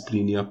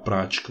disciplina e à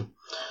prática.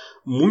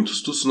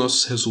 Muitos dos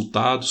nossos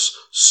resultados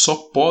só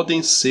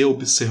podem ser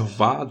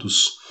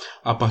observados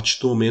a partir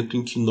do momento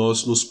em que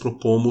nós nos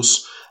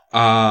propomos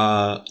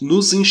a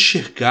nos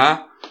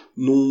enxergar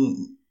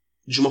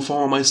de uma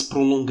forma mais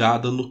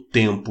prolongada no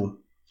tempo. O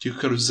que eu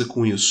quero dizer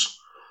com isso?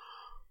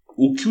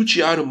 O que o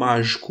Diário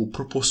Mágico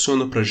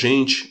proporciona pra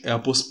gente é a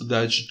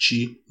possibilidade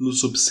de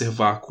nos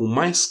observar com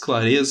mais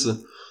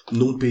clareza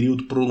num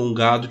período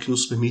prolongado que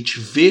nos permite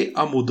ver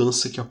a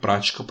mudança que a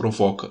prática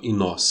provoca em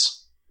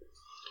nós.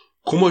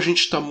 Como a gente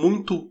está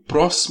muito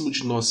próximo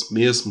de nós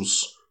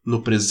mesmos,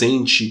 no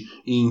presente,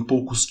 e em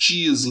poucos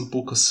dias, em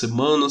poucas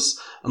semanas,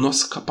 a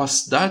nossa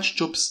capacidade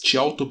de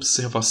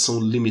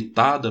auto-observação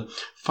limitada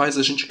faz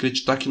a gente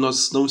acreditar que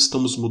nós não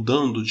estamos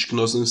mudando, de que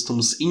nós não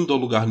estamos indo a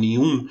lugar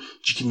nenhum,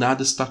 de que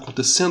nada está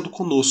acontecendo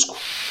conosco,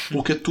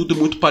 porque tudo é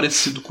muito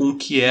parecido com o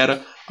que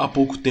era há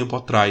pouco tempo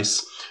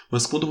atrás.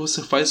 Mas quando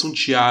você faz um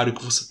diário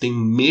que você tem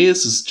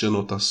meses de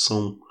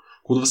anotação,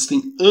 quando você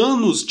tem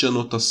anos de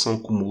anotação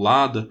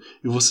acumulada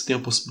e você tem a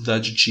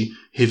possibilidade de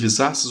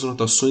revisar essas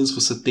anotações,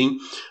 você tem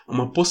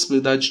uma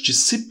possibilidade de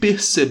se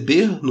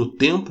perceber no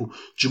tempo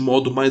de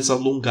modo mais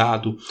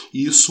alongado.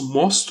 E isso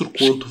mostra o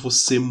quanto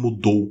você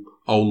mudou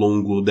ao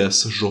longo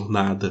dessa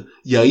jornada.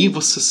 E aí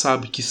você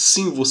sabe que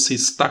sim, você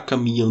está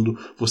caminhando,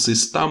 você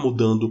está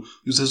mudando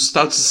e os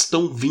resultados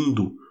estão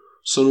vindo.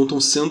 Só não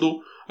estão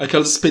sendo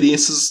aquelas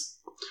experiências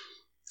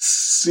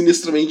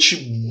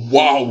sinistramente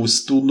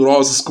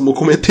estudosas, como eu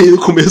comentei no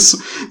começo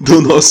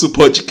do nosso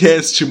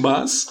podcast,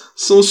 mas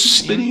são as suas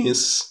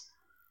experiências.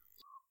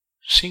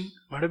 Sim,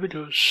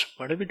 maravilhoso,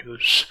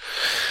 maravilhoso.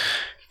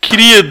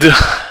 Querido,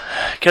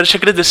 quero te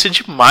agradecer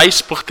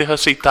demais por ter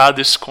aceitado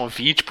esse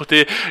convite, por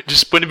ter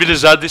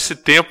disponibilizado esse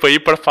tempo aí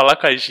para falar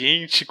com a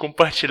gente,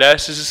 compartilhar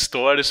essas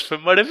histórias. Foi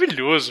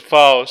maravilhoso,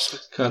 Fausto.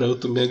 Cara, eu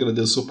também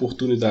agradeço a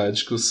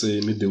oportunidade que você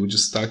me deu de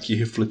estar aqui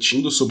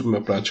refletindo sobre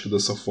minha prática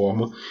dessa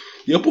forma.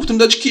 E a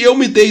oportunidade que eu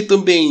me dei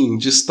também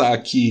de estar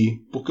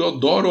aqui, porque eu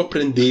adoro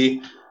aprender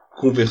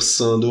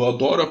conversando, eu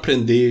adoro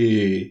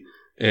aprender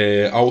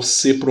ao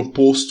ser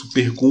proposto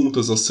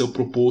perguntas, ao ser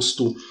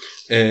proposto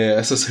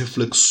essas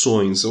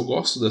reflexões. Eu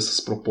gosto dessas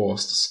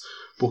propostas,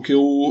 porque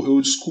eu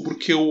descubro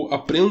que eu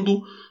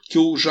aprendo que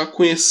eu já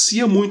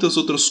conhecia muitas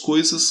outras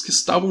coisas que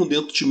estavam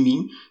dentro de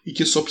mim e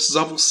que só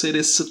precisavam ser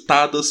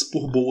excitadas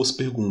por boas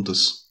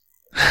perguntas.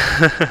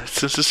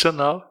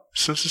 Sensacional.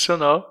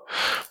 Sensacional,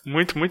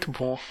 muito, muito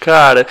bom.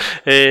 Cara,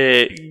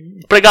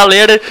 pra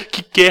galera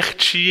que quer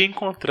te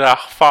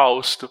encontrar,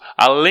 Fausto,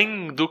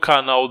 além do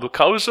canal do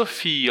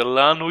Causofia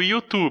lá no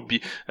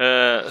YouTube,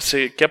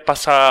 você quer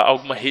passar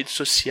alguma rede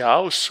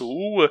social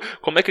sua?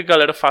 Como é que a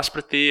galera faz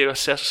pra ter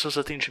acesso aos seus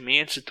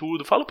atendimentos e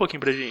tudo? Fala um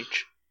pouquinho pra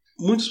gente.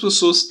 Muitas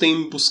pessoas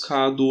têm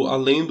buscado,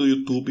 além do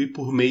YouTube,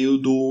 por meio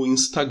do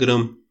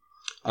Instagram,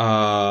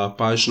 a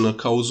página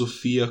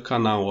Causofia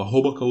Canal,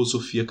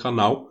 @Causofia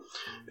Canal.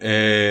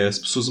 As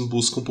pessoas me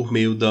buscam por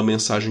meio da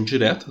mensagem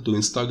direta do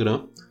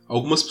Instagram.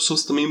 Algumas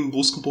pessoas também me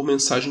buscam por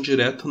mensagem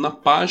direta na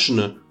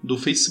página do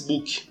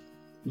Facebook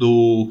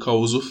do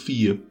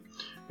Causofia.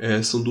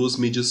 São duas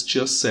mídias de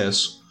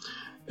acesso.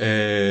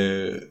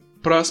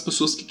 Para as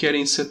pessoas que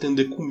querem se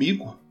atender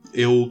comigo,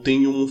 eu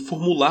tenho um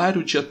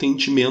formulário de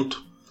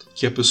atendimento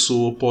que a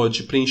pessoa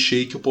pode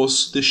preencher e que eu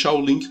posso deixar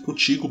o link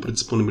contigo para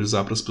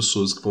disponibilizar para as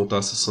pessoas que vão estar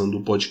acessando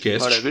o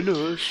podcast.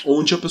 Maravilhoso.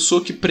 Onde a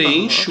pessoa que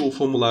preenche o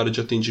formulário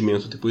de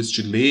atendimento, depois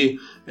de ler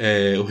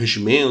o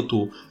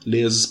regimento,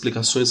 ler as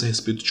explicações a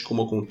respeito de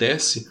como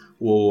acontece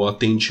o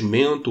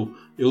atendimento,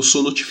 eu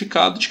sou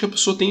notificado de que a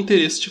pessoa tem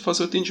interesse de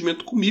fazer o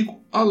atendimento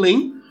comigo,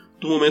 além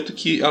do momento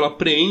que ela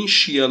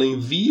preenche e ela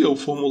envia o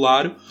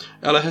formulário,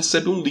 ela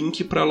recebe um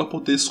link para ela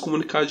poder se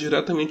comunicar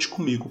diretamente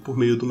comigo por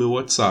meio do meu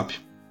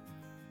WhatsApp.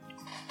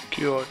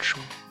 Que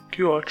ótimo.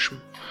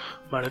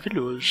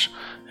 Maravilhoso.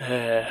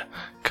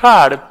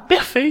 Cara,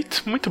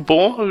 perfeito, muito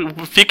bom.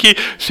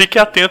 Fique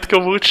atento que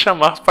eu vou te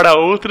chamar para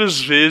outras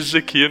vezes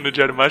aqui no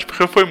Diário Mágico,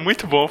 porque foi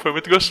muito bom, foi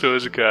muito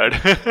gostoso, cara.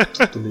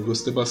 Também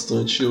gostei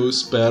bastante, eu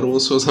espero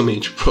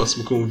ansiosamente o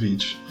próximo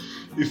convite.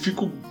 Eu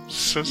fico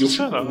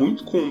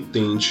muito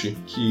contente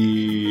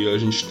que a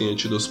gente tenha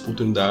tido essa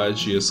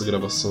oportunidade e essa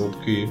gravação,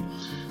 porque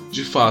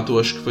de fato eu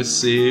acho que vai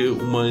ser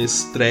uma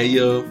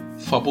estreia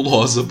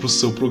fabulosa pro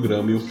seu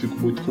programa e eu fico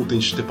muito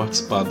contente de ter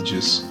participado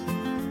disso.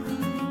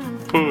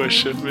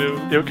 Poxa,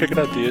 eu que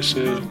agradeço,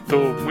 eu tô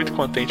muito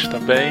contente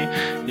também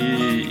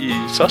e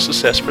só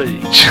sucesso pra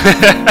gente.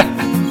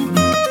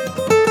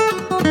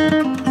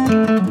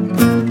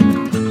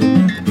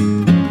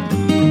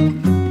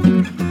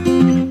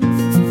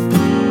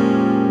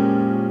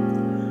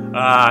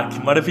 Ah, que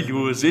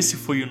maravilhoso! Esse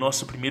foi o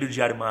nosso primeiro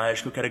Diário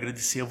Mágico. Eu quero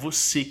agradecer a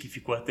você que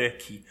ficou até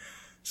aqui.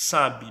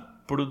 Sabe,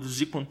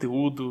 produzir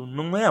conteúdo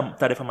não é a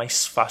tarefa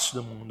mais fácil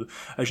do mundo.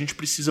 A gente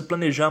precisa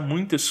planejar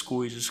muitas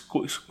coisas,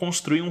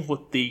 construir um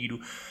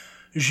roteiro,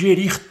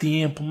 gerir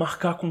tempo,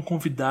 marcar com um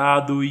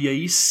convidado e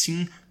aí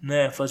sim,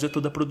 né, fazer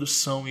toda a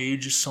produção e a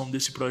edição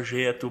desse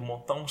projeto,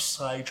 montar um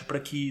site para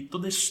que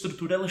toda essa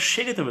estrutura ela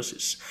chegue até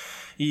vocês.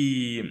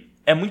 E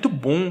é muito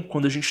bom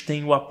quando a gente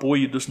tem o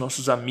apoio dos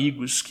nossos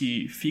amigos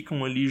que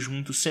ficam ali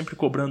juntos, sempre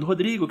cobrando: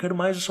 Rodrigo, eu quero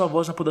mais a sua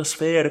voz na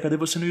podosfera, cadê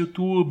você no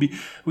YouTube?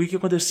 O que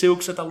aconteceu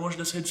que você tá longe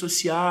das redes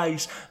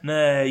sociais?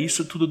 Né?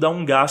 Isso tudo dá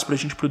um gás pra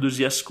gente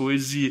produzir as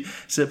coisas e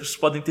vocês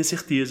podem ter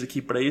certeza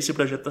que para esse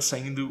projeto tá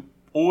saindo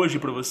hoje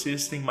para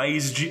vocês tem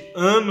mais de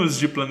anos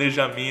de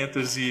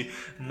planejamentos e,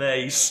 né,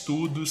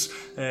 estudos,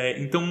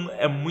 então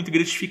é muito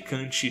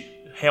gratificante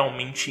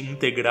realmente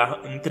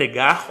entregar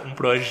um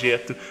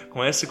projeto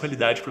com essa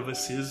qualidade para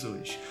vocês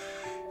hoje.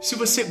 Se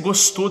você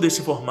gostou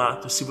desse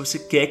formato, se você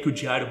quer que o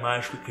Diário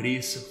Mágico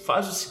cresça,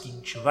 faz o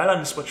seguinte, vai lá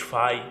no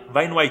Spotify,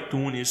 vai no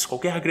iTunes,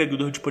 qualquer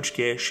agregador de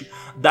podcast,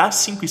 dá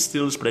 5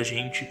 estrelas pra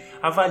gente,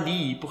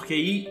 avalie, porque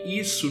aí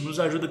isso nos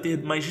ajuda a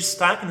ter mais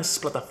destaque nessas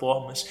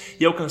plataformas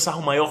e alcançar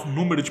o maior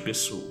número de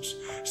pessoas.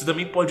 Você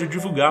também pode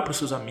divulgar para os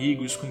seus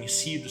amigos,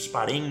 conhecidos,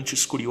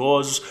 parentes,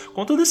 curiosos.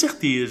 Com toda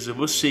certeza,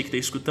 você que está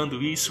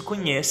escutando isso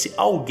conhece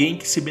alguém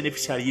que se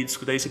beneficiaria de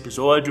escutar esse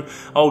episódio,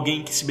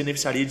 alguém que se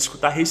beneficiaria de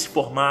escutar esse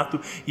formato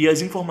e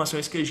as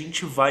informações que a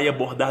gente vai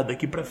abordar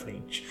daqui pra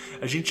frente.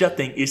 A gente já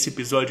tem esse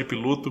episódio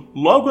piloto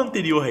logo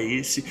anterior a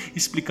esse,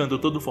 explicando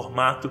todo o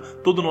formato,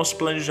 todo o nosso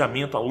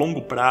planejamento a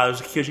longo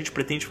prazo, o que a gente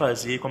pretende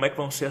fazer, como é que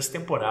vão ser as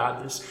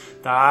temporadas,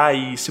 tá?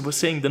 E se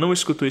você ainda não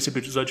escutou esse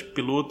episódio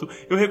piloto,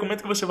 eu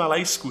recomendo que você vá lá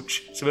e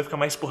escute. Você vai ficar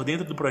mais por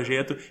dentro do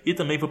projeto e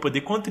também vai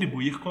poder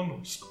contribuir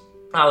conosco.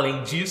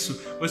 Além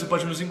disso, você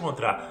pode nos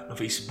encontrar no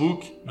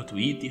Facebook, no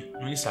Twitter,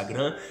 no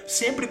Instagram,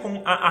 sempre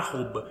com a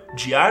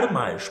 @Diário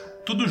Mágico,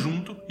 tudo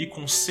junto e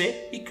com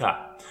C e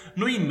K.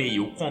 No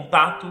e-mail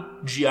contato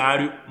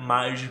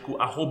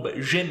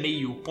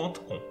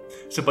diariomágico@gmail.com.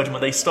 Você pode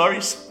mandar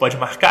stories, pode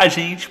marcar a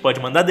gente, pode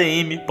mandar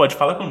DM, pode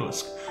falar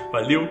conosco.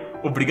 Valeu,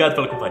 obrigado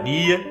pela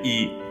companhia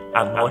e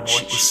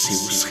anote os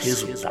seus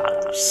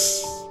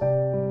resultados.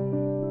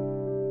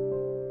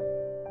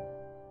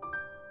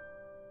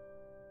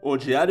 O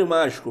Diário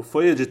Mágico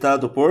foi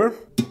editado por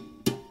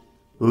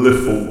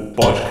Lefou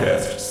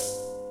Podcasts.